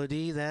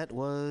melody. That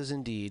was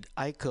indeed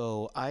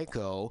Iko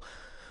Iko,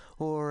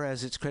 or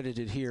as it's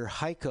credited here,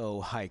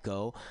 Heiko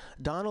Heiko,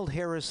 Donald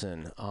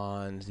Harrison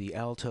on the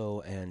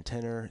alto and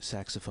tenor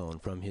saxophone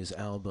from his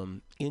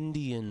album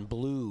Indian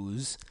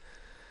Blues.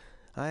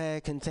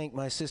 I can thank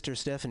my sister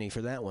Stephanie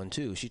for that one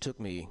too. She took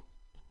me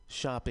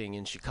shopping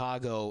in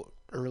Chicago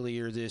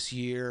earlier this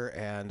year,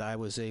 and I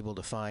was able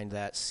to find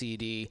that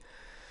CD.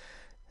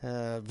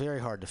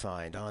 Very hard to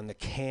find on the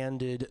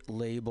Candid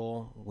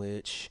label,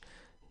 which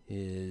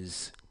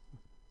is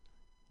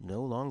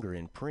no longer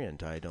in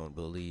print, I don't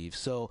believe.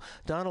 So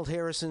Donald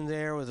Harrison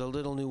there with a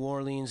little New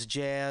Orleans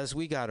jazz.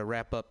 We got to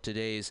wrap up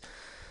today's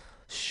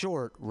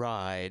short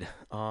ride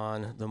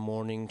on the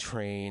morning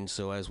train.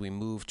 So as we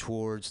move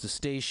towards the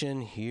station,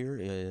 here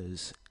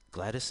is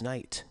Gladys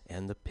Knight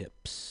and the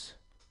Pips.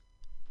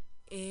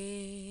 In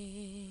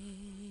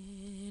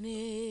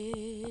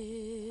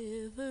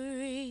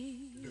every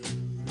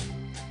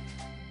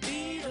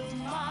beat of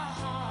my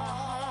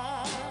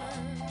heart,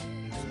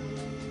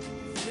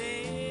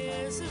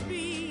 there's a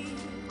beat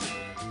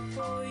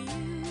for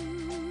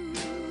you.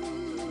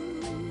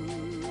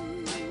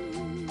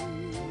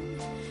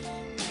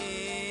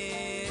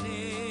 In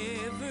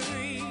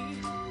every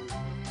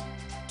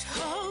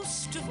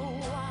toast of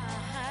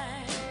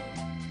wine,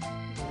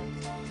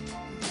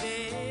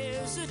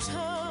 there's a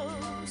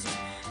toast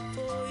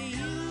for you.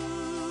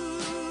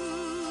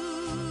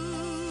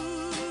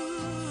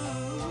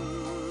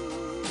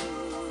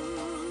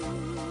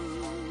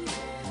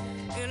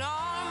 In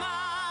all my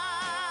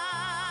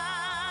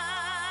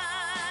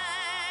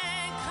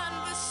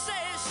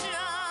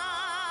conversation,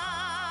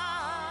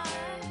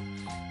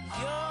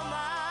 you're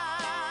my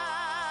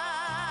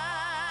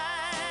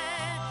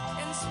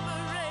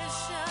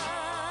inspiration.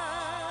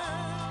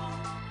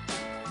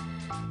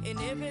 In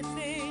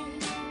everything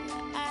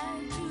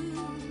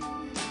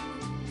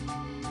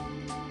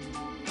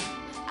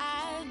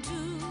I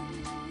do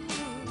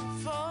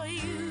for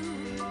you.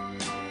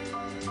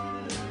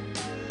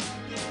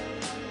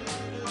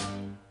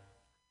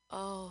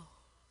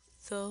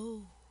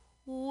 Although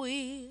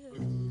we're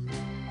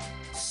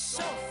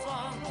so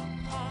far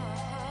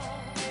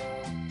apart,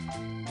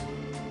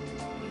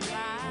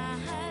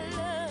 my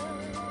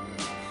love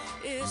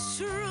is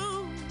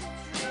true,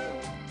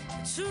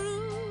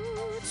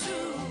 true,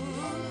 true.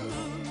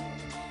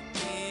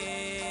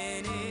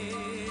 In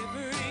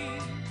every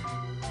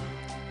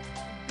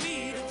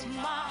beat of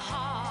my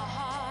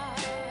heart,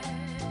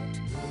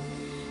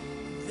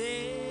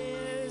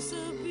 there's a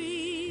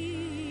beat.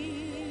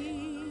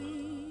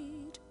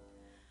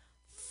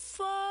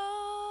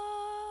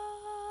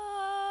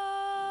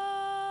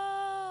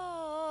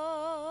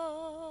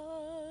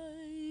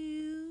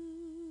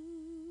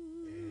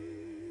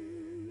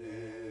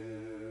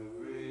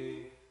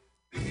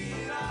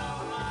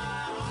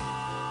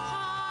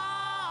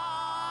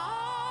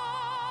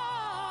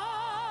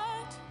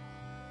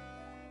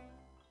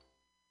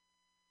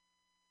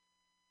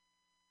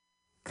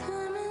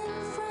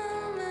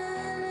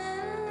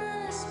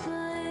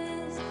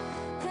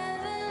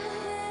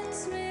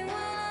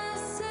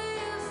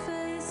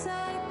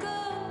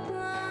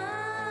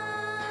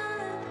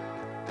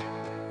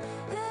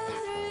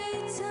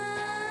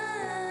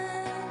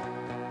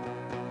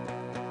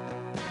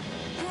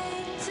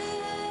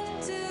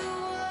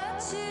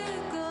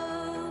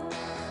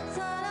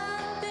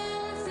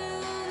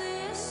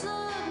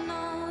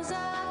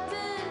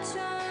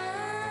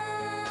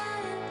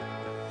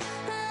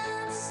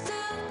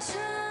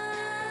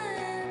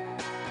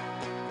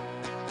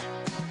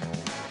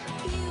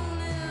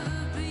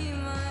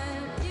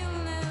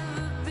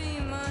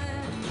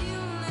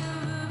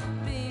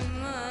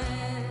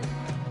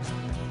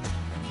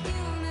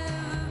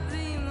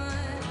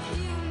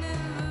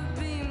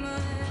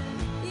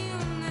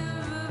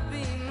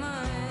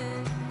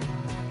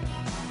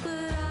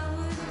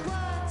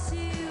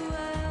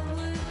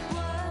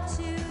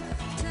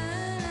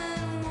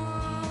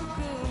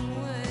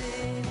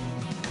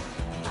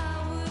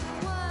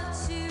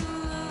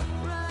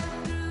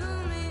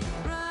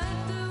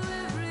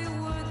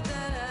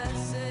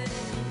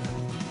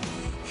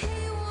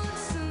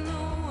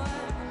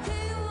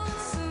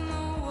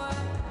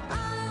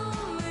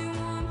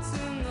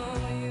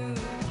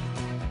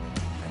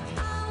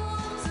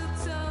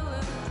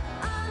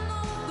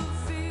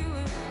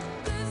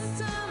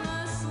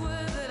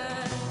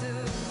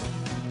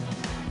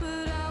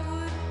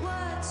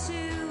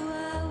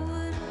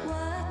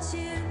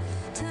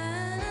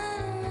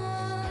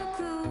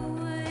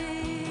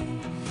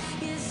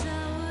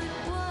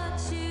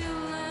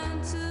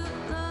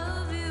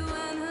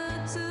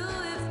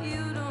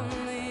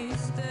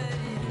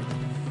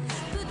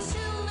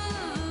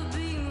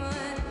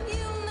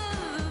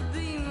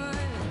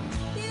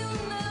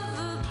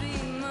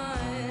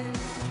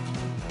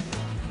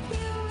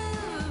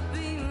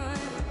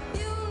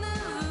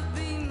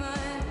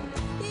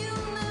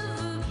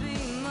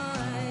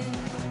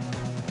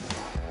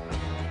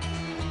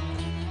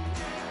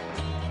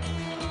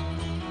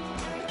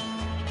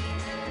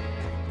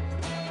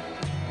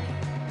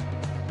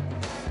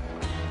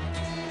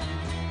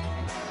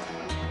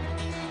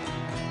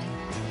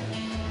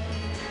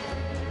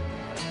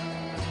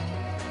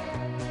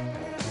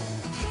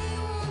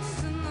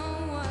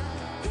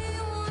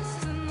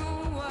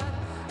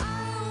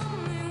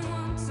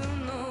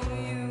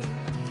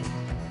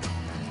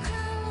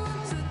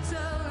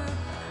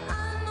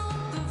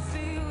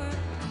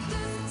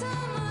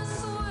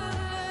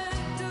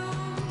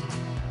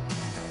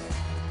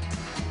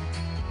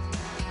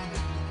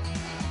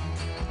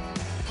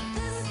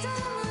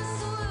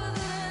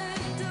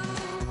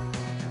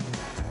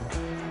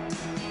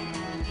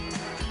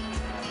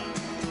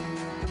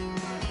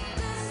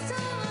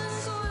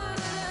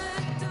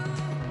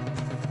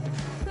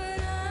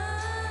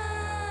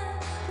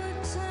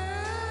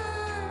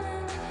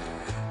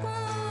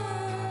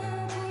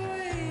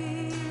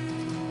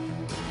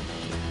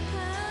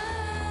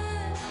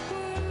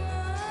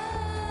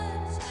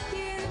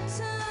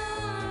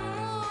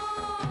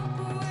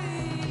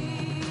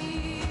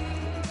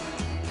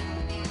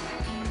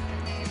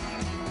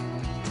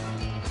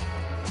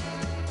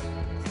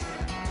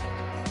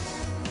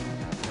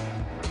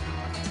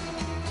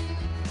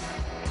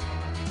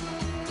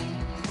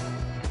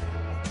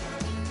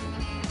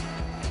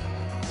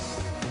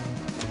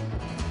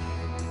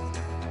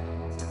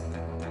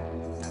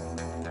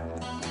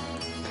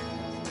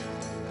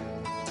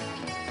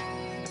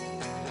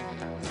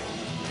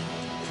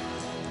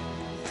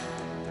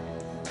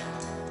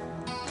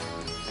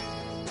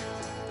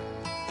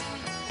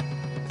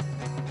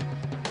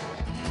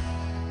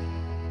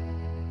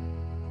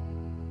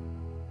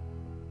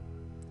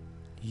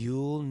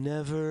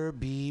 Never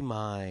Be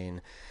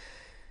Mine.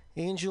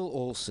 Angel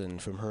Olsen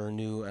from her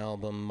new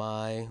album,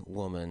 My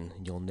Woman,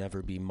 You'll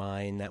Never Be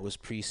Mine. That was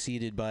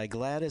preceded by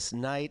Gladys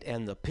Knight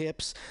and the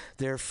Pips,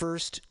 their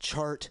first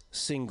chart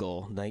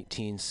single,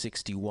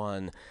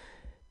 1961,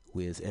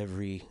 with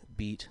Every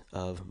Beat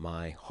of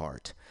My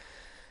Heart.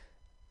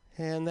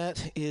 And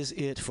that is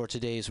it for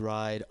today's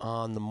ride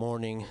on the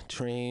morning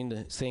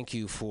train. Thank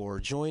you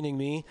for joining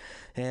me.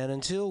 And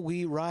until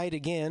we ride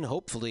again,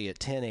 hopefully at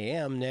 10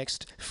 a.m.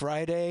 next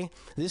Friday,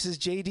 this is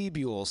J.D.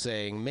 Buell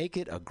saying, make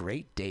it a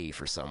great day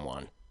for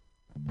someone.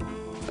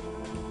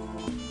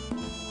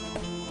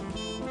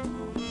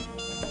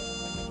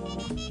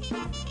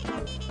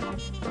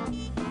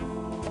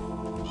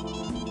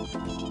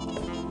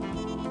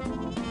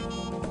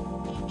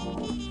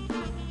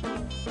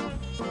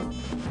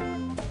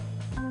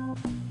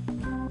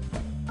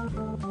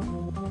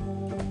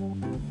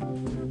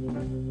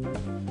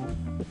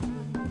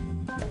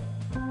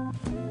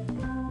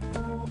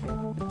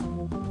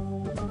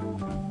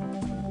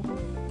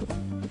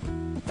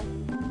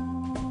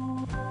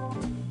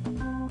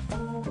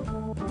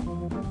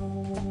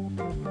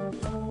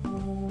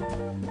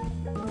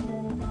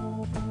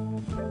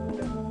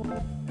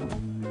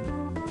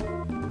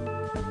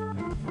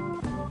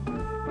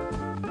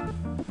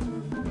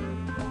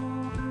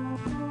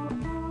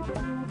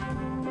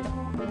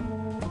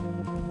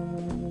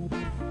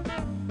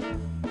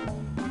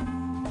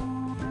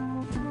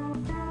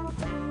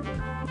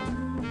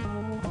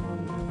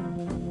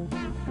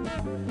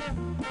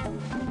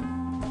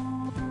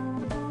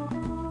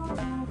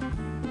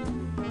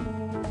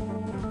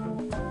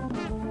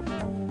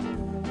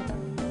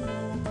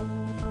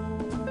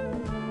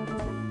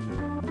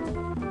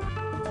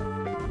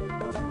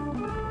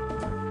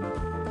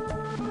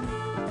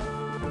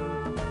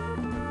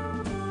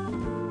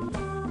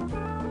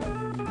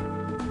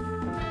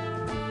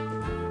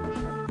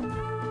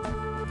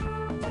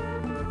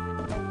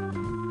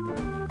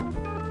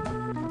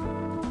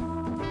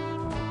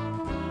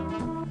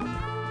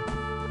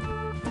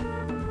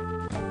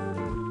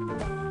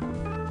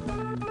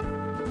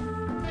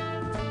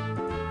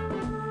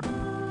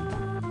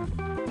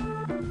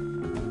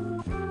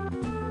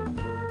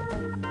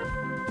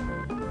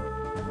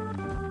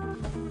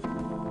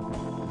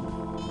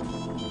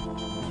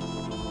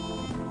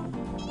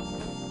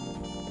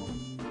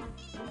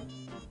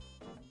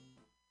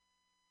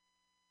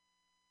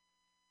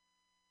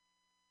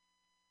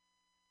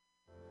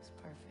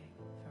 Perfect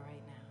for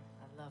right now.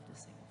 I'd love to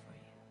sing it for you.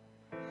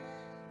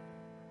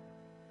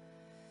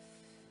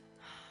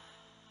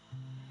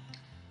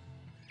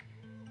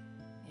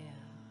 Yeah.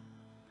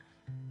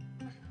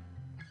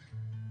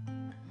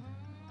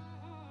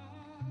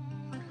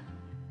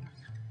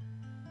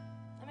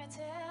 Let me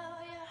tell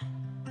you,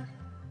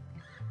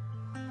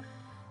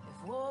 if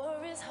war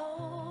is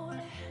holy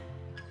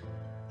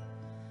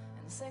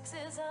and sex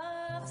is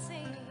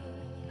obscene,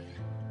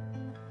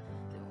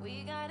 then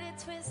we got it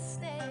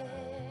twisted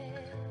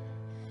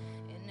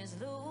in this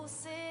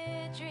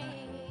lucid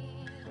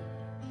dream,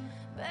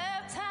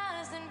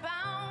 baptized in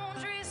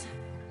boundaries,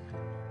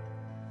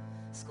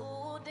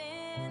 schooled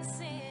in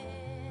sin,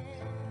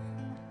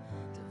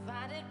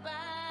 divided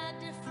by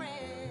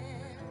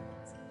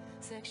difference,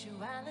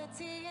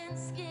 sexuality and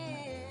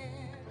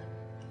skin.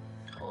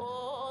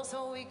 Oh,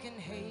 so we can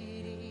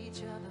hate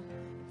each other,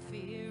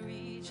 fear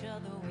each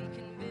other, we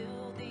can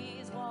build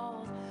these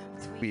walls.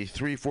 Be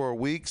 3-4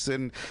 weeks,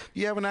 and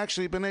you haven't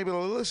actually been able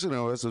to listen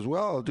to us as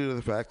well due to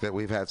the fact that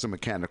we've had some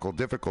mechanical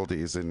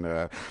difficulties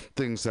and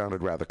things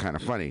sounded rather kind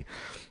of funny.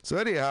 So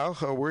anyhow,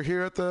 we're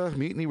here at the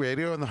Mutiny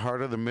Radio in the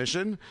heart of the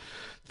mission.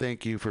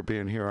 Thank you for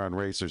being here on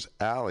Racers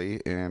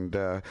Alley, and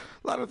a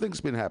lot of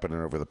things been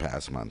happening over the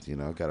past month. You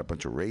know, got a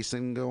bunch of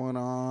racing going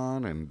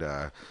on, and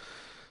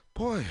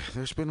boy,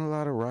 there's been a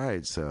lot of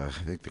rides. I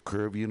think the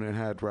Curve Unit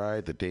had a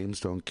ride, the Dames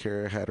Don't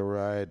Care had a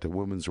ride, the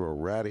Women's Royal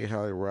Ratty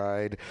had a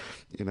ride.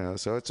 You know,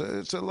 so it's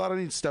a lot of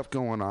neat stuff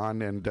going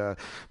on, and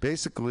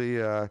basically,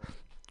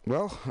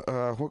 we'll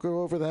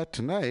go over that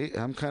tonight.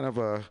 I'm kind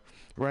of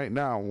right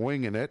now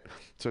winging it,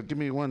 so give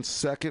me 1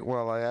 second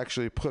while I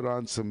actually put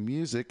on some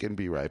music and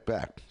be right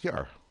back.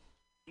 Here.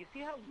 You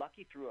see how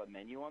Lucky threw a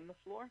menu on the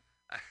floor?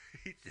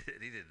 He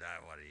did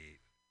not want to eat.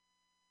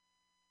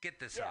 Get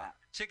this Yeah. on.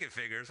 Chicken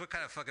fingers. What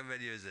kind of fucking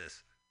menu is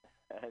this?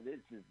 This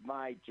is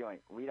my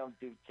joint. We don't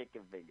do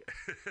chicken fingers.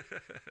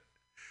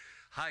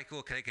 Hi,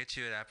 cool. Can I get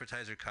you an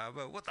appetizer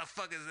combo? What the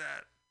fuck is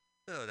that?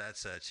 Oh,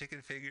 that's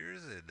chicken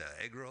fingers and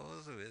egg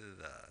rolls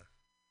with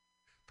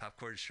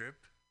popcorn shrimp.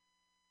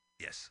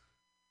 Yes.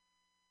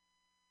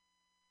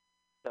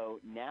 So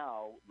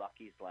now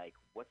Lucky's like,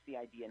 what's the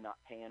idea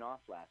not paying off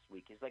last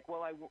week? He's like,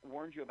 well, I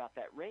warned you about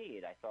that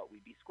raid. I thought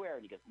we'd be square.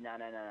 And he goes, no,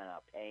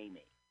 pay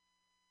me.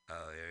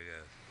 Oh, there you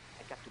go.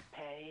 I got to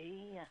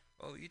pay.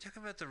 Oh, you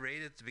talking about the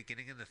raid at the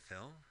beginning of the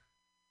film?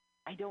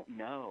 I don't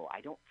know.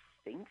 I don't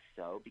think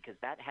so, because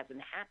that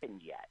hasn't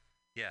happened yet.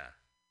 Yeah.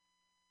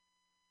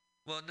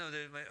 Well, no,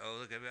 there's my... Oh,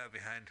 look, I'm out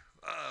behind.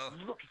 Uh-oh.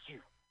 Look at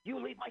you.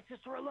 You leave my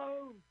sister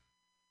alone.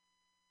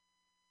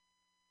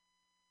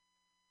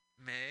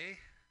 May?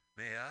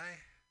 May I?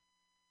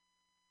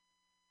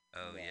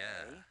 Oh,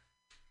 yeah.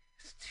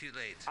 It's too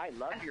late. I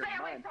love your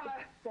Stay away month.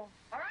 from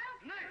her.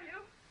 Around?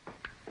 You?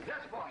 Yes,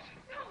 boss.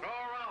 Go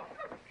around.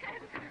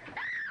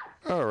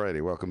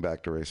 Alrighty, welcome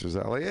back to Racers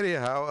Alley.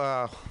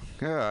 Anyhow,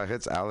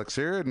 it's Alex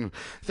here, and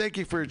thank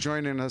you for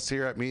joining us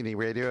here at Mutiny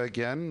Radio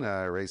again.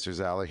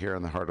 Racers Alley here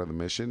on the heart of the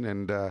mission,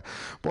 and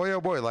boy, oh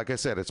boy, like I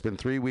said, it's been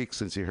 3 weeks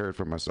since you heard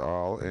from us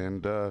all,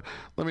 and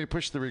let me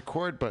push the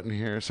record button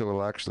here so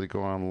it'll actually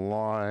go on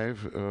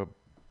live.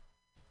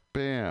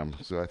 Bam.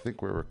 So I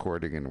think we're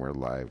recording and we're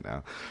live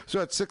now.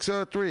 So at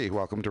 6:03,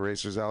 welcome to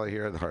Racers Alley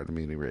here at the heart of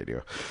Mutiny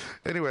Radio.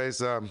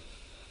 Anyways,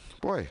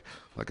 boy,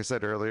 like I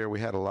said earlier, we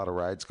had a lot of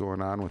rides going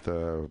on with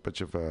a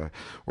bunch of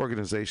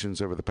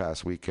organizations over the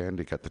past weekend.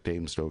 You got the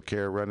Dame Stowe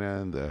Care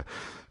running, the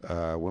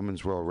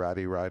Women's World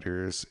Ratty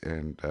Riders,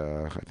 and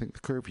I think the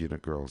Curve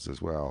Unit Girls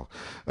as well.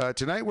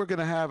 Tonight we're going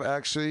to have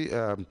actually...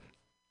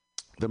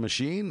 The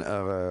Machine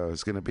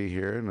is going to be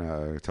here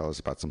and tell us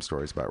about some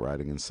stories about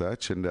riding and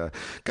such. And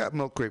got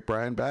Milk Crate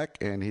Brian back,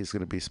 and he's going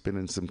to be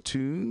spinning some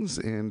tunes.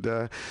 And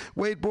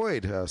Wade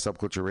Boyd,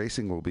 Subculture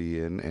Racing, will be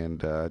in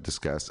and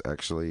discuss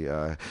actually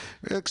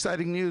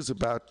exciting news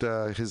about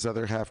his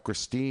other half,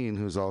 Christine,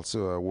 who's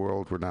also a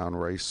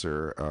world-renowned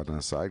racer on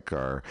a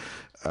sidecar.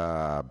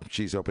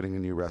 She's opening a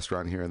new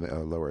restaurant here in the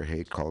Lower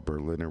Haight called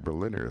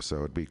Berliner. So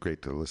it'd be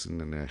great to listen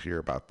and hear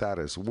about that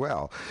as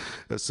well.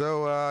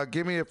 So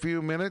give me a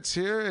few minutes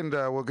here, and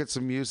we'll get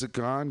some music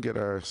on, get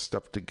our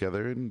stuff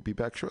together, and be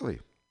back shortly.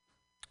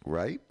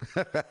 Right?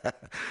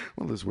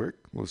 Will this work?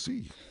 We'll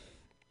see.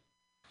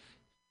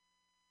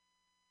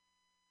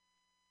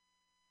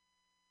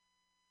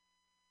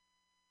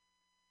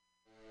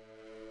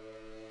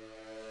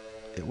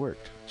 It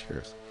worked.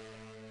 Cheers.